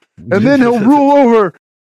Vakabla, and then he'll rule over.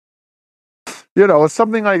 It's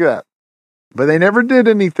something like that. But they never did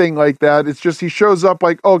anything like that. It's just he shows up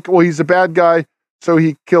like, oh, well, he's a bad guy, so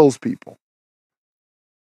he kills people.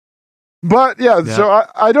 But yeah, so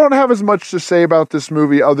I don't have as much to say about this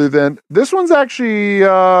movie other than this one's actually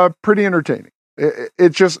pretty entertaining.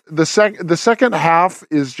 It just the second half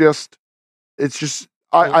is just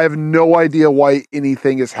I have no idea why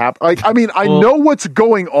anything is happening. Like, I mean, I know what's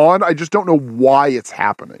going on. I just don't know why it's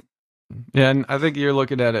happening. Yeah, and I think you're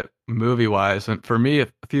looking at it movie wise, and for me, a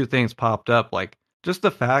few things popped up, like just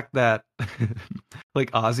the fact that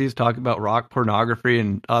like Ozzy's talking about rock pornography,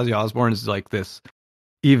 and Ozzy Osbourne is like this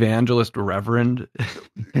evangelist reverend.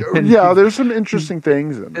 Yeah, there's some interesting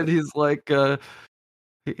things in and he's like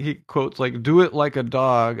he quotes like, do it like a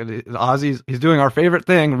dog, and he's doing our favorite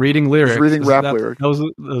thing, reading lyrics. He's reading rap lyrics. That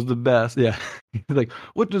was the best. Yeah. He's like,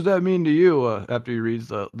 what does that mean to you? After he reads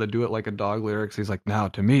the do it like a dog lyrics, he's like, now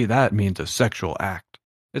to me that means a sexual act.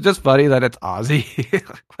 It's just funny that it's Ozzy.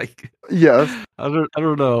 Like, yes. I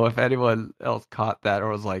don't know if anyone else caught that or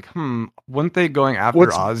was like, weren't they going after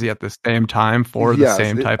Ozzy at the same time for the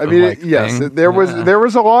same type of thing? There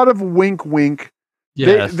was a lot of wink wink.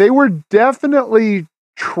 Yes. They were definitely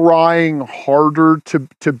trying harder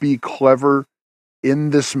to be clever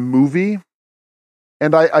in this movie.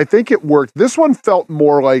 And I think it worked. This one felt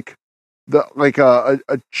more like a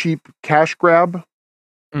cheap cash grab.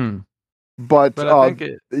 But I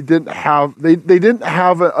think they didn't have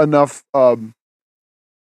enough.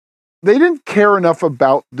 They didn't care enough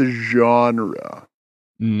about the genre.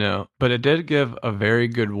 No, but it did give a very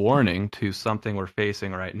good warning to something we're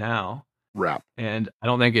facing right now. Rap. And I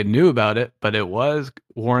don't think it knew about it, but it was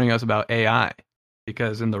warning us about AI.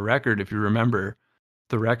 Because in the record, if you remember,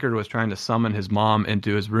 the record was trying to summon his mom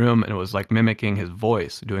into his room, and it was like mimicking his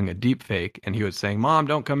voice, doing a deep fake, and he was saying, "Mom,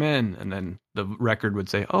 don't come in," and then the record would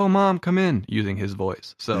say, "Oh, Mom, come in," using his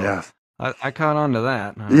voice. So yes. I caught on to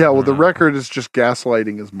that. The record is just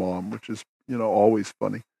gaslighting his mom, which is always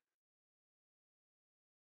funny.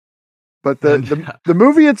 But the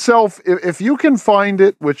movie itself, if you can find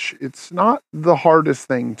it, which it's not the hardest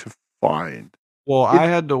thing to find. Well, I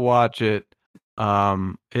had to watch it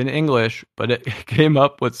in English, but it came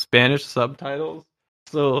up with Spanish subtitles.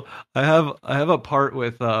 So I have a part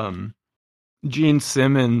with Gene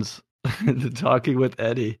Simmons talking with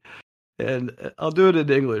Eddie, and I'll do it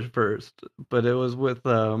in English first. But it was with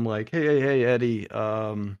like, hey Eddie,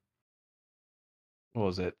 what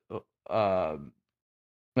was it?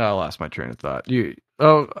 I lost my train of thought. He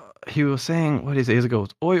was saying, what did he say? He goes,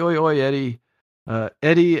 oi Eddie,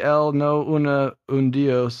 Eddie el no un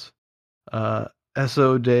dios.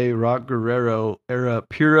 Eso de Rock Guerrero era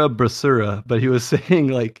pura basura, but he was saying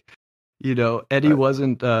like, Eddie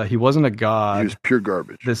wasn't he wasn't a god. He was pure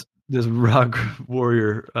garbage. This rock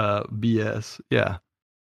warrior BS. Yeah.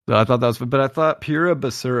 So I thought but I thought Pura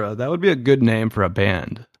Basura, that would be a good name for a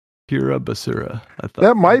band. Pura Basura. I thought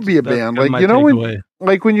that might be a band.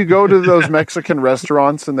 Like, when you go to those Mexican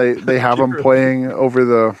restaurants and they have them playing over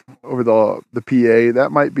the PA, that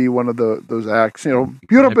might be one of those acts,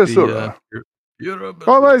 Pura Basura.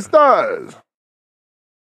 ¿Cómo estás?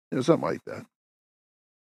 Something like that.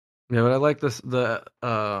 Yeah, but I like the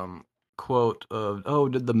quote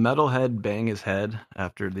of, did the metalhead bang his head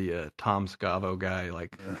after the Tom Scavo guy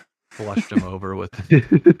flushed him over with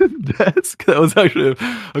desk? That was actually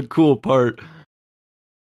a cool part.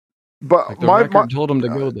 But the record told him to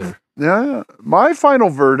go there. Yeah. My final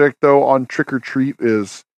verdict though on Trick or Treat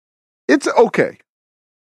is it's okay.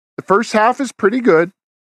 The first half is pretty good.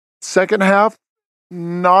 Second half,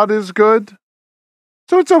 not as good.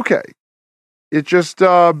 So it's okay. It just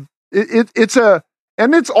and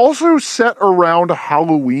it's also set around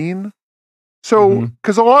Halloween. So,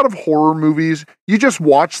 because a lot of horror movies, you just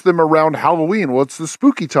watch them around Halloween. Well, it's the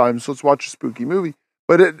spooky time, so let's watch a spooky movie.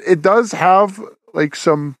 But it does have like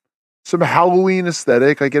some Halloween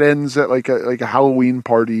aesthetic. Like it ends at like a Halloween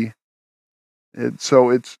party.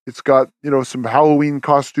 So it's got some Halloween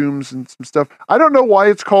costumes and some stuff. I don't know why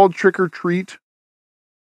it's called Trick or Treat,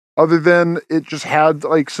 other than it just had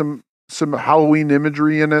like some Halloween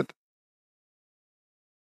imagery in it.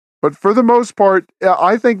 But for the most part,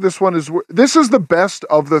 I think this is the best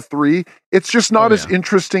of the three. It's just not as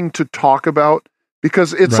interesting to talk about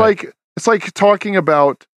because it's like talking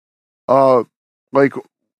about like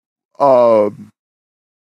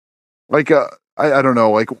I don't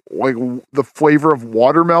know, like the flavor of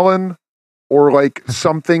watermelon, or like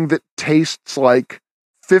something that tastes like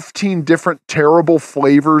 15 different terrible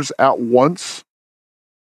flavors at once.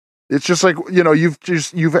 It's just like,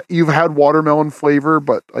 you've had watermelon flavor,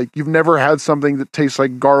 but like you've never had something that tastes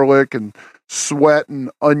like garlic and sweat and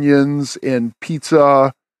onions and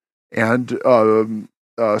pizza and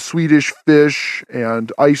Swedish fish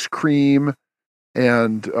and ice cream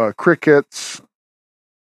and crickets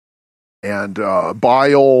and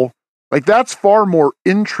bile. Like, that's far more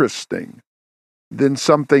interesting than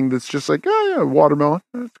something that's just like, oh yeah, watermelon,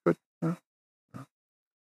 that's good.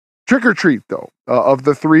 Trick or Treat, though, of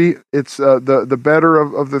the three, it's the better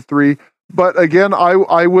of the three. But again,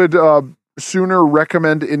 I would sooner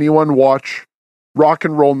recommend anyone watch Rock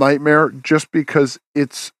and Roll Nightmare, just because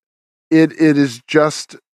it is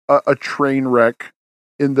just a train wreck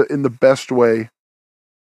in the best way.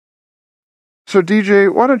 So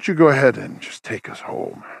DJ, why don't you go ahead and just take us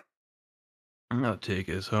home? I'll take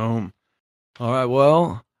us home. All right,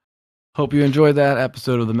 well, hope you enjoyed that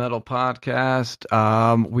episode of the Metal Podcast.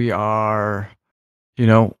 We are,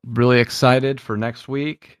 really excited for next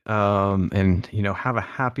week, and, have a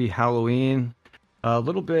happy Halloween. A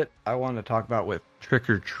little bit I want to talk about with Trick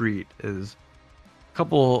or Treat is a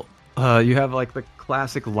couple, you have like the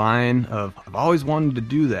classic line of, I've always wanted to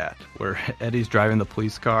do that, where Eddie's driving the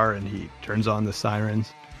police car and he turns on the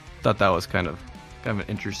sirens. Thought that was kind of an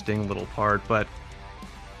interesting little part, but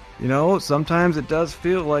sometimes it does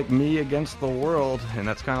feel like me against the world, and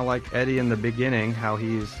that's kind of like Eddie in the beginning, how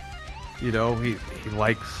he's, he just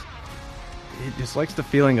likes the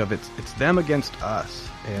feeling of it's them against us,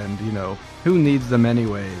 and who needs them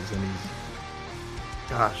anyways, and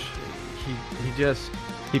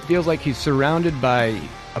he feels like he's surrounded by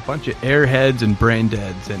a bunch of airheads and brain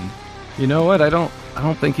deads, and you know what, I don't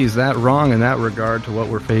think he's that wrong in that regard to what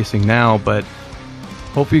we're facing now, but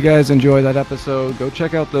hope you guys enjoy that episode. Go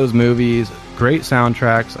check out those movies. Great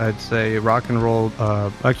soundtracks. I'd say Rock and Roll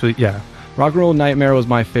Nightmare was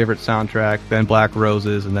my favorite soundtrack, then Black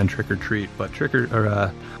Roses, and then Trick or Treat. But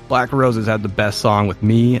Black Roses had the best song with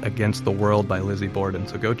Me Against the World by Lizzie Borden.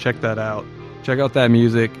 So go check that out. Check out that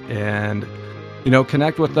music, and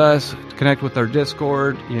connect with us. Connect with our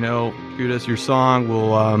Discord. Shoot us your song.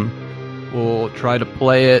 We'll try to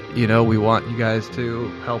play it. We want you guys to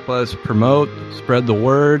help us promote, spread the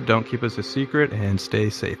word. Don't keep us a secret, and stay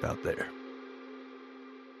safe out there.